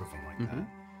 yes. A group of them like that.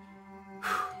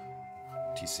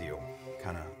 TC will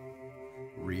kind of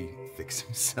refix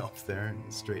himself there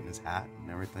and straighten his hat and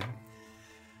everything.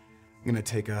 I'm gonna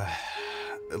take a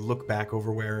look back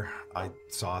over where I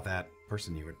saw that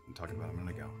person you were talking about. I'm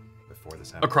gonna go before this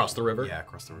happens. Across the river? Yeah,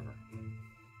 across the river.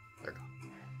 There you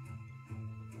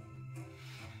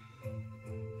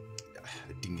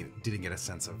go. Didn't get a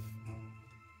sense of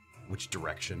which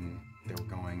direction they were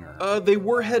going, or They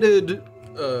were headed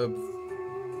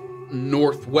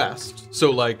northwest, so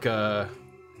like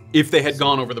if they had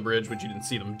gone over the bridge, which you didn't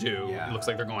see them do, it looks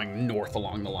like they're going north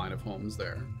along the line of homes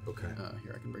there. Okay.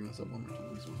 Here, I can bring this up one more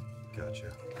time as well.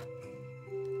 Gotcha.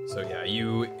 So yeah,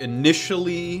 you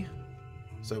initially...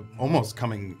 So almost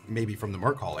coming maybe from the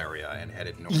Mercall area and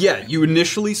headed north. Yeah, you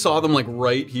initially saw them like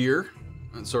right here,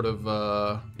 sort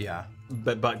of... yeah.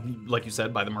 But like you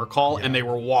said, by the Mercall, and they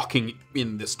were walking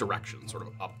in this direction, sort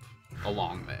of up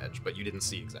along the edge, but you didn't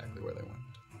see exactly where they went.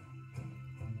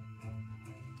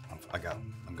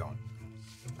 I'm going.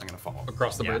 I'm gonna follow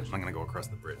Across the bridge? I'm gonna go across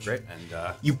the bridge. Great.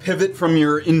 And you pivot from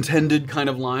your intended kind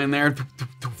of line there,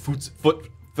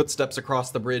 footsteps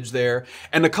across the bridge there,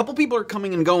 and a couple people are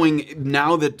coming and going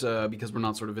now that because we're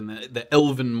not sort of in the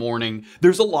elven morning.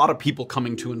 There's a lot of people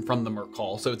coming to and from the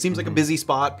Mercall, so it seems like a busy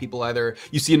spot. People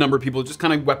you see a number of people just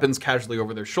kind of weapons casually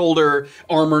over their shoulder,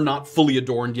 armor not fully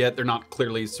adorned yet. They're not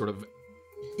clearly sort of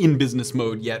in business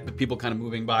mode yet, but people kind of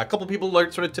moving by. A couple people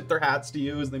like sort of tip their hats to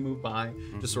you as they move by,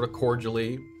 just sort of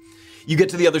cordially. You get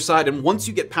to the other side, and once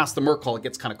you get past the Mercall, it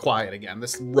gets kind of quiet again.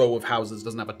 This row of houses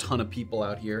doesn't have a ton of people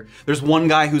out here. There's one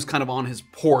guy who's kind of on his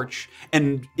porch,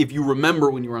 and if you remember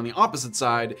when you were on the opposite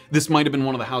side, this might have been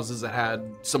one of the houses that had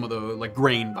some of the like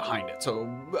grain behind it. So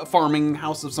a farming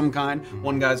house of some kind.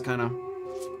 One guy's kind of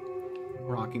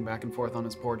rocking back and forth on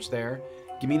his porch there.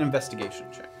 Give me an investigation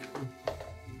check.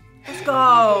 Let's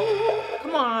go.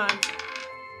 Come on.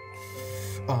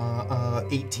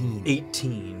 18.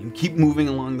 18. You keep moving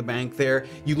along the bank there.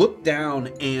 You look down,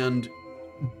 and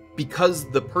because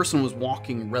the person was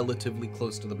walking relatively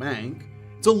close to the bank,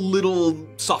 it's a little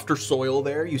softer soil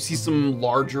there. You see some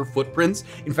larger footprints.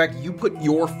 In fact, you put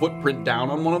your footprint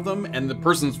down on one of them, and the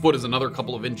person's foot is another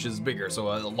couple of inches bigger,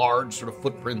 so a large sort of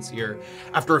footprints here.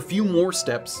 After a few more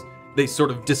steps, they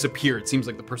sort of disappear. It seems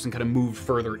like the person kind of moved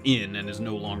further in and is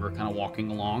no longer kind of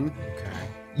walking along. Okay.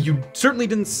 You certainly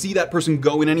didn't see that person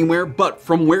go in anywhere, but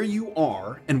from where you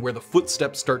are and where the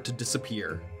footsteps start to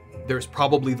disappear, there's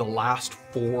probably the last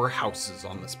 4 houses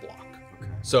on this block. Okay.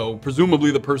 So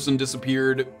presumably the person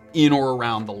disappeared in or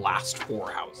around the last 4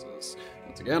 houses.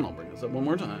 Once again, I'll bring this up one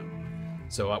more time.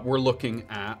 So we're looking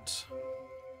at,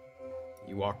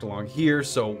 you walked along here,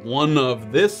 so one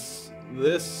of this,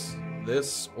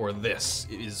 or this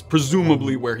is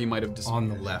presumably where he might have disappeared. On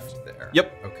the left there.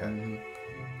 Yep. Okay.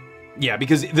 Yeah,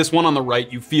 because this one on the right,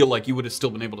 you feel like you would have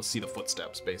still been able to see the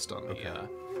footsteps based on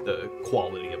the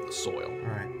quality of the soil. All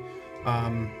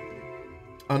right.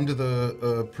 Under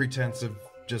the pretense of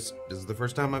just, this is the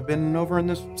first time I've been over in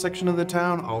this section of the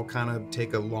town, I'll kind of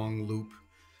take a long loop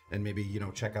and maybe,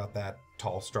 check out that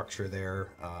tall structure there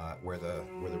where the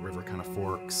river kind of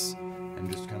forks and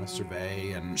just kind of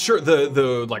survey and... Sure,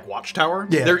 the like watchtower?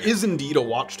 Yeah. There is indeed a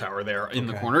watchtower there in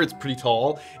the corner. It's pretty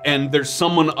tall. And there's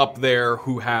someone up there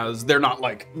who has, they're not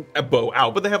like a bow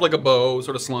out, but they have like a bow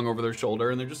sort of slung over their shoulder,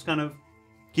 and they're just kind of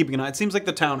keeping an eye. It seems like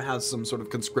the town has some sort of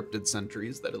conscripted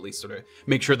sentries that at least sort of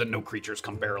make sure that no creatures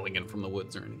come barreling in from the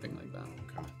woods or anything like that.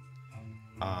 Okay.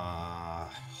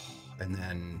 And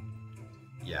then,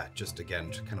 yeah, just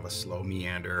again, kind of a slow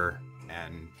meander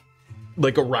and...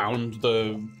 Like around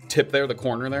the tip there, the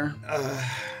corner there?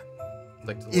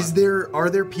 Like to the left. Are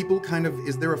there people kind of,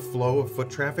 is there a flow of foot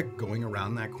traffic going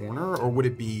around that corner? Or would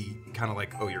it be kind of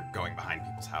like, oh, you're going behind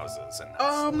people's houses and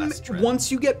that's less traffic?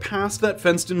 Once you get past that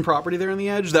fenced-in property there on the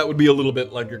edge, that would be a little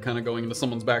bit like you're kind of going into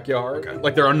someone's backyard. Okay.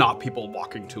 Like there are not people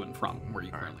walking to and from where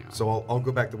you currently are. So I'll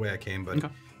go back the way I came, but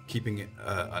keeping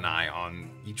an eye on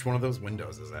each one of those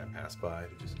windows as I pass by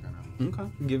to just kind of...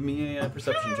 Okay. Give me a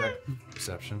perception check.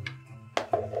 Perception.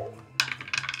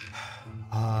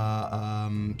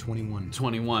 21.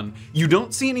 21. You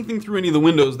don't see anything through any of the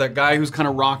windows. That guy who's kind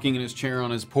of rocking in his chair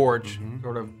on his porch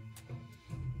sort of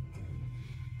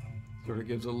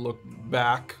gives a look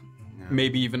back,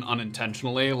 maybe even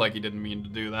unintentionally, like he didn't mean to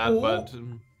do that, but...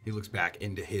 He looks back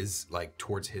into his, like,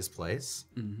 towards his place.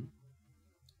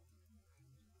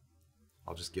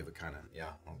 I'll just give a kind of,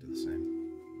 I'll do the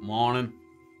same. Morning.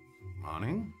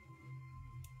 Morning.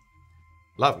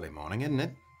 Lovely morning, isn't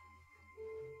it?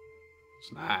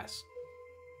 It's nice.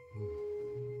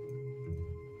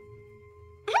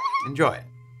 Enjoy it.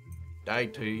 Day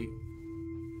to you.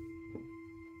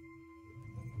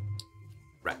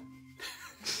 Right.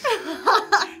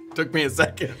 Took me a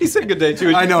second. He said good day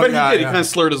too. I know, but yeah, he did. yeah. He kind of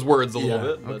slurred his words a little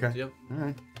bit. But, Okay. yeah. All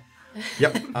right.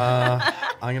 Yep.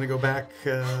 I'm gonna go back,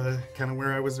 kind of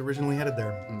where I was originally headed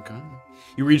there. Okay.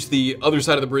 You reach the other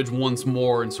side of the bridge once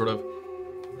more and sort of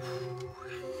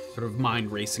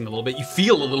mind racing a little bit. You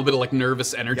feel a little bit of like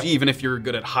nervous energy, even if you're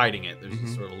good at hiding it. There's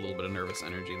just sort of a little bit of nervous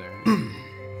energy there.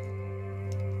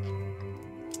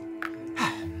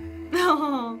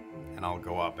 And I'll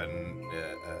go up and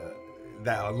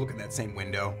I'll look in that same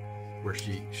window where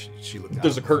she looked out.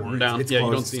 There's a curtain before. down. It's Yeah, you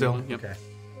closed don't see still. anyone. Yep. Okay.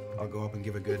 I'll go up and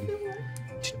give a good.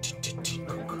 You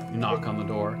knock on the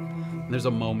door. And there's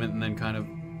a moment, and then kind of.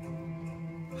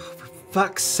 For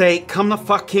fuck's sake, come the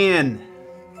fuck in.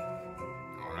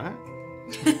 All right.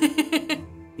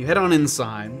 You head on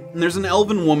inside, and there's an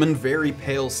elven woman, very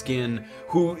pale skin,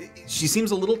 who she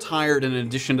seems a little tired, and in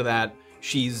addition to that,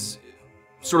 she's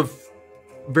sort of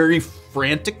very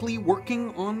frantically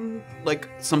working on like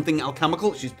something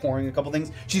alchemical. She's pouring a couple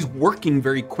things. She's working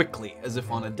very quickly, as if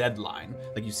on a deadline.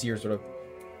 Like you see her sort of,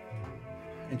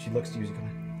 and she looks to you.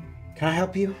 Can I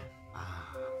help you?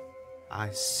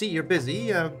 I see you're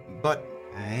busy, but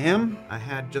I am. I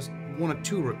had just one or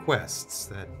two requests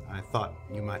that I thought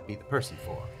you might be the person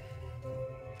for.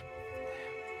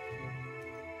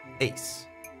 Ace.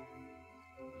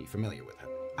 You familiar with her?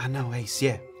 I know Ace,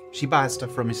 yeah. She buys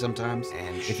stuff from me sometimes.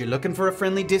 And if you're looking for a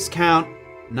friendly discount,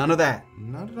 none of that.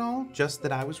 Not at all. Just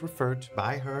that I was referred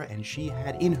by her, and she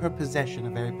had in her possession a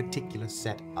very particular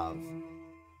set of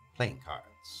playing cards.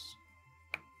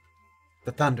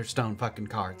 The Thunderstone fucking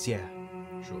cards, yeah.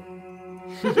 Sure.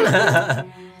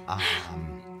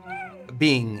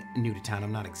 Being new to town,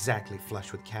 I'm not exactly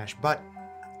flush with cash, but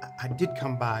I did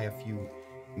come by a few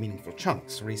meaningful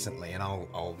chunks recently, and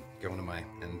I'll go into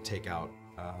and take out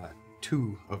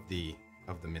 2 of the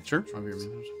miniatures.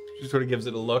 She sort of gives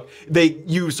it a look.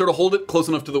 You sort of hold it close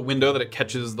enough to the window that it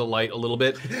catches the light a little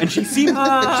bit, and she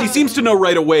seems to know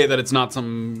right away that it's not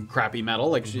some crappy metal.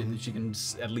 Like she can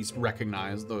at least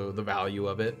recognize the value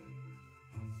of it.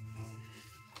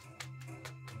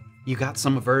 You got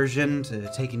some aversion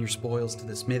to taking your spoils to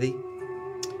the smithy?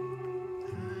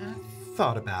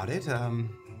 Thought about it.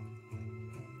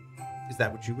 Is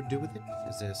that what you would do with it?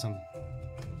 Is there some...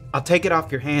 I'll take it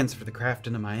off your hands for the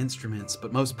crafting of my instruments,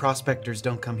 but most prospectors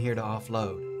don't come here to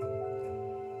offload.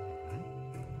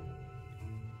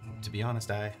 To be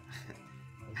honest, I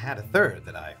had a third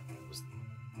that I was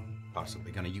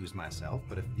possibly going to use myself,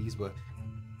 but if these were,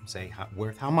 say,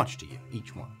 worth how much to you,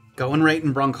 each one? Going rate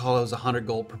in Brunkhollow is 100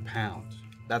 gold per pound.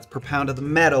 That's per pound of the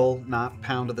metal, not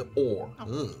pound of the ore.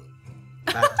 Ugh.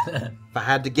 If I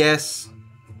had to guess,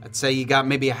 I'd say you got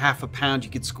maybe a half a pound you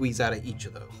could squeeze out of each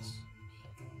of those.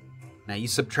 Now you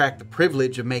subtract the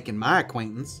privilege of making my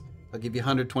acquaintance, I'll give you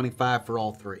 125 for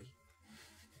all 3.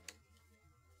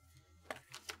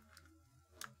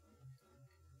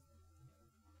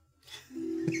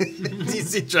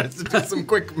 DC tries to do some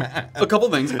quick math. A couple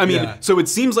things. I mean, Yeah. so it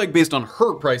seems like based on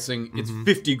her pricing, it's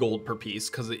 50 gold per piece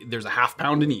because there's a half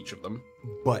pound in each of them.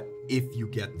 But if you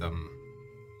get them...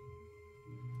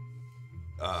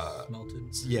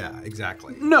 Melted. Yeah,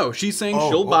 exactly. No, she's saying Oh,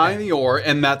 she'll buy okay. the ore,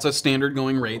 and that's a standard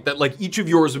going rate. That like each of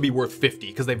yours would be worth 50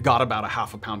 because they've got about a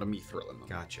half a pound of mithril in them.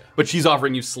 Gotcha. But she's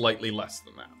offering you slightly less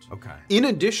than that. Okay. In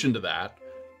addition to that,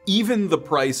 even the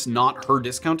price, not her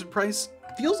discounted price,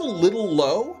 feels a little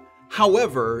low.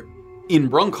 However, in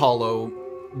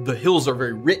Brunkhollow, the hills are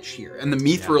very rich here, and the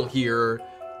mithril here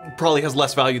probably has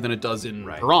less value than it does in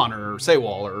Piran or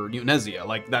Sewall or Newnesia.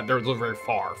 Like that, they're very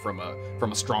far from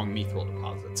a strong mithril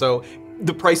deposit. So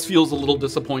the price feels a little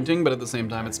disappointing, but at the same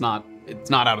time, it's not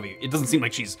out of the. It doesn't seem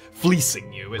like she's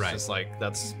fleecing you. It's just like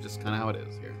that's just kind of how it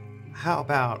is here. How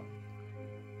about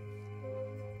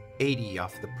 80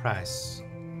 off the price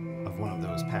of one of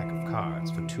those pack of cards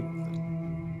for 2 of them?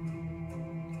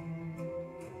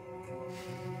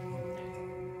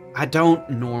 I don't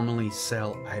normally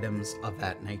sell items of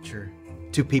that nature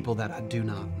to people that I do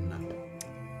not know.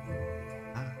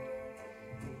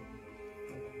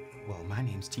 Well, my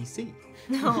name's TC.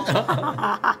 No.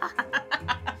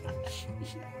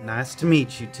 Nice to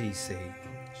meet you, TC.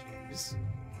 Cheers.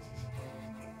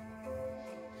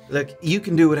 Look, you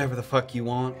can do whatever the fuck you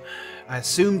want. I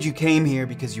assumed you came here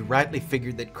because you rightly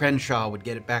figured that Crenshaw would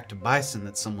get it back to Bison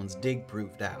that someone's dig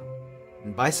proved out.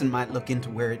 And Bison might look into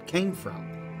where it came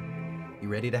from. You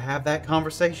ready to have that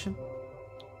conversation?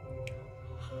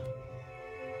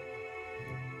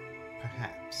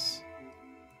 Perhaps.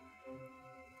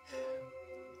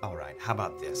 All right, how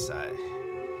about this?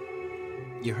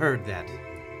 You heard that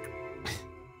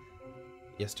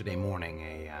yesterday morning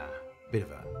a bit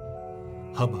of a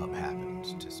hubbub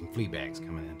happened to some flea bags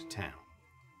coming into town.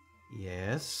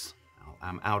 Yes. Well,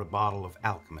 I'm out a bottle of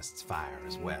Alchemist's Fire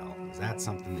as well. Is that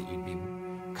something that you'd be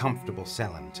comfortable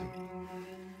selling to me?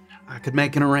 I could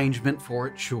make an arrangement for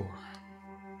it, sure.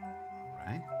 All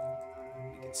right.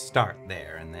 We could start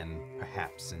there, and then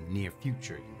perhaps in the near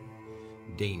future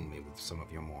you deign me with some of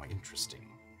your more interesting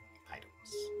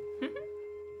items.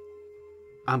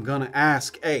 I'm gonna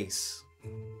ask Ace.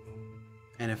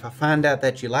 And if I find out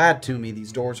that you lied to me,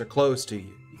 these doors are closed to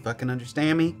you. You fucking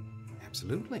understand me?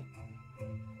 Absolutely.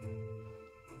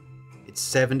 It's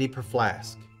 70 per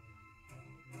flask.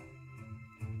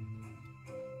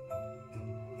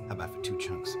 How about for 2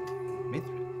 chunks of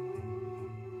mithril?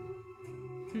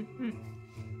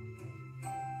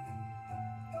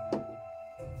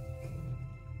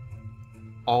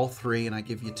 All 3, and I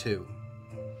give you 2.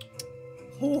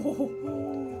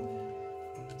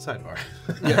 Sidebar.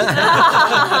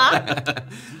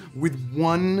 With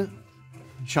 1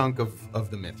 chunk of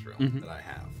the mithril that I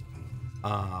have.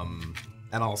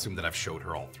 And I'll assume that I've showed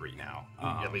her all 3 now.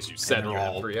 At least you said they're you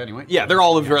had all 3 anyway. Yeah, they're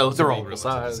all of relatively they're all equal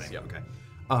relatively size. the same. Yep. Okay.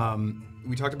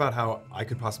 We talked about how I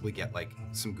could possibly get like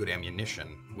some good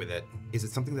ammunition with it. Is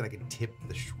it something that I could tip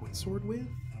the short sword with?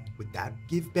 Would that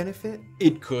give benefit?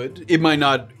 It could. It might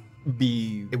not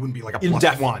be. It wouldn't be like a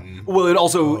indefinite. +1. Well,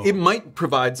 it might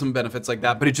provide some benefits like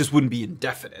that, but it just wouldn't be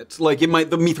indefinite. Like the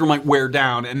mithril might wear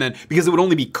down, and then because it would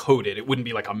only be coated, it wouldn't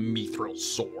be like a mithril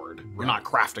sword. You're not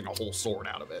crafting a whole sword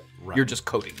out of it. Right. You're just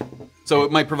coating. So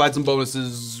it might provide some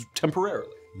bonuses temporarily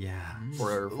Yeah.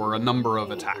 for a number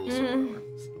of attacks.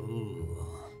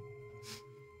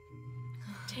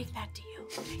 Take that deal.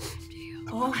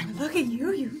 Oh, look at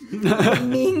you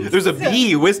mean. There's a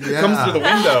bee whisk that comes through the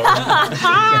window.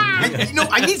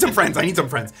 I need some friends.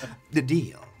 The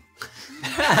deal.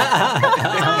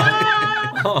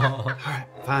 All right,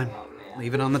 fine.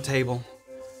 Leave it on the table.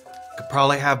 Could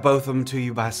probably have both of them to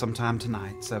you by sometime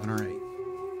tonight, 7 or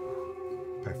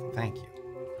 8. Perfect. Thank you.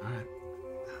 All right.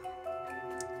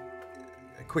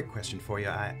 A quick question for you.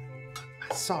 I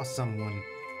saw someone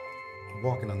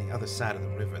walking on the other side of the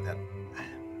river that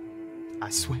I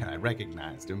swear I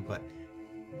recognized him,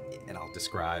 and I'll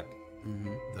describe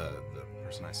the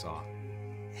person I saw.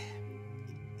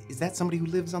 Is that somebody who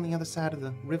lives on the other side of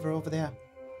the river over there?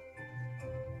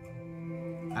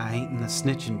 I ain't in the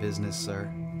snitching business,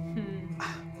 sir.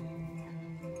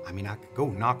 I mean, I could go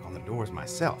knock on the doors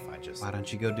myself. Why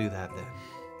don't you go do that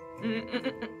then?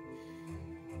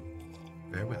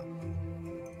 Very well.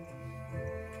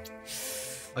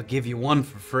 I'll give you 1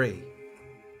 for free.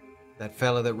 That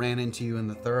fella that ran into you in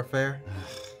the thoroughfare?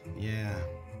 Yeah.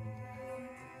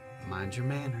 Mind your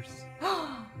manners.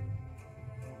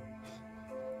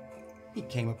 He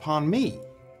came upon me.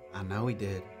 I know he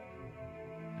did.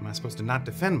 Am I supposed to not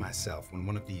defend myself when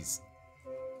one of these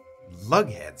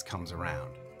lugheads comes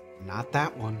around? Not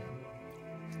that one.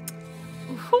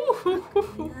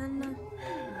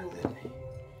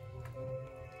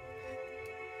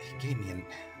 He gave me an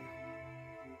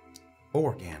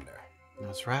Organder.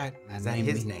 That's right. Is that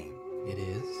his name? It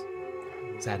is.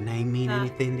 Does that name mean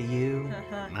anything to you?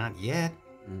 Not yet.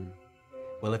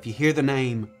 Well, if you hear the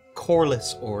name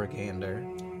Corliss Organder,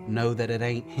 know that it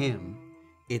ain't him.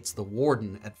 It's the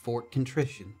warden at Fort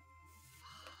Contrition.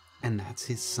 And that's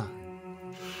his son.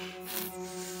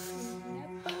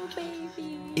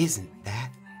 Isn't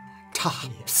that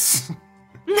tops?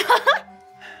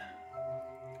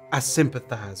 I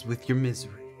sympathize with your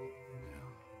misery.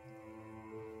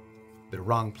 The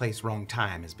wrong place, wrong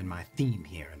time has been my theme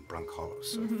here in Brunkhollow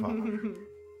so far.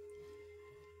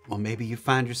 Well, maybe you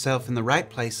find yourself in the right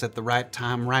place at the right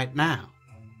time right now.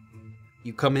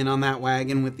 You come in on that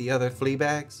wagon with the other flea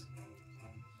bags?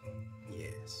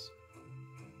 Yes.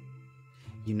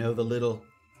 You know the little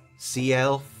sea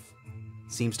elf?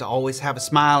 Seems to always have a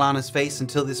smile on his face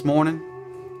until this morning.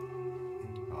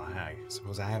 Well, I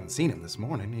suppose I haven't seen him this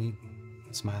morning.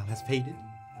 The smile has faded.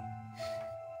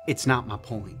 It's not my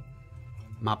point.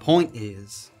 My point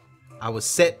is, I was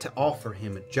set to offer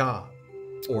him a job,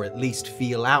 or at least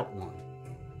feel out one.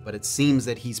 but it seems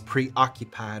that he's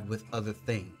preoccupied with other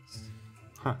things.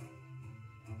 Huh.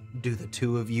 Do the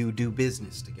two of you do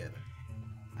business together?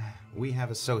 We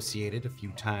have associated a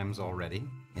few times already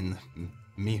in the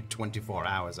mere 24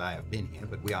 hours I have been here,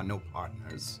 but we are no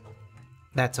partners.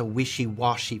 That's a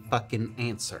wishy-washy fucking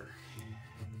answer.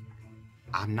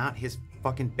 I'm not his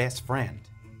fucking best friend.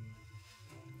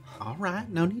 All right,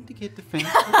 no need to get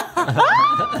defensive.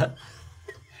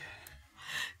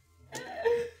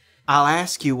 I'll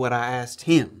ask you what I asked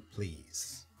him.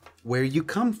 Please. Where you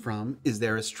come from, is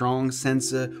there a strong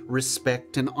sense of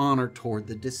respect and honor toward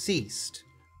the deceased?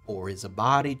 Or is a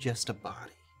body just a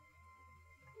body?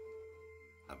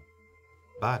 A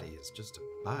body is just a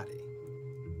body.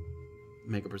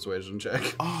 Make a persuasion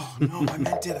check. Oh, no, I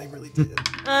meant it. I really did.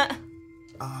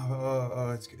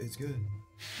 It's good.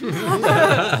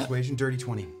 Persuasion, dirty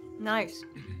 20. Nice.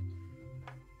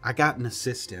 I got an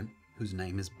assistant whose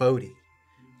name is Bodhi,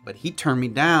 but he turned me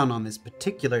down on this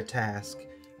particular task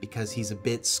because he's a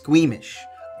bit squeamish,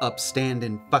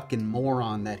 upstanding fucking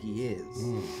moron that he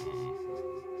is.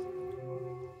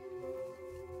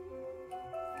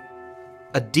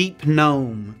 A deep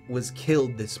gnome was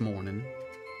killed this morning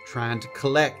trying to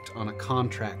collect on a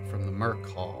contract from the Merc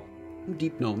Hall.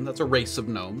 Deep gnome, that's a race of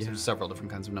gnomes. There's several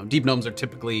different kinds of gnomes. Deep gnomes are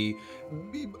typically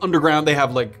underground. They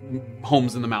have like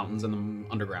homes in the mountains and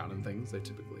the underground and things. They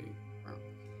typically are.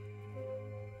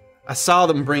 I saw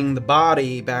them bring the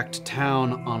body back to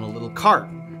town on a little cart,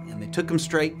 and they took him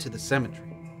straight to the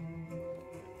cemetery.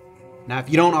 Now, if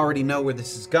you don't already know where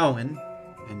this is going,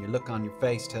 and your look on your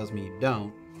face tells me you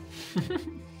don't,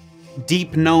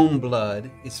 deep gnome blood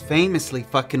is famously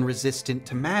fucking resistant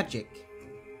to magic.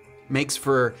 Makes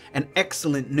for an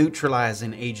excellent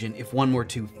neutralizing agent if one were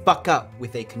to fuck up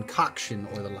with a concoction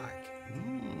or the like.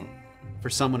 For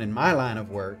someone in my line of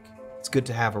work, it's good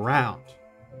to have around,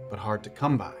 but hard to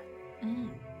come by.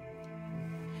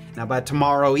 Now by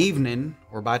tomorrow evening,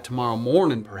 or by tomorrow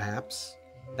morning perhaps,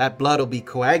 that blood will be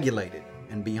coagulated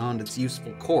and beyond its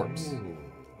useful corpse.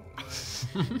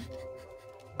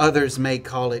 Others may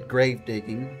call it grave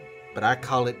digging, but I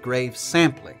call it grave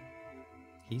sampling.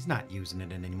 He's not using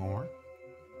it anymore.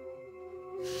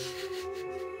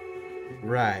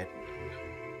 Right.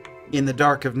 In the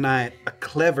dark of night, a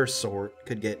clever sort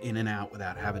could get in and out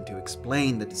without having to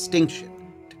explain the distinction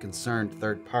to concerned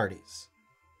third parties.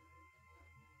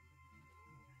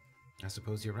 I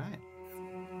suppose you're right.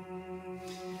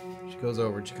 She goes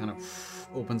over and she kind of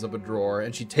opens up a drawer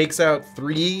and she takes out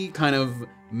 3 kind of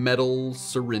metal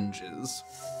syringes.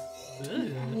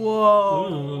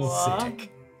 Whoa.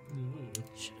 Sick.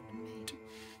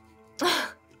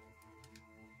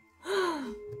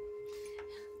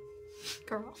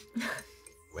 Girl.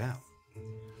 Well,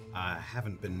 I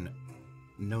haven't been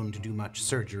known to do much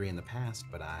surgery in the past,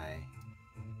 but I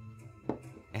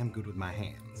am good with my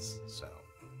hands, so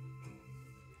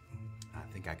I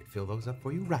think I could fill those up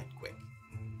for you right quick.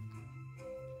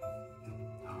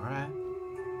 All right.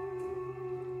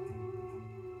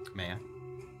 May I?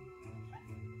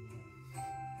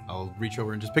 I'll reach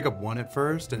over and just pick up one at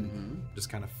first and just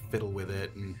kind of fiddle with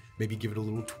it and maybe give it a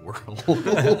little twirl.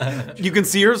 You can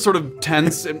see her sort of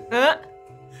tense and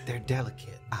They're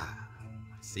delicate. I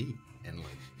see. And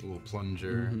like a little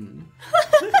plunger.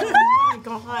 Oh my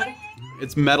god.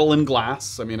 it's metal and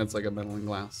glass. I mean, it's like a metal and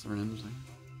glass syringe.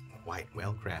 Quite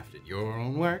well crafted. Your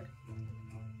own work.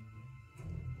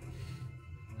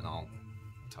 And I'll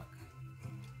tuck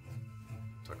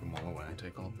them all away. I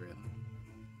take all 3 of them.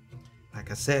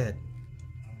 Like I said,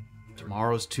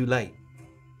 tomorrow's too late.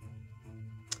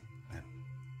 I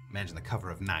imagine the cover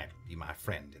of night will be my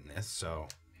friend in this, so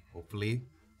hopefully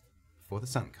before the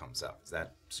sun comes up. Is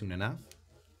that soon enough?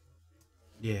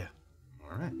 Yeah.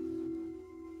 All right.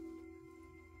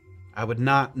 I would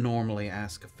not normally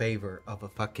ask a favor of a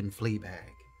fucking flea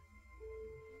bag.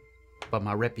 But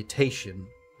my reputation,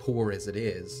 poor as it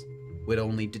is, would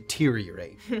only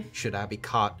deteriorate should I be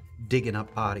caught digging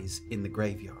up bodies in the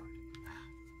graveyard.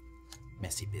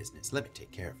 Messy business. Let me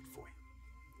take care of it for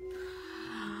you.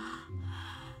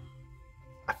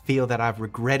 I feel that I've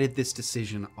regretted this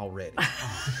decision already.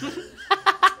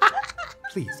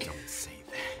 Please don't say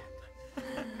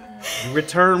that. You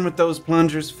return with those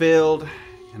plungers filled,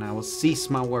 and I will cease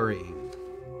my worrying.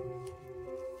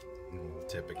 We'll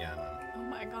tip again. Oh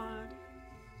my god.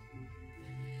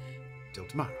 Till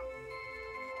tomorrow.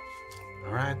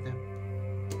 All right, then.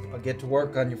 I'll get to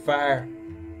work on your fire.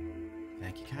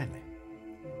 Thank you kindly.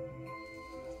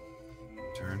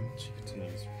 Turn. She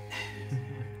continues.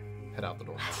 Head out the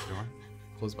door.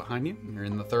 Close behind you. You're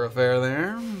in the thoroughfare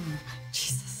there.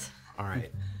 Jesus. All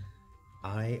right.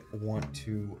 I want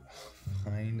to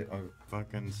find a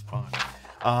fucking spot.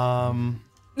 Can't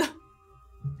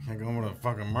go over to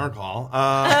fucking Merkhall.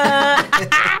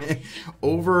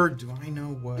 Over, do I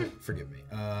know what? Forgive me.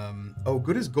 Oh,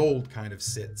 Good as Gold kind of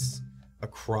sits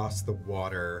across the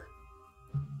water.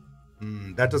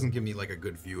 That doesn't give me like a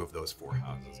good view of those 4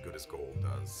 houses. Good as Gold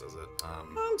does it?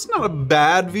 It's not a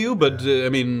bad view, but I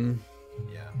mean,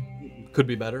 Yeah. could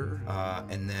be better.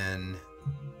 And then,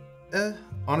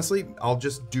 honestly, I'll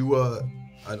just do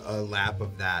a lap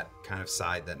of that kind of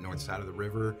side, that north side of the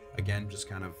river. Again, just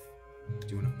kind of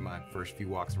doing my first few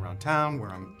walks around town where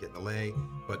I'm getting the lay,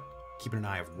 but keeping an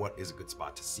eye of what is a good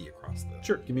spot to see across the...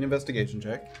 Sure, give me an investigation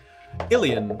check.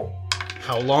 Illien,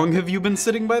 how long have you been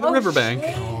sitting by the riverbank?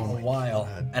 A while.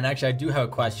 And actually, I do have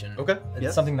a question. Okay, It's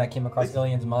yes. something that came across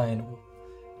Illian's mind.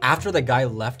 After the guy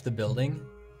left the building,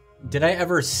 did I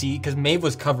ever see... Because Maeve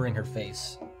was covering her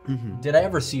face. Did I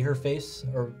ever see her face?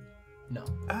 Or no?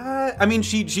 I mean,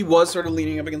 she was sort of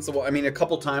leaning up against the wall. I mean, a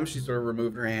couple times she sort of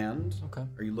removed her hand. Okay.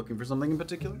 Are you looking for something in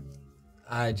particular?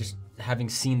 Just having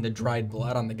seen the dried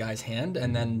blood on the guy's hand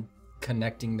and then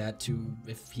connecting that to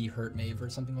if he hurt Maeve or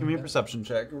something Give like me a that. perception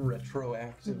check.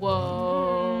 Retroactive.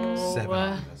 Whoa. 7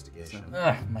 on investigation.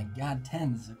 My God,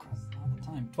 10s across all the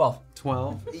time. 12.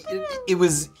 12. It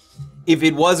was... If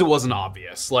it wasn't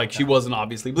obvious. Like, she wasn't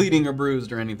obviously bleeding or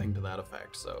bruised or anything to that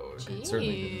effect, so it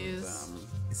certainly didn't... Jeez.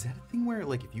 Is that a thing where,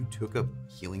 like, if you took a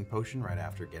healing potion right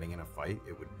after getting in a fight,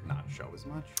 it would not show as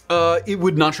much? It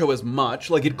would not show as much.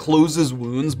 Like, it closes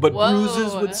wounds, but Whoa.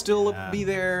 bruises would still be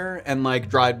there, and, like,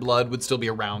 dried blood would still be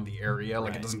around the area.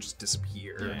 Like, it doesn't just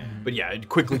disappear. But yeah, it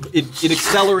quickly... It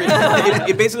accelerates...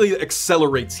 it basically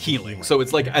accelerates healing. So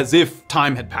it's like as if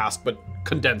time had passed, but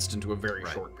condensed into a very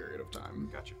short period of time.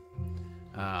 Gotcha.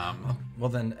 Well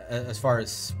then, as far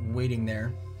as waiting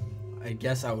there, I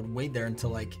guess I would wait there until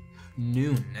like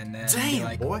noon and then be Damn,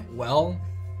 like, boy. well,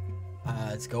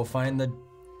 let's go find the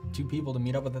 2 people to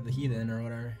meet up with at the heathen or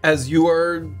whatever. As you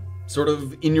are sort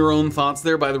of in your own thoughts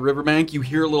there by the riverbank, you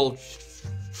hear a little...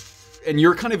 And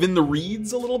you're kind of in the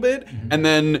reeds a little bit, and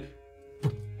then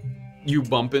you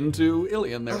bump into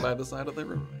Illien there by the side of the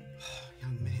riverbank.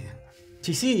 Young man.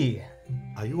 TC,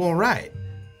 Are you all right?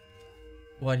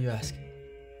 why do you ask?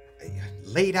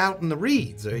 Laid out in the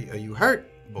reeds. Are you hurt,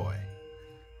 boy?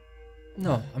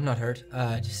 No, I'm not hurt.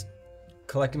 Just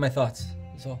collecting my thoughts.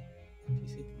 That's all.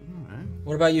 TC. All right.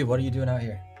 What about you? What are you doing out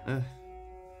here?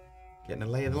 Getting a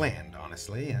lay of the land,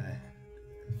 honestly. I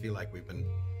feel like we've been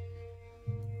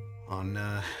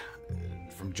on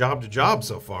from job to job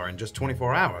so far in just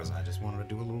 24 hours. I just wanted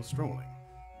to do a little strolling.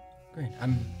 Great.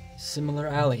 I'm similar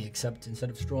alley, except instead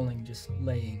of strolling, just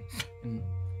laying and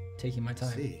taking my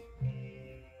time. See.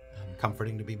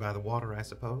 Comforting to be by the water, I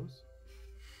suppose.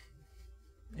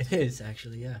 It is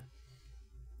actually, yeah.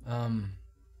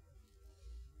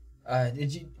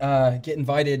 Did you get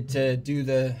invited to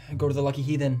go to the Lucky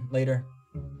Heathen later?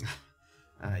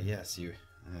 Yes, you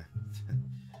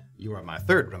are my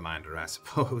third reminder, I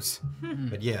suppose.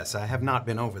 But yes, I have not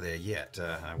been over there yet.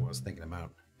 I was thinking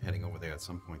about heading over there at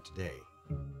some point today.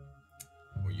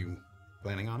 Were you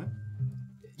planning on it?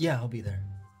 Yeah, I'll be there.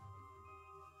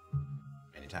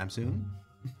 Anytime soon?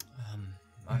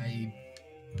 Are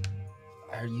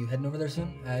you heading over there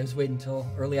soon? I was waiting until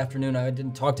early afternoon. I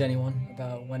didn't talk to anyone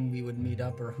about when we would meet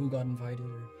up or who got invited.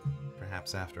 Or...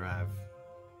 Perhaps after I've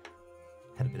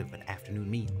had a bit of an afternoon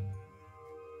meal.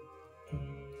 Do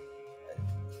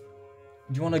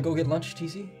you want to go get lunch,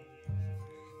 TC?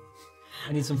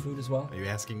 I need some food as well. Are you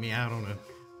asking me out on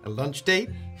a lunch date?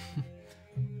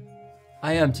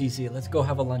 I am, TC. Let's go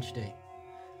have a lunch date.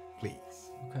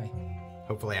 Please. Okay.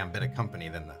 Hopefully I'm better company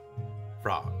than the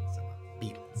frogs and the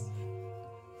beetles.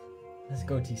 Let's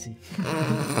go, TC.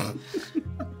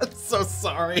 I'm so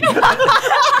sorry.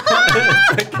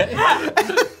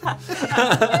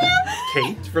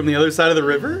 Kayt, from the other side of the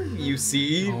river, you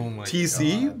see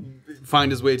TC find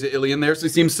his way to Illien there, so he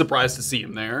seems surprised to see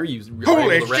him there.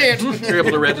 You're able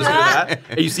to register that.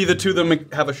 And you see the 2 of them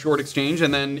have a short exchange,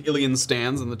 and then Illien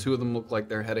stands, and the 2 of them look like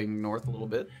they're heading north a little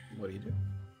bit. What do you do?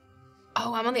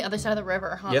 Oh, I'm on the other side of the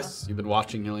river, huh? Yes, you've been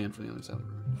watching Illien from the other side of the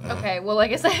river. Okay, well, I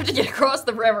guess I have to get across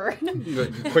the river.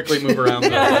 You quickly move around.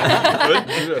 Good.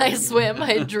 I swim,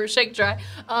 I shake dry.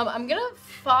 I'm gonna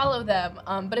follow them,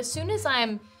 but as soon as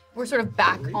we're sort of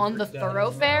back on the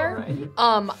thoroughfare,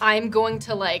 I'm going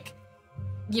to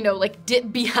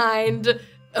dip behind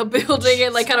a building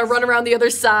and like kind of run around the other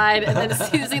side, and then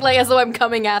see like as though I'm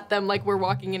coming at them, like we're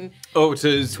walking in. Oh,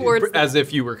 towards as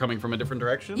if you were coming from a different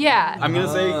direction? Yeah. I'm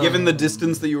gonna say, given the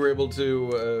distance that you were able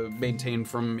to maintain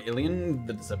from Illien,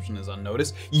 the deception is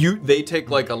unnoticed. They take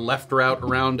like a left route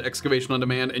around Excavation on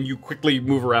Demand, and you quickly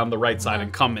move around the right side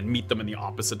and come and meet them in the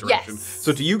opposite direction. Yes.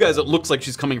 So to you guys, it looks like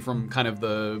she's coming from kind of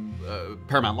the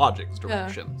Paramount Logic's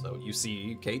direction. So you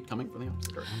see Kayt coming from the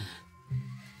opposite direction.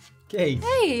 Kayt.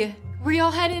 Hey, were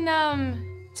y'all heading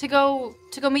to go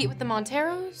meet with the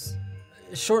Monteros?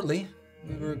 Shortly,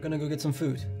 we were gonna go get some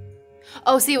food.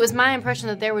 Oh, see, it was my impression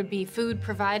that there would be food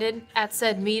provided at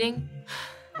said meeting.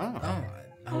 Oh,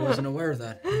 I wasn't aware of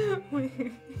that.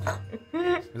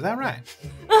 Is that right?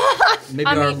 Maybe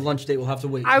our lunch date will have to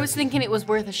wait. I was thinking it was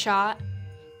worth a shot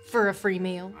for a free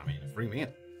meal. I mean, a free meal.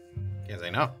 Can't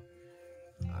say no.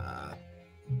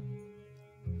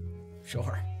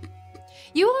 Sure.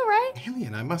 You all right?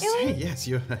 Illien, I must say, yes,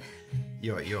 your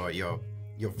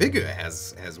vigor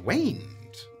has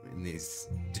waned in these.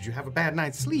 Did you have a bad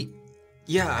night's sleep?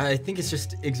 Yeah, I think it's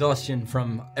just exhaustion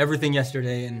from everything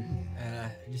yesterday and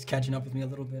just catching up with me a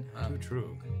little bit. Too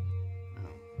true.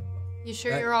 You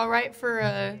sure you're all right for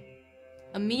a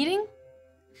meeting?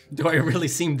 Do I really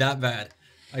seem that bad?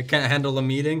 I can't handle a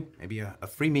meeting? Maybe a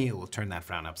free meal will turn that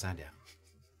frown upside down.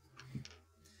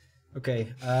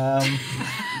 Okay,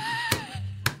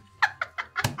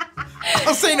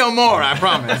 I'll say no more, I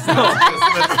promise.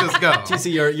 Let's just go.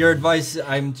 TC, your advice,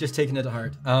 I'm just taking it to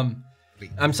heart. I'm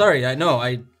sorry,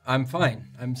 I'm fine.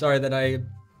 I'm sorry that I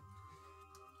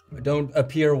don't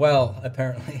appear well,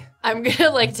 apparently. I'm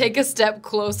gonna like take a step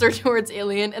closer towards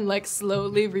Illien and like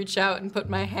slowly reach out and put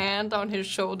my hand on his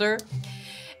shoulder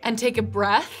and take a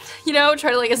breath, you know,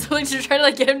 try to like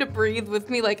get him to breathe with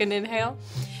me, like an inhale.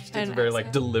 It's a very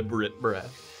like deliberate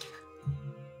breath.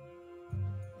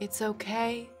 It's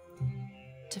okay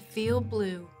to feel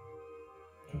blue.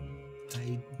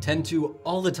 I tend to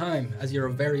all the time, as you're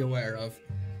very aware of.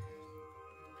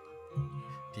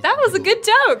 That was a good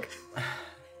joke.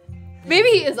 Maybe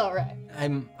he is all right.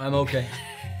 I'm okay.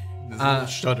 This little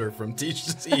shudder from Teach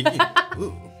to T.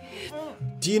 Ooh.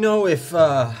 Do you know if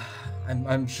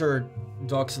I'm sure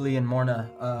Doxley and Morna,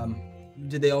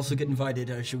 did they also get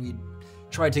invited? Should we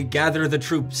try to gather the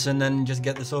troops and then just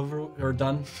get this over or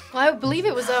done? Well, I believe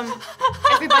it was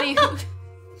everybody who.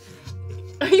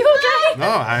 Are you okay? No,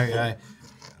 I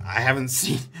haven't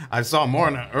seen. I saw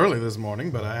Morna early this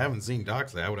morning, but I haven't seen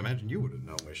Doxley. I would imagine you would have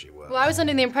known where she was. Well, I was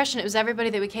under the impression it was everybody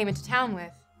that we came into town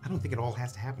with. I don't think it all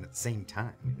has to happen at the same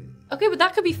time. Okay, but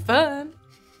that could be fun.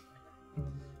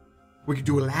 We could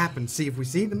do a lap and see if we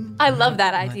see them. I love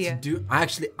that idea.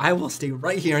 I will stay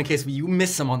right here in case you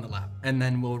miss some on the lap, and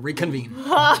then we'll reconvene.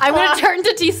 I'm gonna turn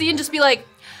to TC and just be like,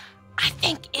 I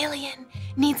think Illien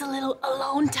needs a little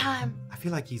alone time. I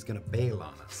feel like he's gonna bail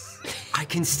on us. I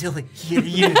can still hear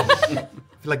you. I feel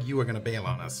like you are gonna bail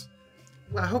on us.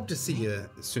 Well, I hope to see you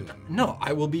soon. No,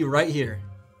 I will be right here,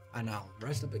 and I'll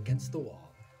rest up against the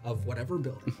wall of whatever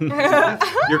building.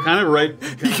 You're kind of right.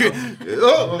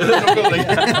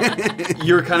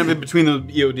 You're kind of in between the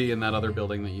EOD and that other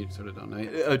building that you sort of don't know.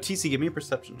 TC, give me a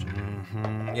perception check.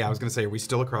 Mm-hmm. Yeah, I was gonna say, are we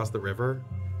still across the river?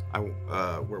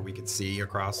 Where we could see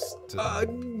across to...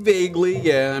 Vaguely,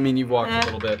 yeah. I mean, you've walked a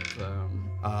little bit.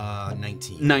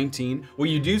 19. 19. What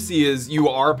you do see is you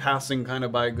are passing kind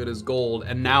of by Good as Gold,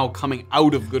 and now coming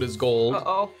out of Good as Gold.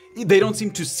 Uh-oh. They don't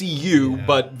seem to see you,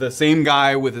 but the same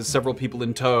guy with his several people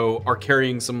in tow are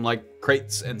carrying some like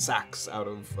crates and sacks out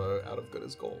of Good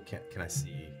as Gold. Can I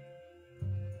see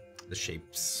the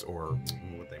shapes or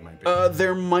what they might be?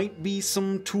 There might be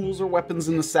some tools or weapons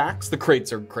in the sacks. The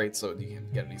crates are crates, so you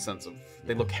can't get any sense of.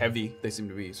 They look heavy. They seem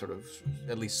to be sort of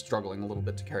at least struggling a little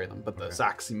bit to carry them. But the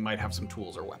sacks might have some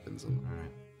tools or weapons in them.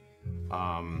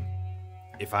 All right.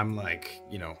 If I'm like,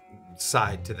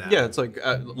 side to that. Yeah, it's like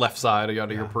left side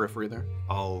out of your periphery there.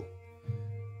 I'll,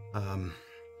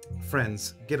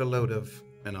 friends, get a load of,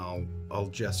 and I'll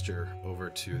gesture over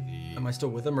to the. Am I still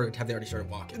with them, or have they already started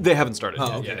walking? They haven't started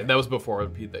yet. Okay. Yeah, that was before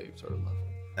they sort of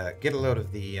left. Get a load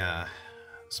of the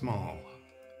small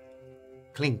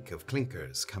clink of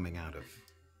clinkers coming out of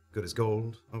Good as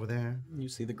Gold over there. You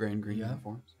see the green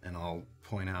uniforms. And I'll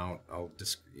point out. I'll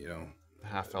just the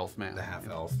half elf man. The half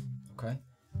elf. Okay.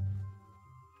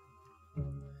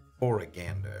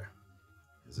 Origander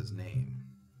is his name.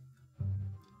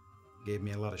 Gave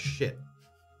me a lot of shit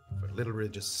for literally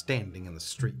just standing in the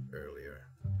street earlier.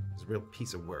 It's a real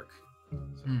piece of work.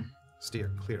 So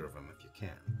steer clear of him if you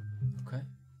can. Okay.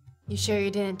 You sure you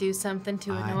didn't do something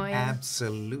to annoy I him?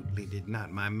 absolutely did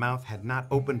not. My mouth had not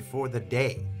opened for the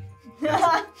day.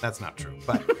 That's not true,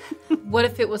 but... What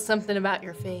if it was something about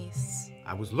your face?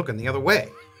 I was looking the other way.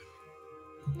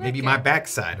 Maybe my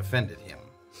backside offended him.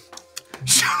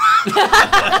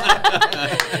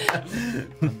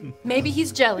 Maybe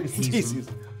he's jealous.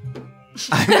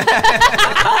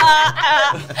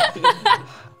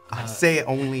 I say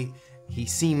only he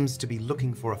seems to be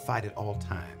looking for a fight at all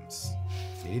times.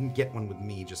 He didn't get one with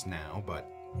me just now, but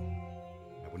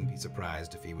I wouldn't be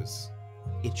surprised if he was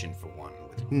itching for one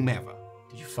with whomever.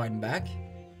 Did you fight him back?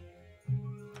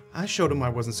 I showed him I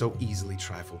wasn't so easily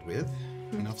trifled with,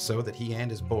 enough so that he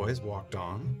and his boys walked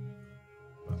on.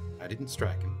 But I didn't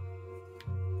strike him.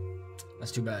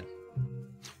 That's too bad.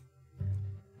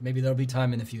 Maybe there'll be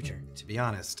time in the future. To be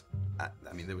honest, I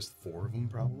mean, there was 4 of them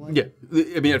probably. Yeah,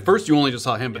 I mean, at first you only just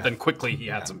saw him, but then quickly he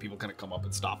had some people kind of come up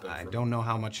and stop him. I don't know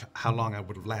how long I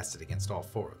would have lasted against all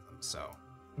 4 of them, so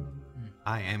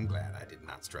I am glad I did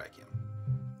not strike him.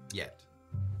 Yet.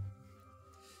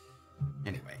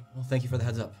 Anyway. Well, thank you for the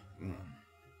heads up.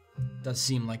 Does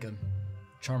seem like a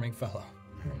charming fellow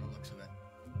from the looks of it.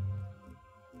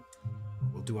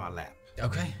 We'll do our lap.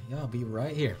 Okay, yeah, I'll be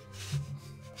right here.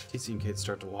 Casey and Kayt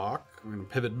start to walk. We're going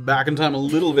to pivot back in time a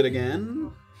little bit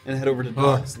again and head over to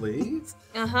Doxley.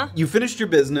 You finished your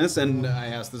business, and I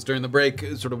asked this during the break,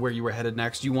 sort of where you were headed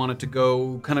next. You wanted to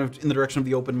go kind of in the direction of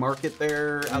the open market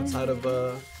there outside of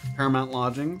Paramount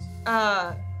Lodgings?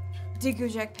 Did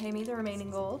Gujek pay me the remaining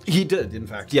gold? He did, in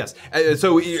fact, yes.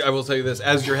 So I will tell you this,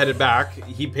 as you're headed back,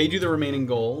 he paid you the remaining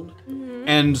gold,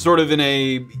 and sort of in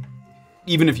a...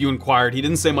 Even if you inquired, he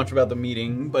didn't say much about the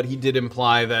meeting, but he did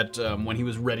imply that when he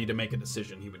was ready to make a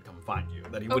decision, he would come find you.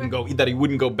 That he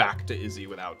wouldn't go back to Istigh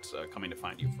without coming to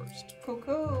find you first. Cool.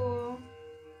 All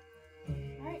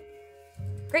right.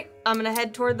 Great. I'm gonna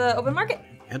head toward the open market.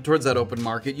 Head towards that open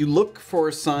market. You look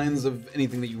for signs of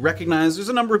anything that you recognize. There's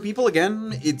a number of people.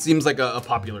 Again, it seems like a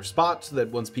popular spot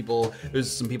that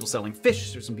there's some people selling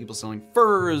fish. There's some people selling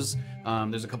furs.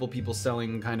 There's a couple people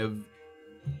selling kind of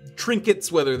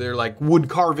trinkets, whether they're like wood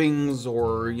carvings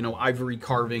or, ivory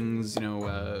carvings,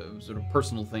 sort of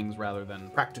personal things rather than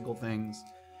practical things.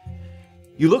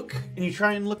 You look and you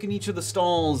try and look in each of the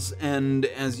stalls, and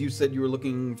as you said you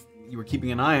were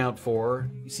keeping an eye out for,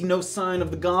 you see no sign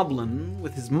of the goblin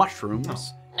with his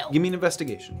mushrooms. No. Give me an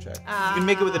investigation check. You can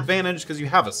make it with advantage because you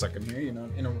have a second here. You're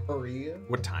not in a hurry.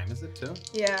 What time is it, too?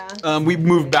 Yeah. We've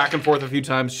moved back and forth a few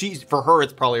times. For her,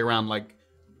 it's probably around like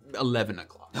 11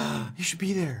 o'clock. You should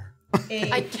be there.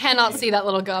 I cannot see that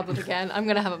little goblin again. I'm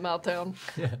gonna have a meltdown.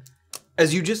 Yeah.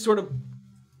 As you just sort of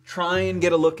try and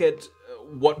get a look at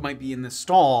what might be in this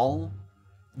stall,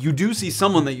 you do see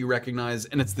someone that you recognize,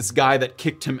 and it's this guy that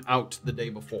kicked him out the day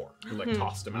before, who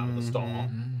tossed him out of the stall.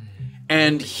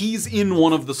 And he's in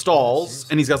one of the stalls,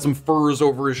 and he's got some furs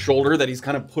over his shoulder that he's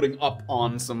kind of putting up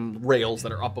on some rails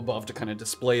that are up above to kind of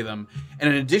display them.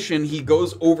 And in addition, he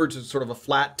goes over to sort of a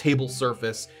flat table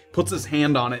surface, puts his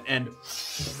hand on it, and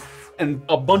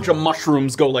a bunch of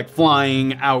mushrooms go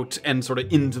flying out and sort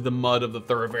of into the mud of the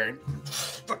thoroughfare.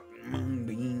 Fucking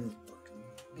moonbeam,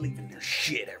 fucking leaving their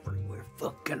shit everywhere.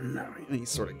 Fucking. And he's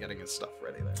sort of getting his stuff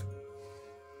ready there.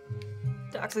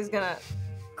 Doxley's gonna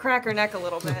crack her neck a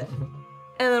little bit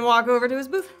and then walk over to his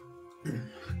booth.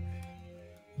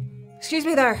 Excuse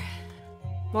me there.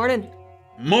 Morning.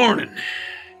 Morning.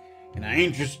 Can I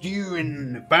interest you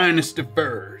in the finest of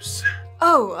furs?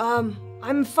 Oh,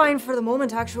 I'm fine for the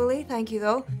moment, actually. Thank you,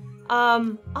 though.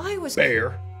 I was...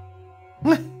 Bear.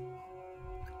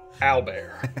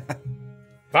 Owlbear.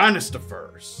 Finest of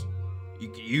furs. You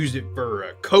could use it for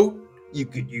a coat. You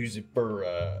could use it for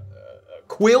a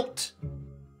quilt.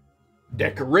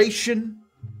 Decoration.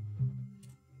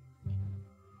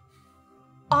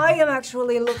 I am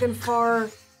actually looking for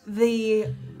the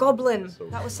goblin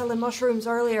that was selling mushrooms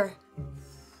earlier.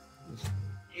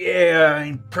 Yeah,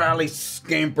 he probably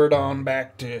scampered on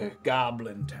back to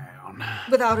Goblin Town.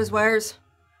 Without his wares.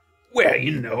 Well,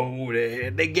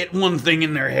 they get one thing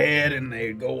in their head and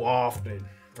they go off and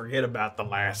forget about the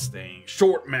last thing.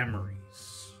 Short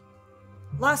memories.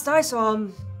 Last I saw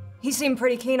him, he seemed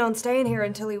pretty keen on staying here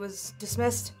until he was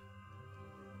dismissed.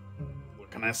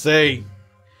 What can I say?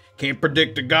 Can't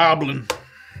predict a goblin.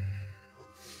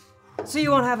 So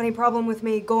you won't have any problem with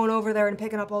me going over there and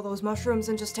picking up all those mushrooms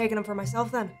and just taking them for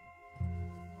myself then?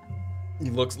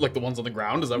 He looks like the ones on the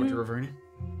ground. Is that what you're referring to?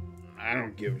 I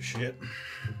don't give a shit.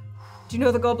 Do you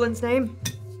know the goblin's name?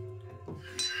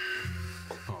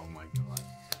 Oh my god.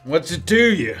 What's it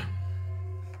to you?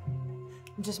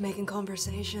 I'm just making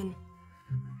conversation.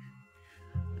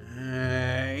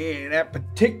 Yeah, that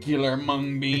particular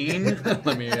mung bean.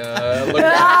 Let me look.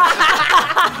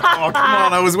 Oh, come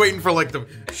on. I was waiting for the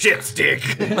shit stick.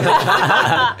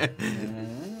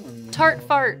 Tart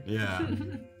fart. Yeah.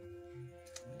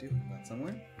 that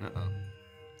somewhere.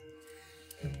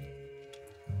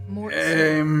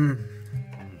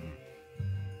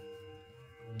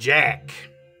 Jack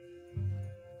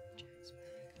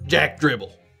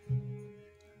Dribble.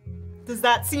 Does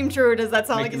that seem true, or does that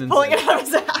sound Make like an he's pulling it insight. out of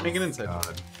his ass? Make an insight.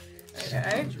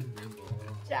 Okay.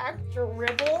 Jack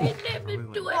Dribble.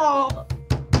 Oh.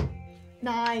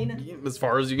 9. As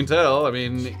far as you can tell, I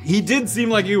mean, he did seem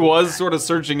like he was sort of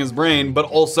searching his brain, but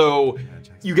also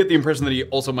you get the impression that he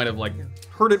also might have like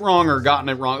heard it wrong or gotten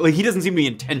it wrong. Like he doesn't seem to be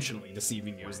intentionally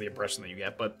deceiving you, is the impression that you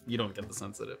get, but you don't get the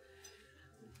sense that it.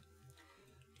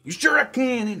 You sure I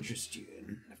can interest you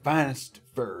in the finest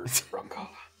furs,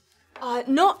 Brunkhollow?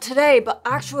 Not today, but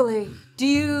actually, do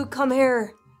you come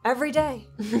here every day?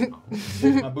 Pick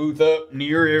my booth up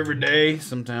near every day.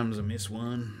 Sometimes I miss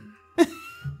one.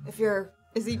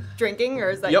 Is he drinking, or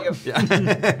is that Yep. you?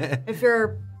 If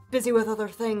you're busy with other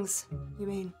things, you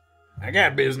mean? I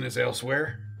got business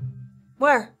elsewhere.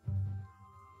 Where?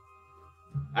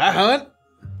 I hunt,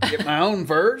 get my own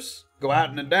furs, go out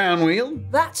in the downwield.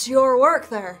 That's your work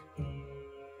there.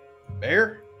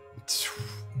 Bear?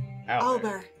 Out Oh,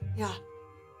 there. Bear. Yeah.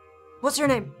 What's your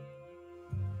name?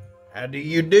 How do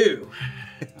you do?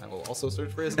 I will also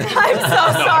search for his name. I'm so No,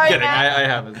 sorry, I'm kidding. Matt. I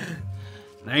haven't.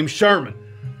 Name's Sherman.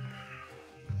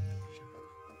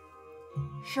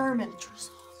 Sherman.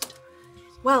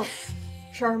 Well,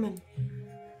 Sherman,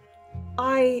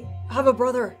 I have a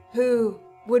brother who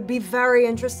would be very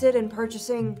interested in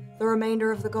purchasing the remainder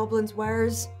of the goblin's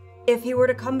wares if he were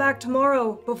to come back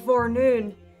tomorrow before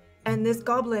noon, and this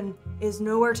goblin is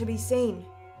nowhere to be seen.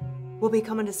 We'll be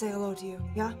coming to say hello to you,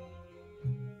 yeah?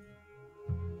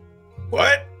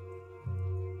 What?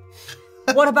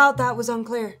 What about that was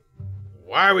unclear?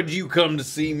 Why would you come to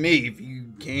see me if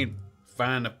you can't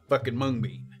find a fucking mung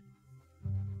bean?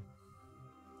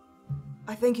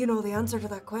 I think you know the answer to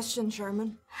that question,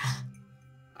 Sherman.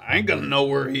 I ain't gonna know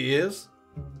where he is.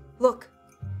 Look,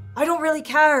 I don't really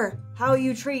care how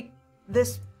you treat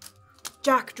this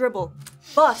Jack Dribble,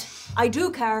 but I do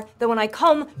care that when I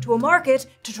come to a market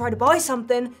to try to buy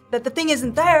something that the thing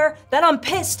isn't there, then I'm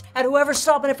pissed at whoever's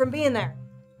stopping it from being there.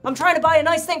 I'm trying to buy a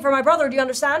nice thing for my brother, do you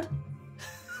understand?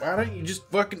 Why don't you just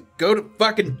fucking go to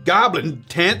fucking goblin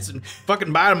tents and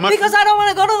fucking buy the mushroom? Because I don't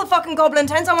want to go to the fucking goblin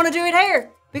tents, I want to do it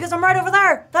here. Because I'm right over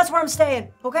there. That's where I'm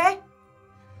staying, okay?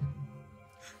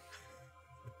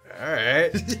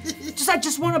 Alright. I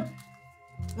just want to...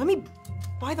 Let me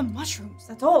buy the mushrooms,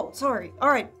 that's all. Sorry. All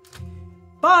right.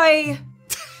 Bye.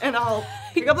 And I'll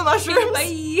pick up the mushrooms.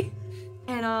 Bye.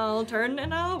 And I'll turn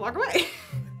and I'll walk away.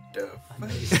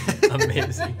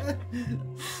 Amazing.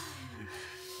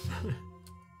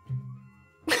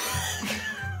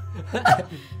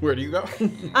 Where do you go?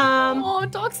 Oh,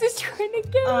 Doxley's trying to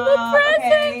get him a present.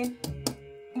 Okay.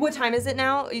 What time is it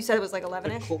now? You said it was like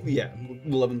 11ish? Yeah,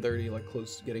 11:30, like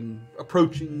close to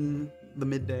approaching the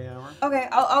midday hour. Okay,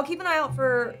 I'll keep an eye out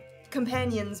for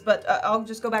companions, but I'll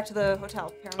just go back to the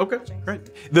hotel. Okay, great.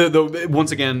 The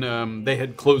once again, they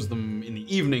had closed them in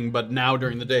the evening, but now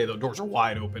during the day, the doors are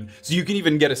wide open. So you can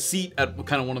even get a seat at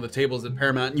kind of one of the tables at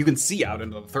Paramount, and you can see out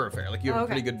into the thoroughfare. Like, you have a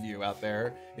pretty good view out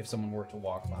there if someone were to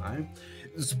walk by.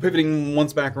 So pivoting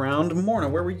once back around, Morna,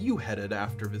 where were you headed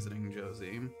after visiting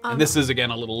Josie? And this is, again,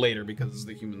 a little later because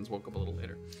the humans woke up a little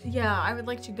later. Yeah, I would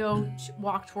like to go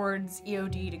walk towards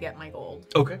EOD to get my gold.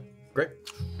 Okay, great.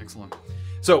 Excellent.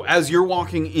 So as you're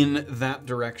walking in that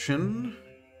direction,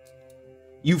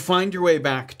 you find your way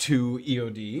back to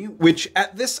EOD, which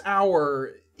at this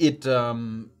hour, I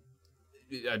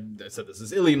said this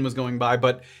as Illien was going by,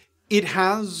 but it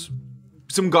has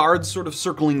some guards sort of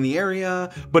circling the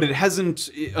area, but it hasn't,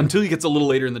 until it gets a little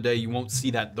later in the day, you won't see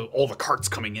that all the carts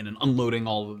coming in and unloading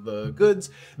all of the goods.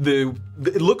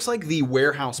 It looks like the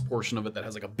warehouse portion of it that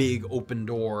has like a big open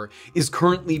door is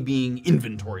currently being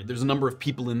inventoried. There's a number of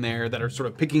people in there that are sort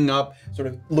of picking up, sort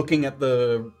of looking at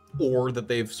the ore that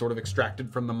they've sort of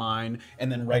extracted from the mine, and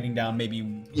then writing down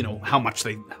maybe, you know, how much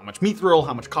mithril,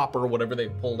 how much copper, whatever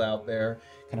they've pulled out there,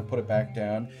 kind of put it back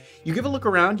down. You give a look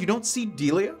around, you don't see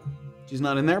Delia. She's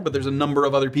not in there, but there's a number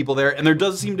of other people there, and there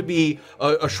does seem to be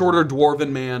a shorter dwarven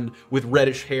man with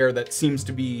reddish hair that seems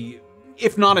to be,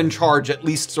 if not in charge, at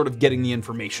least sort of getting the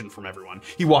information from everyone.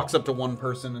 He walks up to one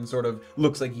person and sort of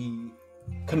looks like he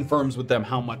confirms with them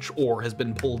how much ore has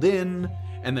been pulled in,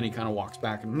 and then he kind of walks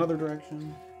back in another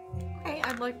direction. Okay,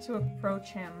 I'd like to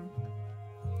approach him.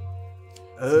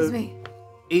 Excuse me.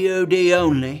 EOD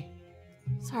only.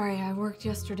 Sorry, I worked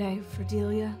yesterday for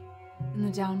Delia in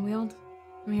the downwield.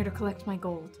 I'm here to collect my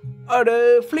gold. Oh,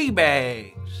 the flea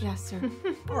bags. Yes, sir.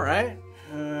 All right.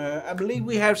 I believe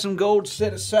we have some gold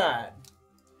set aside.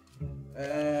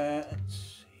 Let's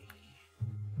see.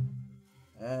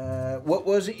 What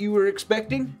was it you were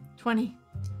expecting? 20.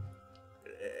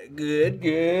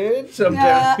 Good.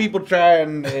 Sometimes people try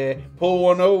and pull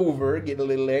one over, get a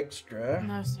little extra.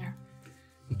 No, sir.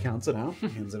 He counts it out,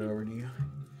 hands it over to you.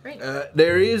 Great.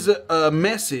 There is a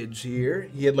message here.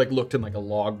 He had like looked in like a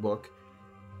logbook.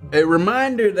 A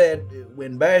reminder that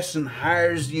when Bison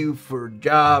hires you for a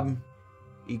job,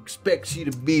 he expects you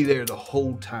to be there the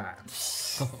whole time.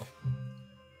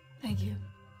 Thank you.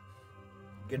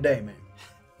 Good day, man.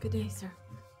 Good day, sir.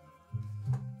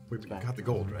 We got the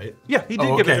gold, right? Yeah, he did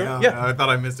Oh, give it okay. to him. Yeah. I thought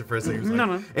I missed it for a second. It was like,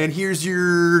 No. And here's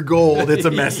your gold. It's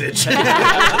a message.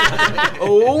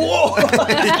 Oh,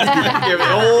 give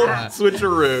it old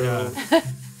switcheroo.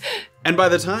 And by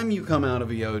the time you come out of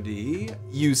EOD,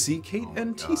 you see Kayt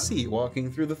and TC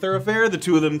walking through the thoroughfare. The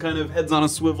two of them kind of heads on a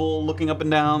swivel, looking up and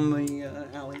down the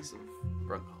alleys of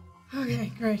Brunkhollow.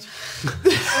 Okay, great.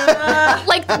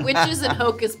 Like the witches in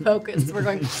Hocus Pocus. We're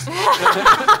going.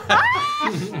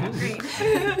 Great.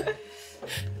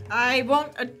 I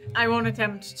won't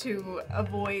attempt to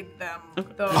avoid them.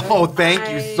 Though. Oh, thank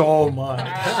you so much.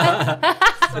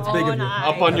 That's big of you.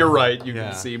 Up on your right, you Yeah.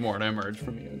 can see Morna emerge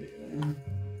from EOD.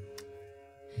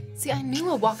 See, I knew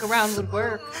a walk around would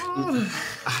work.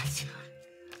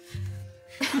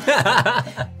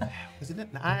 Wasn't it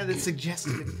I that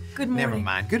suggested it? Good Never morning.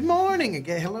 mind. Good morning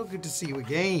again. Hello, good to see you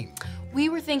again. We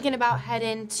were thinking about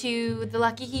heading to the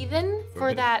Lucky Heathen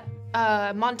for that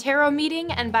Montero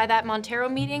meeting, and by that Montero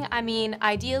meeting, I mean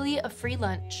ideally a free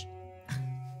lunch.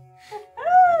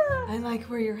 I like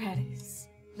where your head is,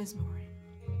 Miss Mori.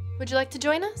 Would you like to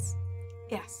join us?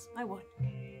 Yes, I would.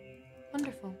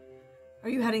 Wonderful. Are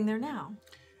you heading there now?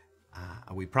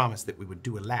 We promised that we would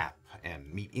do a lap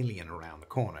and meet Illien around the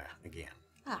corner again.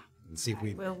 And see if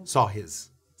we saw his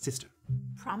sister.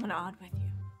 Promenade with you.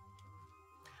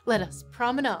 Let us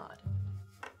promenade.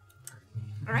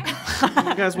 All right.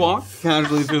 You guys walk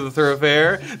casually through the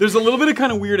thoroughfare. There's a little bit of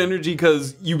kind of weird energy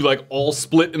because you like all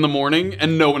split in the morning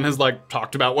and no one has like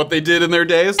talked about what they did in their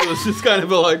day. So it's just kind of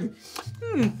like,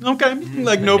 okay.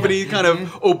 Like nobody kind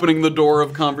of opening the door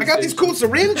of I conversation. got these cool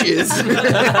syringes.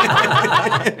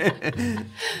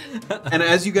 And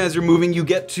as you guys are moving, you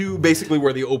get to basically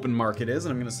where the open market is,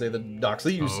 and I'm going to say that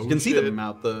Doxley, you can see them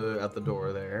out at the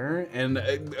door there. And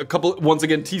a couple, once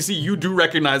again, TC, you do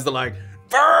recognize the like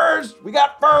furs. We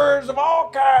got furs of all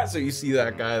kinds. So you see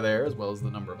that guy there, as well as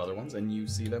the number of other ones, and you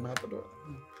see them at the door.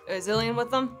 Is Illien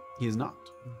with them? He is not.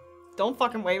 Don't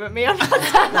fucking wave at me. I'm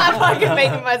not fucking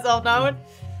making myself known.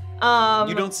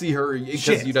 You don't see her because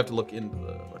Shit. you'd have to look into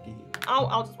the lucky.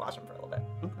 I'll just watch him for a little bit.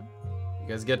 Okay. You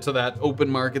guys get to that open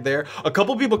market there. A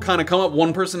couple people kind of come up.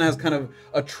 One person has kind of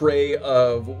a tray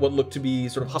of what look to be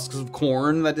sort of husks of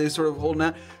corn that they sort of holding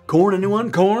out. Corn,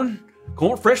 anyone? Corn?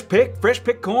 Corn? Fresh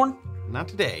pick corn? Not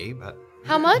today, but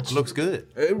How much? looks good.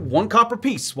 1 copper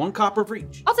piece. 1 copper for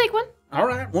each. I'll take one. All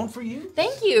right, one for you.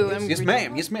 Thank you. Yes,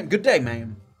 ma'am. Yes, ma'am. Good day,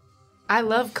 ma'am. I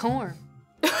love corn.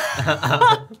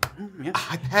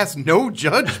 I pass no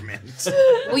judgment.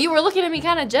 Well, you were looking at me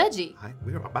kind of judgy.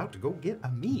 We're about to go get a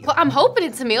meal. Well, I'm hoping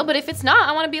it's a meal, but if it's not,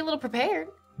 I want to be a little prepared.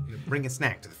 Bring a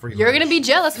snack to the free You're lunch. going to be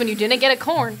jealous when you didn't get a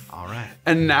corn. All right.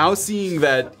 And now seeing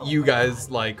that you guys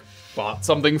like bought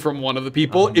something from one of the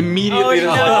people, immediately there's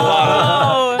like a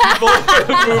lot of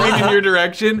people moving in your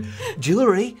direction.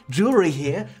 Jewelry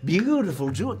here,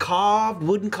 beautiful jewelry,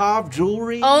 wooden carved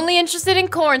jewelry. Only interested in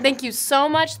corn. Thank you so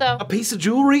much, though. A piece of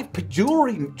jewelry for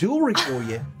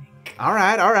you. All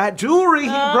right, jewelry,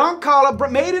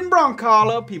 Brunkhollow, made in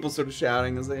Brunkhollow. People sort of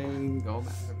shouting as they go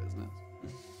about their business.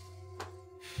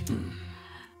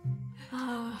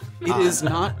 It is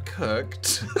not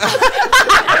cooked.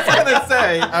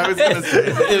 I was gonna say.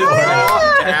 It is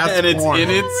raw, and it's in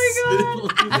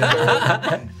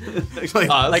its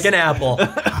Like an apple.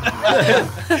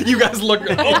 You guys look.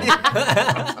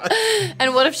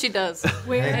 And what if she does?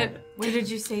 Where did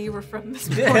you say you were from this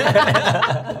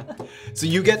morning? So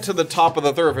you get to the top of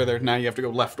the thoroughfare there. Now you have to go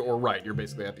left or right. You're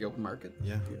basically at the open market.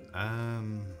 Yeah.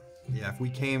 Yeah. If we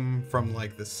came from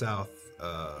like the south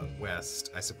west,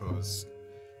 I suppose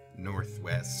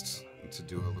northwest to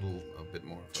do a bit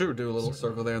more. Sure, do a little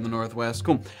circle there in the northwest.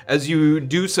 Cool. As you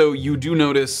do so, you do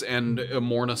notice, and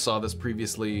Morna saw this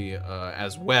previously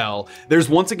as well, there's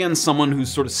once again someone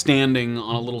who's sort of standing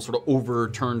on a little sort of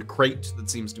overturned crate that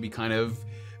seems to be kind of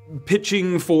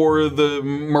pitching for the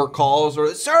Mercalls,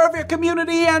 or serve your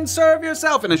community and serve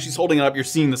yourself. And as she's holding it up, you're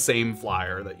seeing the same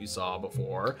flyer that you saw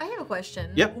before. I have a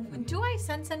question. Yep. Do I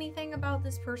sense anything about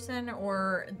this person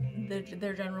or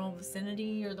their general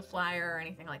vicinity or the flyer or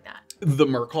anything like that? The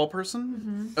Mercall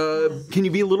person? Can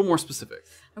you be a little more specific?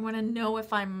 I want to know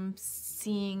if I'm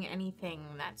seeing anything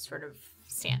that sort of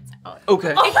stands out.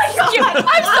 Okay. Oh my god!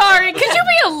 I'm sorry. Could you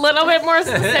be a little bit more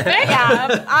specific?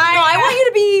 Yeah. I want you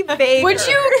to be vague. Would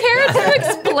you care to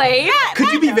explain?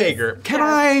 Could you be vaguer? Can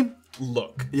I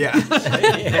look? Yeah. Do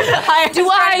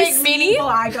I see?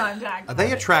 Eye contact. Are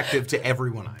they attractive to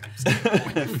everyone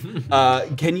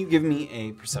I'm Can you give me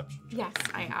a perception? Yes,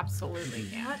 I absolutely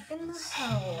can. What in the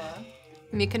hell?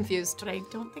 I'm confused, but I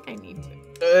don't think I need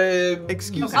to.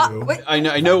 Excuse you. wait.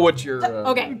 I know what you're.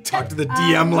 Okay. Talk to the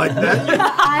DM like that.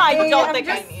 I don't am think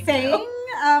I just need to. saying.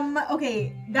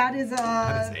 Okay, that is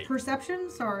That is 8. perception.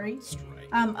 Sorry.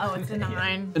 Oh, it's a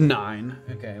 9. 9.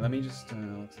 Okay, let me just.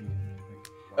 Let's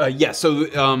see. Yeah. So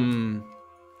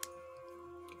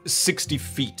 60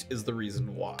 feet is the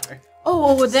reason why.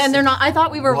 Oh, then they're not. I thought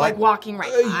we were like What? walking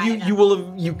right by. You will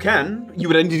have. You can. You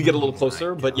would need to get a little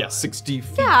closer, but yeah, 60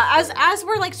 feet. Yeah, as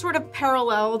we're like sort of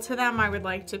parallel to them, I would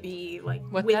like to be like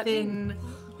What that within,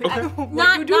 Okay.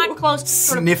 not close. To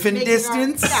sort of Sniffing making our-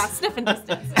 distance? Yeah, sniffing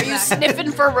distance. Are you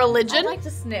sniffing for I religion? like to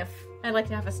sniff. I like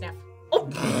to have a sniff.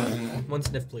 One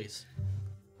sniff, please.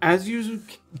 As you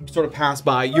sort of pass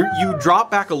by, you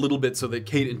drop back a little bit so that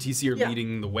Kayt and TC are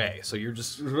leading the way. So you're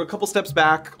just a couple steps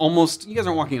back, almost. You guys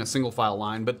aren't walking in a single file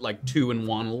line, but like 2 in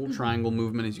 1, a little triangle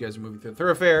movement as you guys are moving through the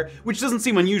thoroughfare, which doesn't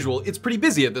seem unusual. It's pretty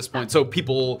busy at this point, so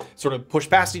people sort of push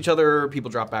past each other,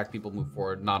 people drop back, people move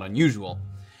forward. Not unusual.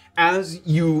 As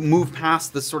you move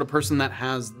past this sort of person that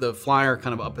has the flyer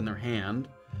kind of up in their hand,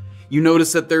 you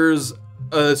notice that there's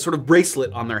a sort of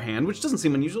bracelet on their hand, which doesn't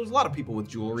seem unusual. There's a lot of people with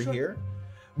jewelry here.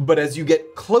 But as you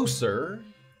get closer,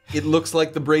 it looks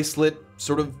like the bracelet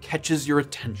sort of catches your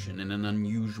attention in an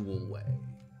unusual way.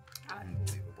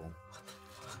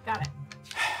 Got it.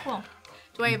 Cool.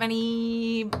 Do I have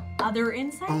any other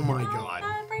insight? Oh my about God.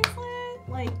 That bracelet?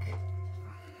 Like.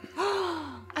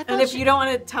 I And thought, if you don't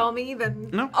want to tell me, then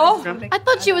No. oh, I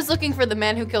thought she was looking for the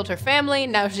man who killed her family.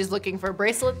 Now she's looking for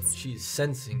bracelets. She's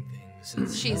sensing things. And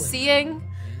She's smelling.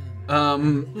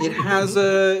 seeing. It has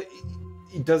a.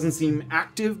 It doesn't seem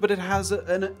active, but it has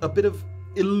a bit of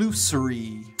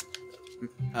illusory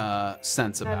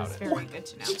sense that about is it. very good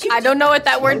to know. I don't know what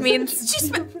that word means.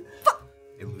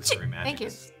 Illusory magic. Thank you.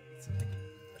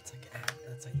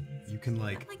 That's like You can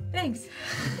like. Thanks.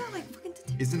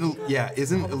 Isn't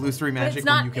illusory magic it's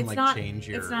not- when you can it's like not- change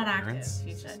your It's not active, appearance?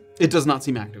 you said. It does not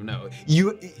seem active. No,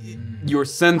 your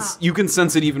sense. You can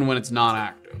sense it even when it's not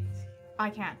active. I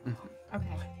can. Okay.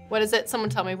 What is it? Someone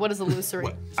tell me. What is illusory?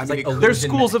 I like mean, There's illusion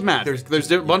schools of magic. magic.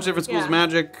 There's a bunch of different schools of Yeah.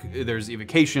 magic. There's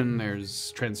evocation.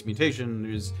 There's transmutation.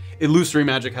 There's illusory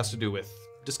magic has to do with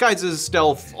disguises,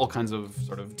 stealth, all kinds of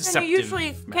sort of And deceptive. you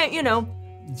usually magic. can't,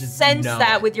 Just sense no.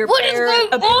 that with your What is bare going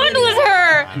on ability. with I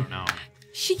her? don't know.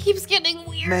 She keeps getting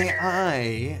weird. May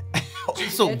I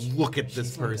also look at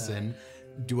this person?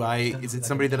 Is it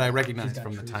somebody that I recognize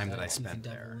from the time that I spent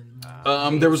there?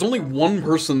 There was only one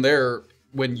person there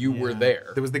when you were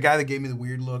there. There was the guy that gave me the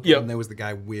weird look, Yep. and there was the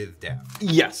guy with death.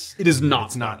 Yes, it is not.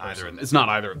 It's not that either person. of them. It's not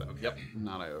either of them. Yep,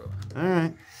 not either of them. All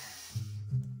right.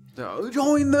 So,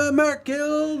 join the Merc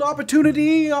Guild.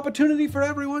 Opportunity for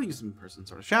everyone. You see some person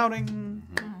sort of shouting.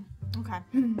 Okay.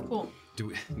 Cool.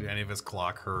 Do any of us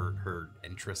clock her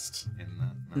interest in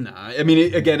that? Nah, I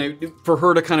mean, for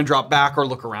her to kind of drop back or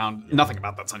look around, nothing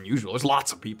about that's unusual. There's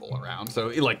lots of people around,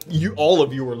 so all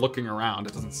of you are looking around.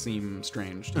 It doesn't seem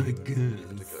strange to me.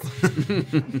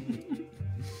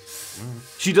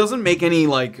 She doesn't make any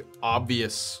like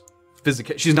obvious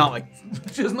physical. She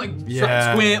doesn't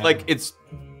Yeah. squint. Like it's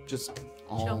just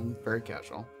all very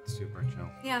casual. Super chill.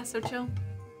 Yeah, so chill.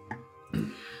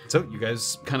 So you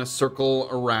guys kind of circle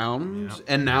around,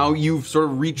 and now you've sort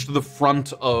of reached the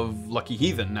front of Lucky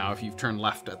Heathen. Now, if you've turned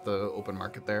left at the open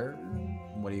market there,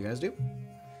 what do you guys do?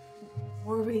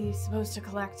 Were we supposed to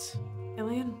collect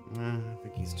Illien? I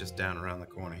think he's just down around the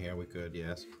corner here. We could,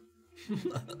 yes.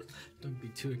 Don't be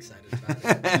too excited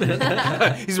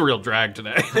about it. He's a real drag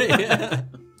today.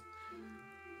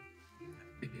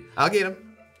 I'll get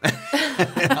him.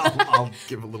 I'll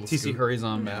give a little TC scoop. hurries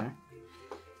on back.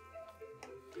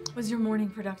 Was your morning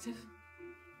productive?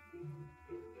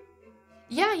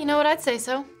 Yeah, you know what? I'd say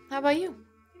so. How about you?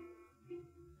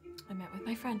 I met with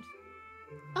my friend.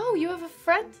 Oh, you have a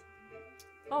friend?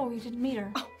 Oh, you didn't meet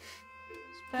her.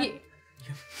 Ye-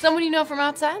 Someone you know from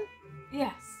outside?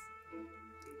 Yes.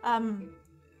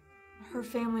 Her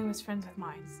family was friends of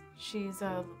mine. She's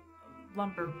a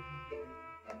lumber.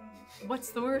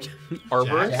 What's the word?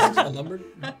 Arborist? Jack, a lumber?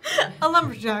 A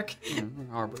lumberjack.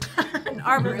 Arborist. An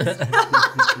arborist.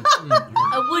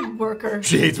 A woodworker.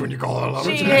 She hates when you call her a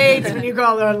lumberjack. She hates when you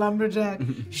call her a lumberjack.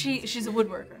 She's a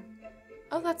woodworker.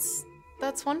 Oh,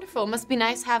 that's wonderful. Must be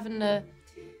nice having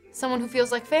someone who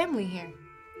feels like family here.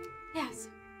 Yes.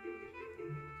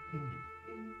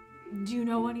 Do you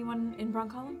know anyone in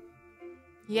Brunkhollow?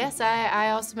 Yes, I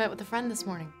also met with a friend this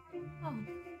morning. Oh,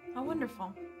 how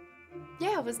wonderful.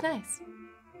 Yeah, it was nice.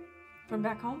 From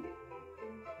back home?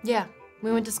 Yeah,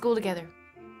 we went to school together.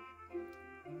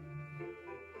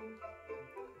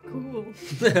 Cool.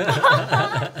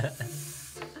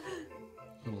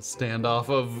 Little standoff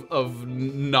of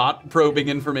not probing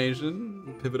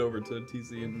information. Pivot over to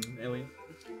TC and Illien.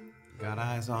 Got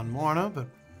eyes on Morna, but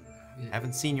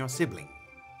haven't seen your sibling.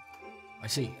 I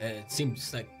see. It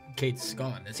seems like Kayt's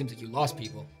gone. It seems like you lost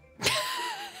people.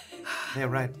 Yeah,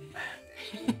 right.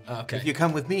 Okay. If you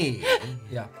come with me,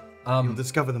 Yeah. you'll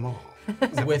discover them all.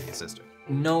 Except With- your sister.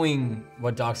 Knowing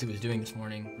what Doxley was doing this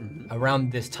morning,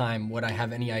 around this time, would I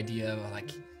have any idea of, like,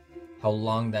 how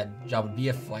long that job would be,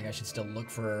 if like I should still look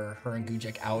for her and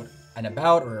Gujek out and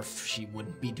about, or if she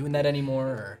wouldn't be doing that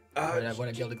anymore, or would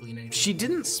I be able to glean anything? She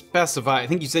didn't specify. I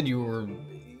think you said you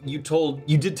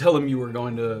did tell him you were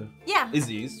going to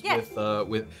Istigh's Yes.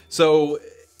 with. So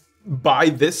by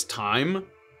this time,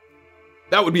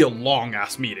 that would be a long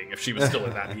ass meeting if she was still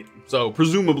in that meeting. So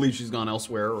presumably she's gone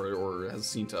elsewhere or has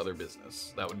seen to other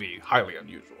business. That would be highly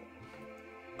unusual.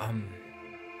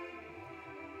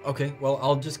 Okay, well,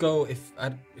 I'll just go, if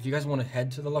you guys want to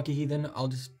head to the Lucky Heathen, I'll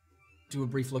just do a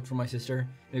brief look for my sister.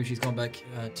 Maybe she's gone back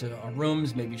to our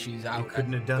rooms, maybe she's out.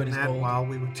 Couldn't have done good as that gold. while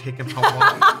we were taking her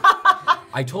walk.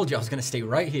 I told you I was going to stay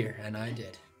right here, and I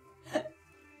did. Well,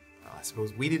 I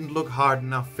suppose we didn't look hard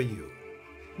enough for you.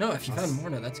 No, if you found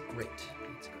Morna, that's great.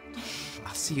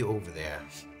 I'll see you over there.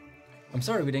 I'm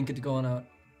sorry we didn't get to go on our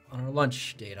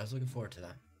lunch date. I was looking forward to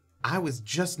that. I was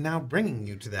just now bringing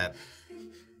you to that.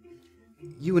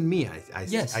 You and me, I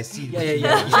see. Yeah.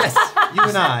 Yes. You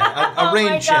and I, a rain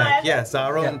my check. God. Yes,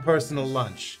 our own personal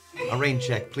lunch. A rain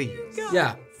check, please.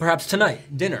 Yeah, perhaps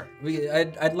tonight, dinner.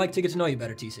 I'd like to get to know you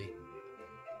better, TC.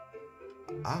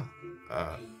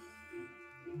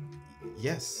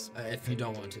 Yes. If you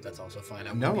don't want to, that's also fine.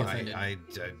 I No, won't be offended. I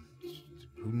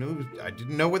who knows? I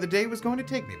didn't know where the day was going to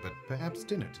take me, but perhaps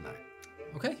dinner tonight.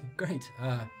 Okay, great.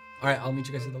 All right, I'll meet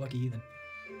you guys at the Lucky Heathen.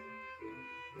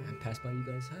 I pass by you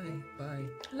guys. Hi, bye.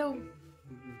 Hello.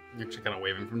 You're actually kind of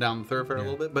waving from down the thoroughfare a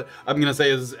little bit, but I'm gonna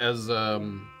say as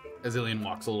Illien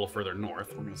walks a little further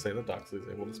north, we're gonna say that Doxley's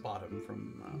able to spot him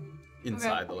from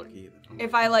inside the Lucky Heathen.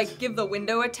 If I like give the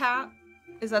window a tap,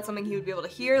 is that something he would be able to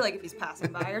hear? Like if he's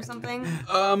passing by or something?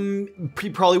 He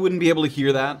probably wouldn't be able to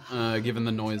hear that, given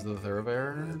the noise of the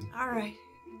thoroughfare. All right.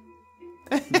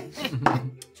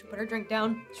 She'll put her drink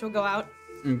down. She'll go out.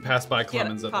 And pass by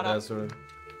Clemens at the caught up. desk. Sort of.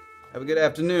 Have a good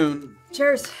afternoon.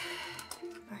 Cheers.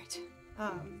 All right.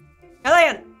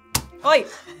 Illien! Oi!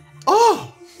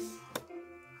 Oh,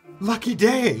 lucky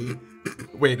day.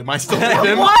 Wait, am I still with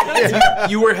him? What?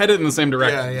 You were headed in the same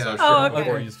direction, Yeah. so Oh, sure, okay.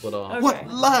 before you split off. Okay. What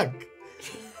luck?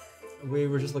 We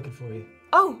were just looking for you.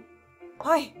 Oh!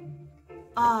 Oi!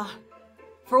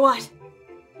 For what?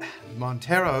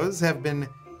 Monteros have been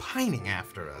pining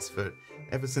after us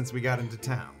ever since we got into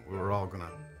town. We were all gonna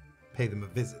pay them a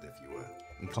visit if you were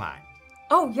inclined.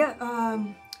 Oh, yeah,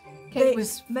 Kayt they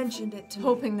was mentioned it to me.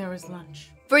 hoping there was lunch.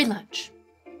 Free lunch.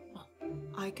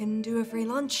 I can do a free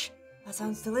lunch. That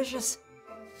sounds delicious.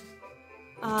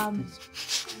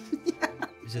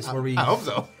 Is this where we? I hope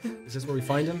so. Is this where we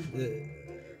find him?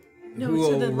 No,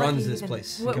 Who to the runs Lucky this Heathen.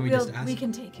 place? We'll- Can we just ask? We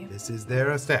can take you. This is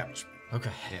their establishment.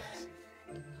 Okay. Yes.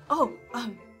 Oh,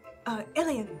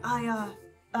 Illien,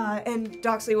 and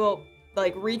Doxley will,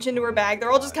 like, reach into her bag.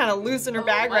 They're all just kind of loose in her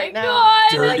bag right now.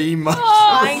 Dirty mush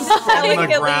Trying to on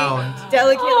the ground.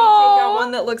 delicately take out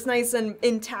one that looks nice and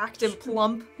intact and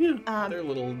plump. They're a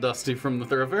little dusty from the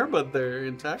thoroughfare, but they're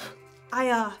intact.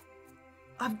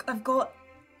 I've got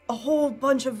a whole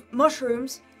bunch of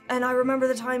mushrooms, and I remember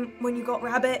the time when you got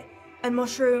rabbit and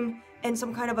mushroom and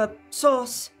some kind of a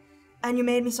sauce, and you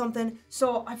made me something.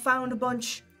 So I found a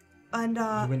bunch, and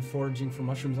You went foraging for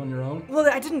mushrooms on your own? well,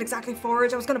 I didn't exactly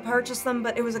forage. I was gonna purchase them,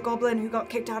 but it was a goblin who got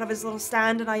kicked out of his little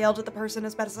stand, and I yelled at the person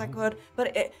as best as I could.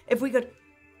 But if we could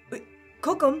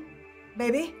cook them,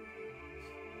 maybe.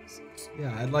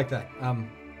 Yeah, I'd like that.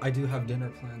 I do have dinner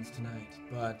plans tonight,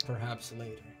 but perhaps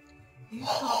later. You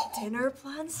got dinner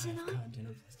plans tonight? Got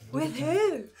dinner plans. With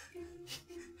who?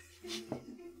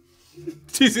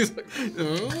 TC's like,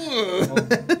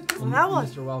 Well, that one.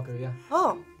 Mr. Welker, yeah.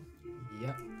 Oh,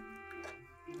 Yeah.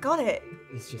 got it.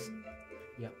 It's just.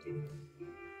 Yeah.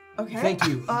 Okay. Thank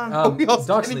you. we all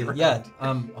standing Doxley, around. yeah.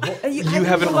 You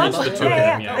haven't hold on. reached the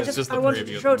totem yet. I It's just just the I three wanted of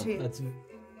you to at show the it to you.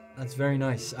 That's very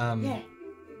nice. Yeah.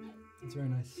 It's very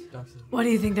nice, Doxley. What do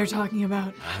you think they're talking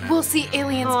about? Well, see,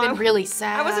 Illien's been really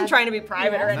sad. I wasn't trying to be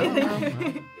private or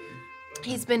anything.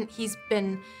 He's been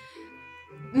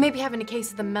maybe having a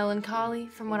case of the melancholy,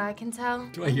 from what I can tell.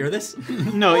 Do I hear this?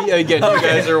 No, yeah, again, you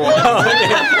guys are you're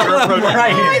approaching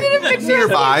Right here.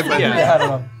 Nearby, but Yeah. I don't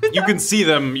know. You can see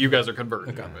them. You guys are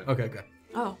converging. Okay, good.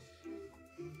 Oh.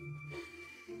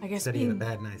 I guess said he had a being...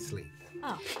 bad night's sleep.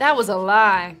 That was a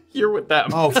lie. You're with them.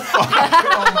 Oh, fuck.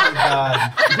 Oh, my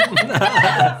God.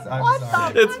 I'm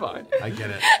sorry. It's fine. I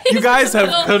get it. You guys have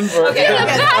converged.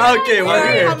 Okay, well,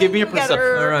 here, give me a perception.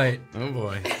 All right. Oh,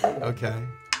 boy. Okay.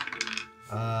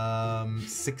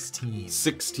 16.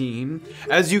 16.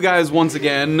 As you guys once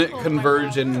again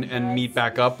converge and meet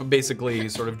back up, basically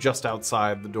sort of just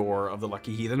outside the door of the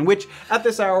Lucky Heathen, which at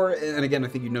this hour, and again, I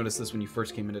think you noticed this when you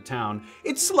first came into town,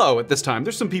 it's slow at this time.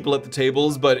 There's some people at the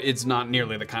tables, but it's not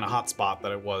nearly the kind of hot spot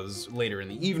that it was later in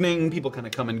the evening. People kind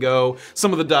of come and go.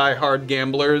 Some of the die-hard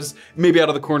gamblers, maybe out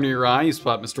of the corner of your eye, you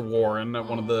spot Mr. Warren at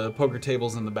one of the poker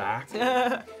tables in the back.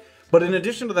 But in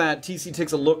addition to that, TC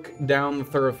takes a look down the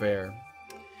thoroughfare.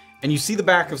 And you see the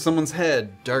back of someone's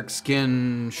head, dark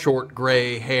skin, short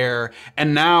gray hair,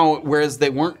 and now, whereas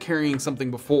they weren't carrying something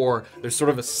before, there's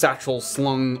sort of a satchel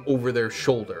slung over their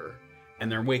shoulder,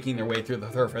 and they're making their way through the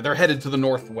thoroughfare. They're headed to the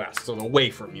northwest, so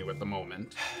away from you at the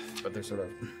moment, but they're sort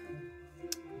of...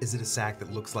 Is it a sack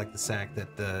that looks like the sack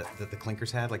that the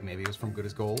Clinkers had? Like maybe it was from Good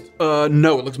as Gold?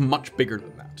 No, it looks much bigger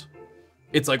than that.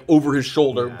 It's like over his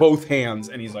shoulder, both hands,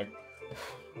 and he's like...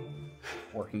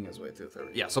 working his way through the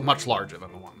thoroughfare. Yeah, so much larger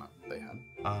than the one that they had.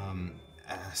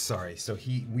 Sorry. So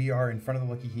we are in front of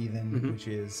the Lucky Heathen, which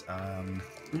is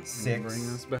 6. Bring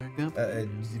us back up.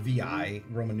 VI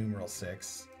Roman numeral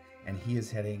 6, and he is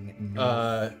heading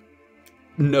north.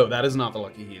 No, that is not the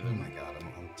Lucky Oh Heathen. my God,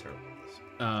 I'm terrible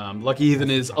at this. Lucky Heathen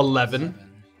is 11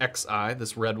 XI,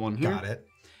 this red one here. Got it.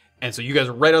 And so you guys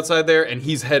are right outside there, and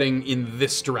he's heading in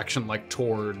this direction, like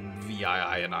toward VII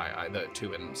and II, the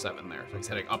 2 and 7 there. So he's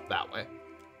heading up that way.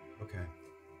 Okay.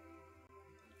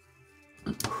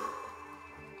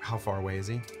 How far away is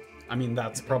he? I mean,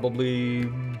 that's probably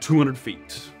 200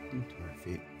 feet. 200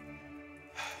 feet.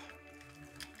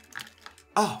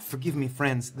 Oh, forgive me,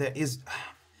 friends.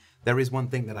 There is one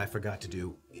thing that I forgot to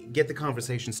do. Get the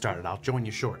conversation started. I'll join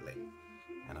you shortly.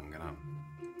 And I'm gonna...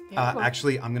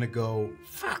 actually, I'm gonna go...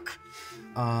 Fuck.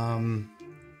 I'm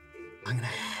gonna...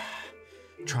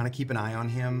 Trying to keep an eye on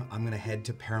him. I'm gonna head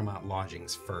to Paramount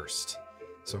Lodgings first.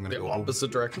 So I'm gonna go opposite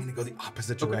direction? I'm gonna go the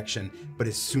opposite direction. But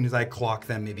as soon as I clock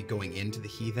them, maybe going into the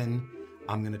Heathen,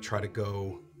 I'm gonna try to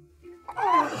go...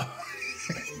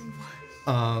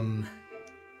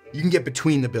 You can get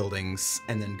between the buildings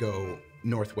and then go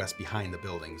northwest behind the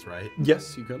buildings, right?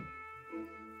 Yes, you can.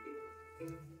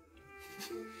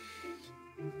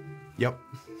 Yep.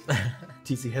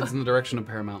 TC heads in the direction of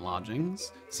Paramount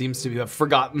Lodgings. Seems to have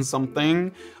forgotten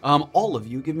something. All of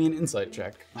you, give me an insight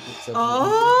check.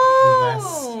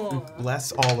 Oh!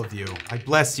 Bless all of you. I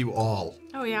bless you all.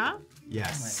 Oh, yeah?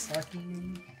 Yes. Bad.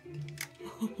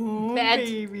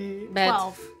 Bad.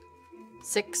 12.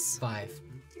 6. 5.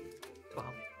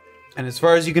 And as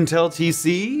far as you can tell,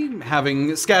 TC,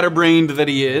 having scatterbrained that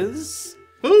he is,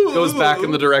 goes back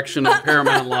in the direction of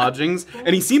Paramount Lodgings,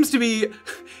 and he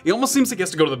almost seems like he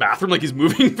has to go to the bathroom, like he's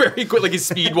moving very quick, like he's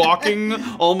speed walking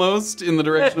almost in the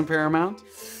direction of Paramount.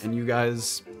 And you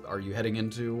guys, are you heading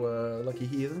into Lucky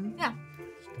Heathen? Yeah.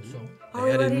 Are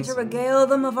we ready to regale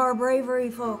them of our bravery,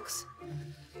 folks?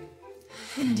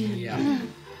 Yeah.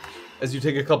 As you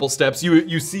take a couple steps,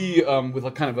 you see with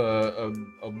a kind of a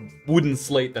wooden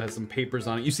slate that has some papers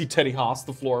on it, you see Teddy Haas,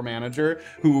 the floor manager,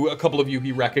 who a couple of you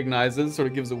he recognizes, sort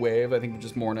of gives a wave. I think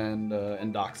just Morna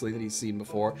and Doxley that he's seen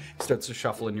before. He starts to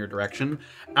shuffle in your direction.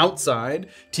 Outside,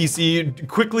 TC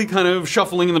quickly kind of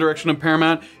shuffling in the direction of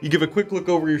Paramount. You give a quick look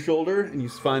over your shoulder, and you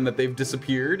find that they've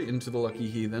disappeared into the Lucky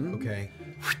Heathen. Okay.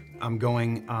 I'm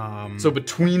going, So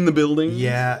between the buildings?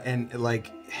 Yeah, and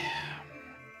like...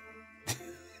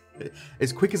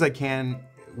 as quick as I can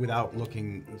without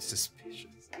looking suspicious.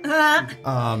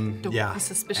 Don't Yeah. be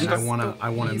suspicious. And I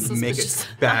wanna Be make suspicious.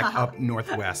 it back up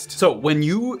northwest. So when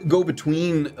you go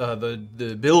between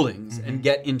the buildings and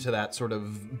get into that sort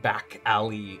of back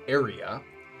alley area,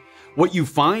 what you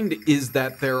find is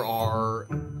that there are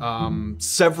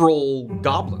several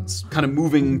goblins kind of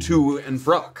moving to and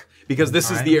fro. Because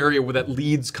this is the area where that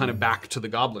leads kind of back to the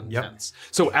goblin tents.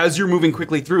 So as you're moving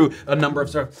quickly through, a number of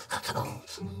sort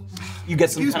of... You get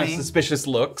some kind of suspicious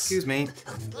looks. Excuse me.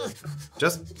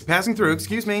 Just passing through,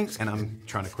 excuse me. And I'm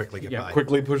trying to quickly get by.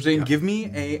 Quickly push in. Give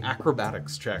me a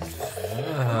acrobatics check.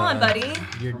 Come on, buddy.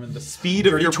 The speed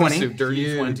of your 20. pursuit,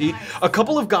 dirty 20. A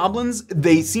couple of goblins,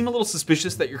 they seem a little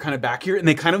suspicious that you're kind of back here, and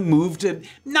they kind of move to,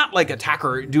 not like attack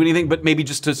or do anything, but maybe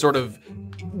just to sort of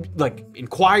like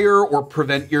inquire or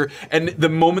prevent your, and the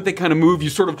moment they kind of move, you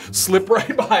sort of slip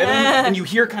right by them, and you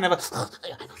hear kind of a,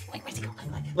 where's he going?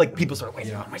 Like people sort of,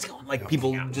 where's he going? Like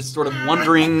people just sort of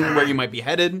wondering where you might be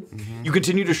headed. You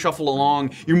continue to shuffle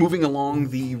along. You're moving along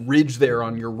the ridge there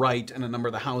on your right and a number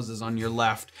of the houses on your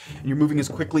left. And you're moving as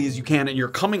quickly as you can, and you're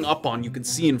coming up on, you can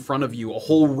see in front of you a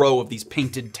whole row of these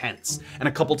painted tents. And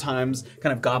a couple times,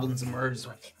 kind of goblins emerge,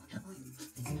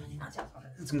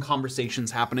 some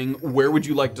conversations happening. Where would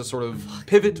you like to sort of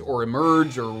pivot or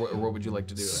emerge, or what would you like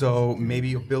to do? So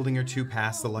maybe a building or two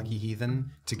past the Lucky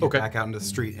Heathen to get back out into the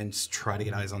street and just try to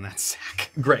get eyes on that sack.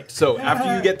 Great. So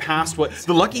after you get past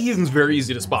the Lucky Heathen's very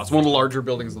easy to spot. It's one of the larger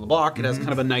buildings on the block. It has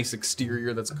kind of a nice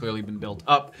exterior that's clearly been built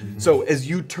up. So as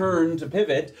you turn to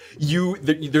pivot,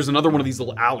 there's another one of these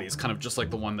little alleys, kind of just like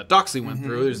the one that Doxley went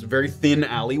through. There's a very thin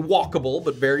alley, walkable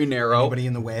but very narrow. Anybody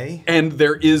in the way? And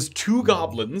there is two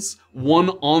goblins,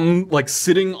 one on like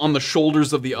sitting on the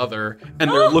shoulders of the other, and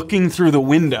they're looking through the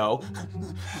window.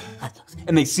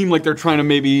 And they seem like they're trying to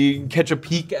maybe catch a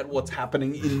peek at what's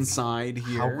happening inside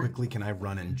here. How quickly can I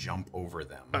run and jump over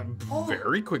them?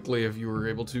 Very quickly, if you were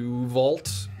able to vault.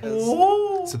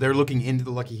 So they're looking into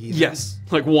the Lucky Heathen? Yes,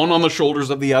 like one on the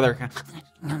shoulders of the other.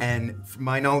 And from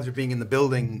my knowledge of being in the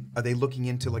building, are they looking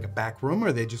into like a back room, or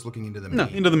are they just looking into the main? No,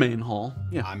 into the main hall.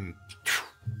 Yeah.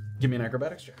 Give me an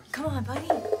acrobatics check. Come on, buddy.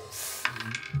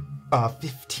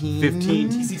 15. 15.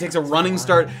 TC takes a running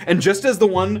start, and just as the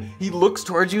one, he looks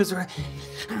towards you, sort of,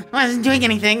 I wasn't doing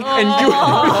anything, and you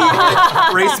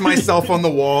brace myself on the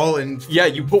wall and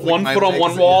you put one foot on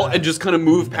one wall and just kind of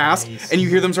move past, and you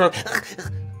hear them sort of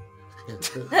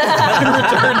return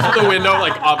to the window,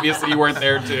 like obviously you weren't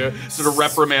there to sort of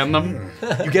reprimand them.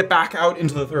 You get back out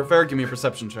into the thoroughfare. Give me a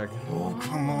perception check. Oh,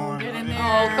 come on. Get in there.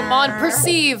 Oh, come on,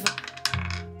 perceive.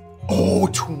 Oh,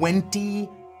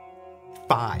 25.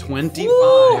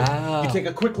 25. You take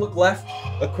a quick look left,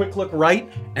 a quick look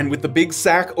right, and with the big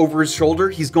sack over his shoulder,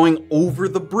 he's going over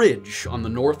the bridge on the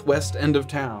northwest end of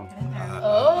town.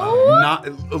 Not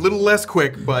a little less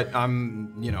quick, but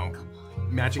I'm,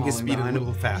 matching his speed a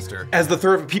little faster. As the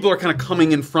people are kind of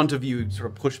coming in front of you, sort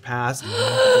of push past,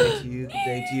 good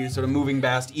day to you, sort of moving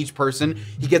past each person.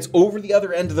 He gets over the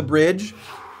other end of the bridge,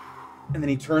 and then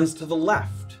he turns to the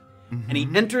left, and he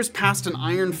enters past an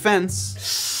iron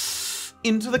fence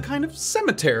into the kind of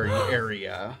cemetery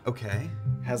area. Okay.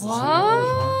 Has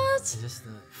What?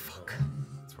 Fuck.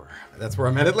 That's where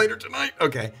I'm headed later tonight.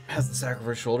 Okay. Has the sack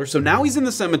over his shoulder. So now he's in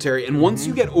the cemetery, and once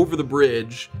you get over the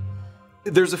bridge,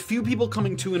 there's a few people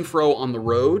coming to and fro on the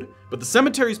road, but the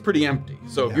cemetery's pretty empty.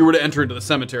 So if you were to enter into the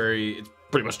cemetery, it's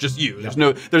pretty much just you.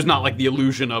 There's not like the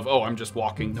illusion of, I'm just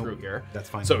walking through here. That's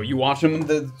fine. So you watch him,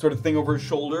 the sort of thing over his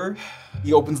shoulder.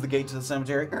 He opens the gate to the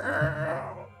cemetery.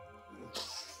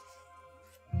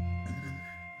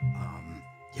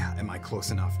 Am I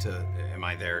close enough am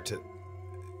I there to...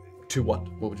 To what?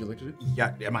 What would you like to do?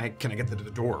 Yeah, can I get to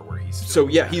the door where he's... So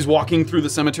he's walking through the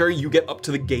cemetery. You get up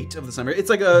to the gate of the cemetery. It's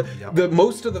like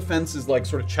most of the fence is like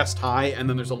sort of chest high, and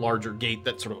then there's a larger gate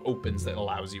that sort of opens that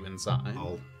allows you inside.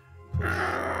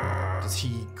 Does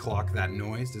he clock that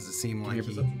noise? Does it seem like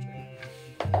he...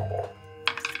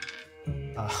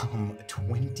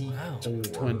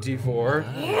 24.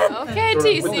 Okay, With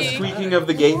the TC. squeaking of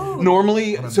the gate.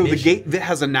 Normally, so the gate that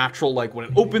has a natural, like when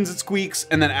it opens it squeaks,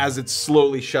 and then as it's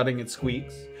slowly shutting it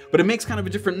squeaks. But it makes kind of a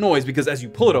different noise because as you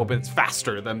pull it open, it's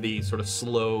faster than the sort of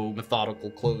slow,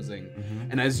 methodical closing.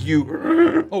 And as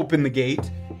you open the gate,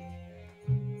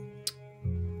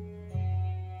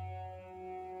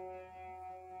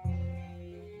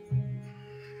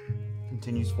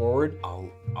 continues forward.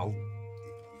 I'll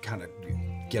kind of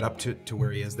get up to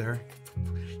where he is there.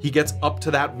 He gets up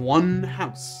to that one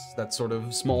house, that sort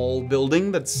of small building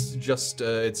that's just,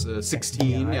 it's a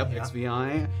 16,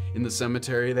 XVI, in the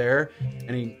cemetery there.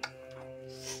 And he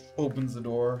opens the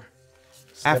door.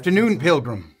 Afternoon,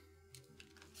 pilgrim.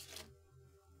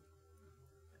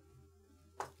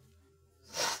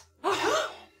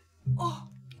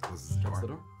 Closes the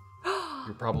door.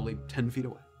 You're probably 10 feet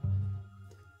away.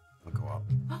 I'll go up.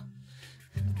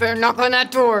 Better knock on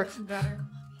that door. Better.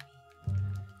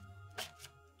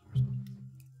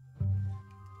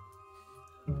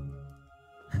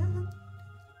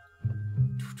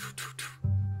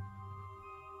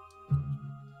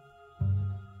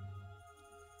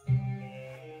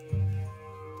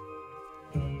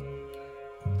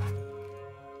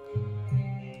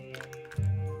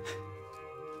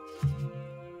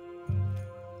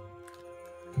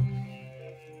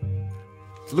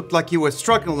 Looked like you were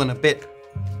struggling a bit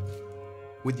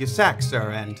with your sack,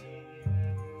 sir, and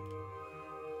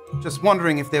just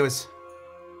wondering if there was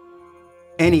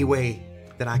any way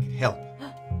that I could help.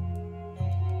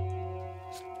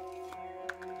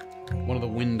 one of the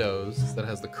windows that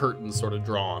has the curtains sort of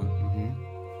drawn.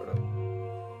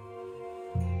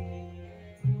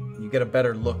 You get a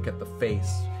better look at the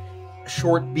face. A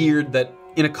short beard that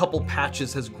in a couple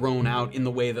patches has grown out in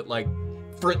the way that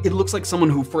it looks like someone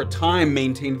who for a time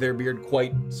maintained their beard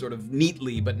quite sort of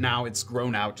neatly, but now it's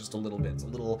grown out just a little bit.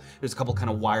 There's a couple kind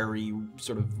of wiry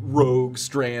sort of rogue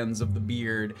strands of the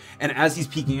beard. And as he's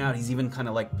peeking out, he's even kind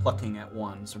of like plucking at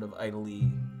one sort of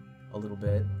idly a little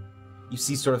bit. You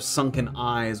see sort of sunken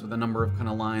eyes with a number of kind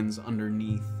of lines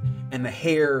underneath. And the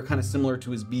hair, kind of similar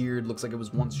to his beard, looks like it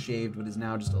was once shaved, but is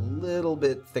now just a little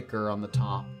bit thicker on the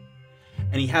top.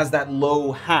 And he has that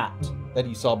low hat that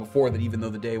you saw before that even though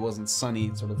the day wasn't sunny,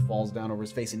 it sort of falls down over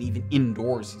his face. And even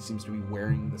indoors, he seems to be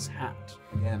wearing this hat.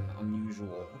 Again,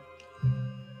 unusual.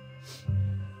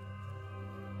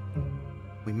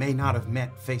 We may not have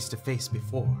met face to face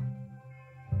before.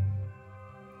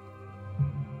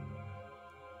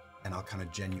 And I'll kind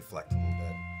of genuflect a little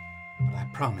bit. But I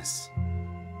promise,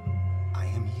 I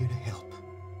am here to help.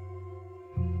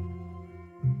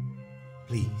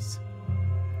 Please.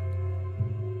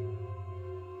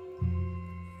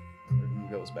 Curtain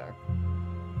goes back.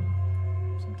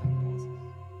 Some time passes.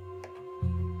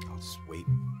 I'll just wait.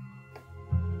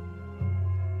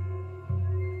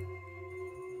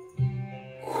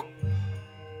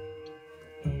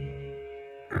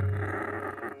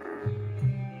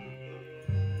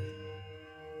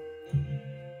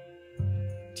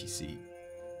 TC.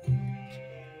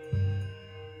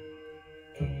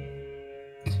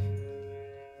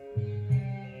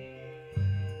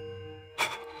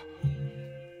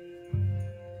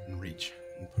 And reach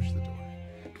and push the door.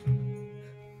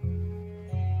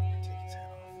 Take his hat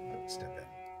off. Step in.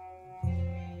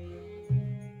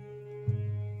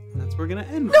 That's where we're gonna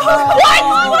end. What?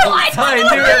 I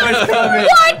knew it was coming.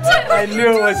 What? I knew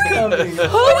it was coming.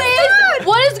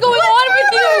 What is going on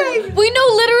with you? We know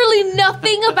literally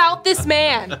nothing about this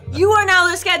man. You are now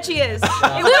the sketchiest.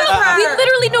 We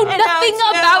literally know nothing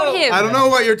about him. I don't know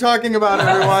what you're talking about,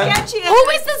 everyone. Sketchiest. Who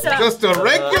is this man? Just a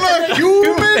regular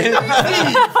human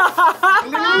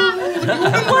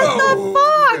What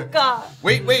the fuck?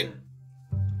 Wait.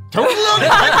 Totally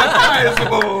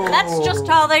unrecognizable. That's just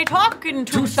how they talk in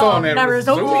Tucson,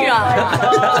 Arizona.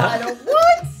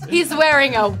 What? He's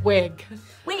wearing a wig.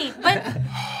 Wait, but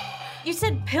you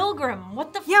said pilgrim.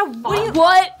 What the Yeah, fuck?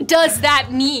 What does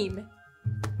that mean?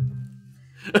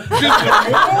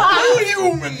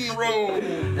 Human robe.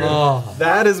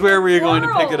 That is where we are going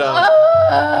to pick it up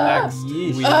next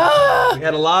week. We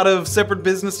had a lot of separate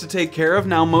business to take care of,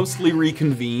 now mostly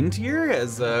reconvened here,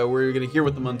 as we're going to hear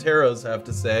what the Monteros have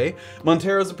to say.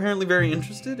 Montero's apparently very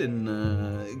interested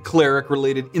in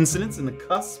cleric-related incidents in the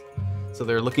cusp. So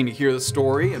they're looking to hear the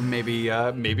story and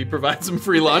maybe provide some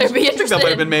free lunch. They'd be I think that interested might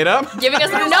have been made up. Giving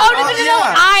us no.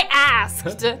 I asked.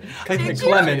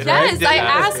 Clement, Yes, right? I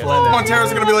asked.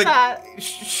 Montero's gonna be like,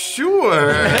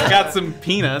 sure. Got some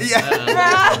peanuts. Yeah.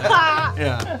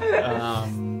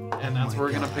 And that's where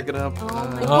we're gonna pick it up.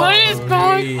 What is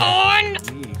going on?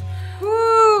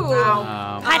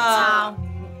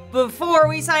 Before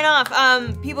we sign off,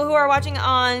 people who are watching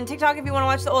on TikTok, if you want to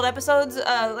watch the old episodes,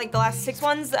 like the last 6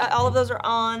 ones, all of those are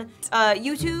on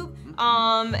YouTube.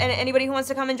 And anybody who wants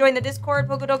to come and join the Discord,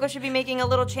 Pokodoko should be making a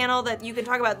little channel that you can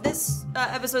talk about this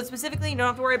episode specifically. You don't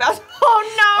have to worry about. Oh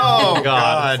no! Oh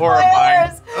God!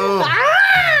 Horrifying. Oh my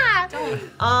God!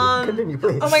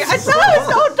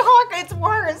 Don't talk. It's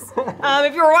worse.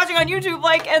 If you were watching on YouTube,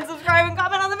 like and subscribe and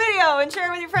comment on the video and share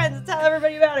it with your friends and tell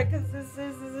everybody about it because this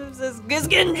is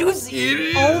getting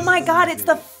juicy. Oh my God! It's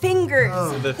the fingers.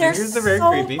 The They're fingers are very so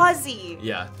creepy. fuzzy.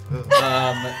 Yeah.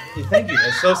 Thank you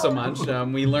guys so much.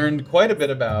 We learned quite a bit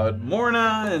about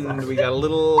Morna, and we got a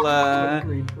little.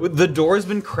 The door's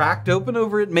been cracked open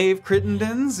over at Maeve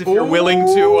Crittenden's. If you're willing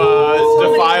to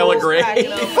defile a grave.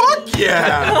 Fuck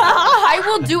yeah! I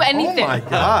will do anything. Oh my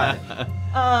God!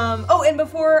 And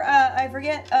before I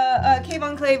forget, Cave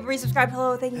Enclave resubscribed.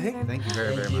 Hello, thank you. Thank you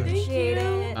very much. Appreciate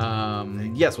it.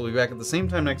 Yes, we'll be back at the same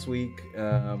time next week,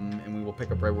 and we will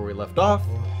pick up right where we left off.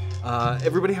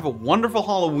 Everybody have a wonderful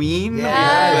Halloween.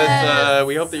 Yes.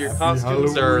 We hope that your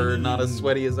costumes are not as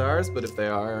sweaty as ours, but if they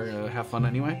are, have fun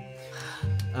anyway.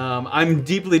 I'm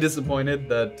deeply disappointed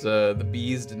that the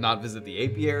bees did not visit the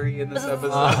apiary in this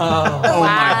episode. Oh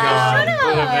my God!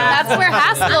 That's where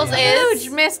Haskell's is.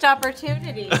 Huge missed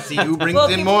opportunity. See who brings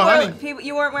in more honey.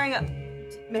 You weren't wearing a.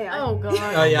 Oh God.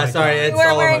 Oh yeah, sorry. You It's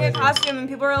weren't all wearing a over. costume, and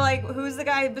people were like, "Who's the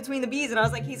guy between the bees?" And I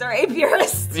was like, "He's our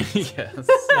apiarist." Yes.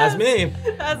 That's me.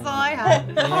 That's all I had.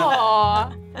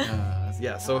 Aww.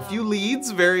 Yeah. So a few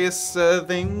leads, various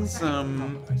things.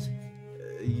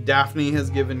 Daphne has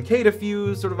given Kayt a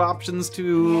few sort of options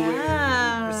to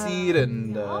proceed,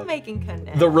 and all making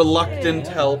connections. the reluctant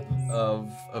help of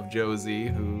Josie,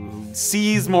 who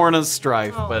sees Morna's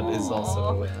strife, but is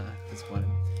also disappointed.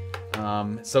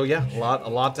 So yeah, a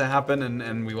lot to happen,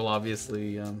 and we will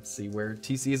obviously see where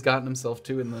TC's gotten himself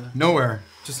to in the nowhere.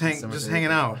 Just hanging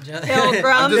out.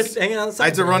 Pilgrim. Just hanging out. I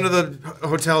had to run to the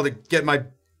hotel to get my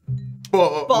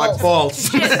balls.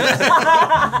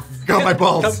 Got my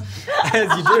balls.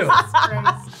 As you do.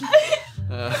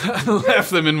 left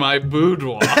them in my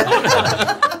boudoir.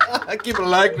 I keep a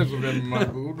likeness of him in my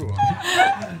boudoir.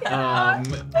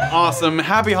 Awesome.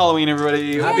 Happy Halloween,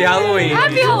 everybody. Happy Halloween.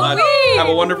 Happy Halloween. Have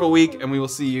a wonderful week, and we will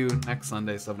see you next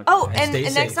Sunday, 7 o'clock. Oh, and Stay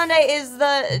next safe. Sunday is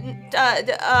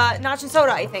the Notch and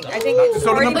Soda, I think. I think it's Soda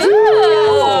already number been, two.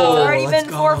 it's already let's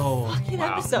been 4 go. fucking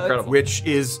episodes. Incredible. Which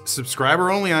is subscriber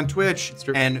only on Twitch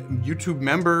true. and YouTube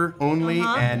member only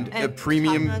and a And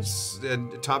premium top-notch.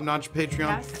 and top-notch Patreon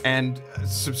Yes. and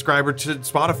subscriber to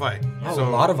Spotify. So a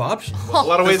lot of options. A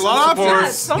lot of ways There's a lot of to support.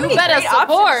 options. So You many better great options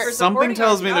support. for Something supporting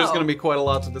tells our me there's show. going to be quite a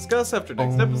lot to discuss after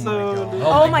next episode.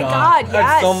 Oh my God, There's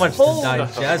yes. so much to Holy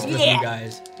digest with yeah. you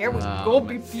guys. Here we go,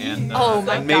 baby. And, Oh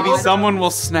my and maybe God. someone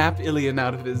will snap Illien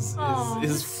out of his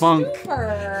funk.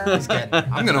 He's getting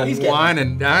I'm gonna wine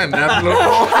and dine that little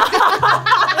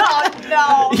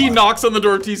No. He knocks on the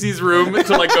door of TC's room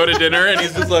to like go to dinner, and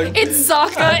he's just like, It's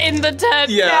Sokka in the tent.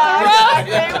 yeah.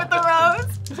 Okay, with the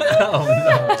rose. Oh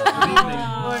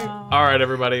no. All right,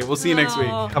 everybody. We'll see you next week.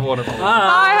 Have a wonderful one.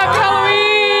 Bye. Happy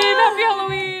Halloween.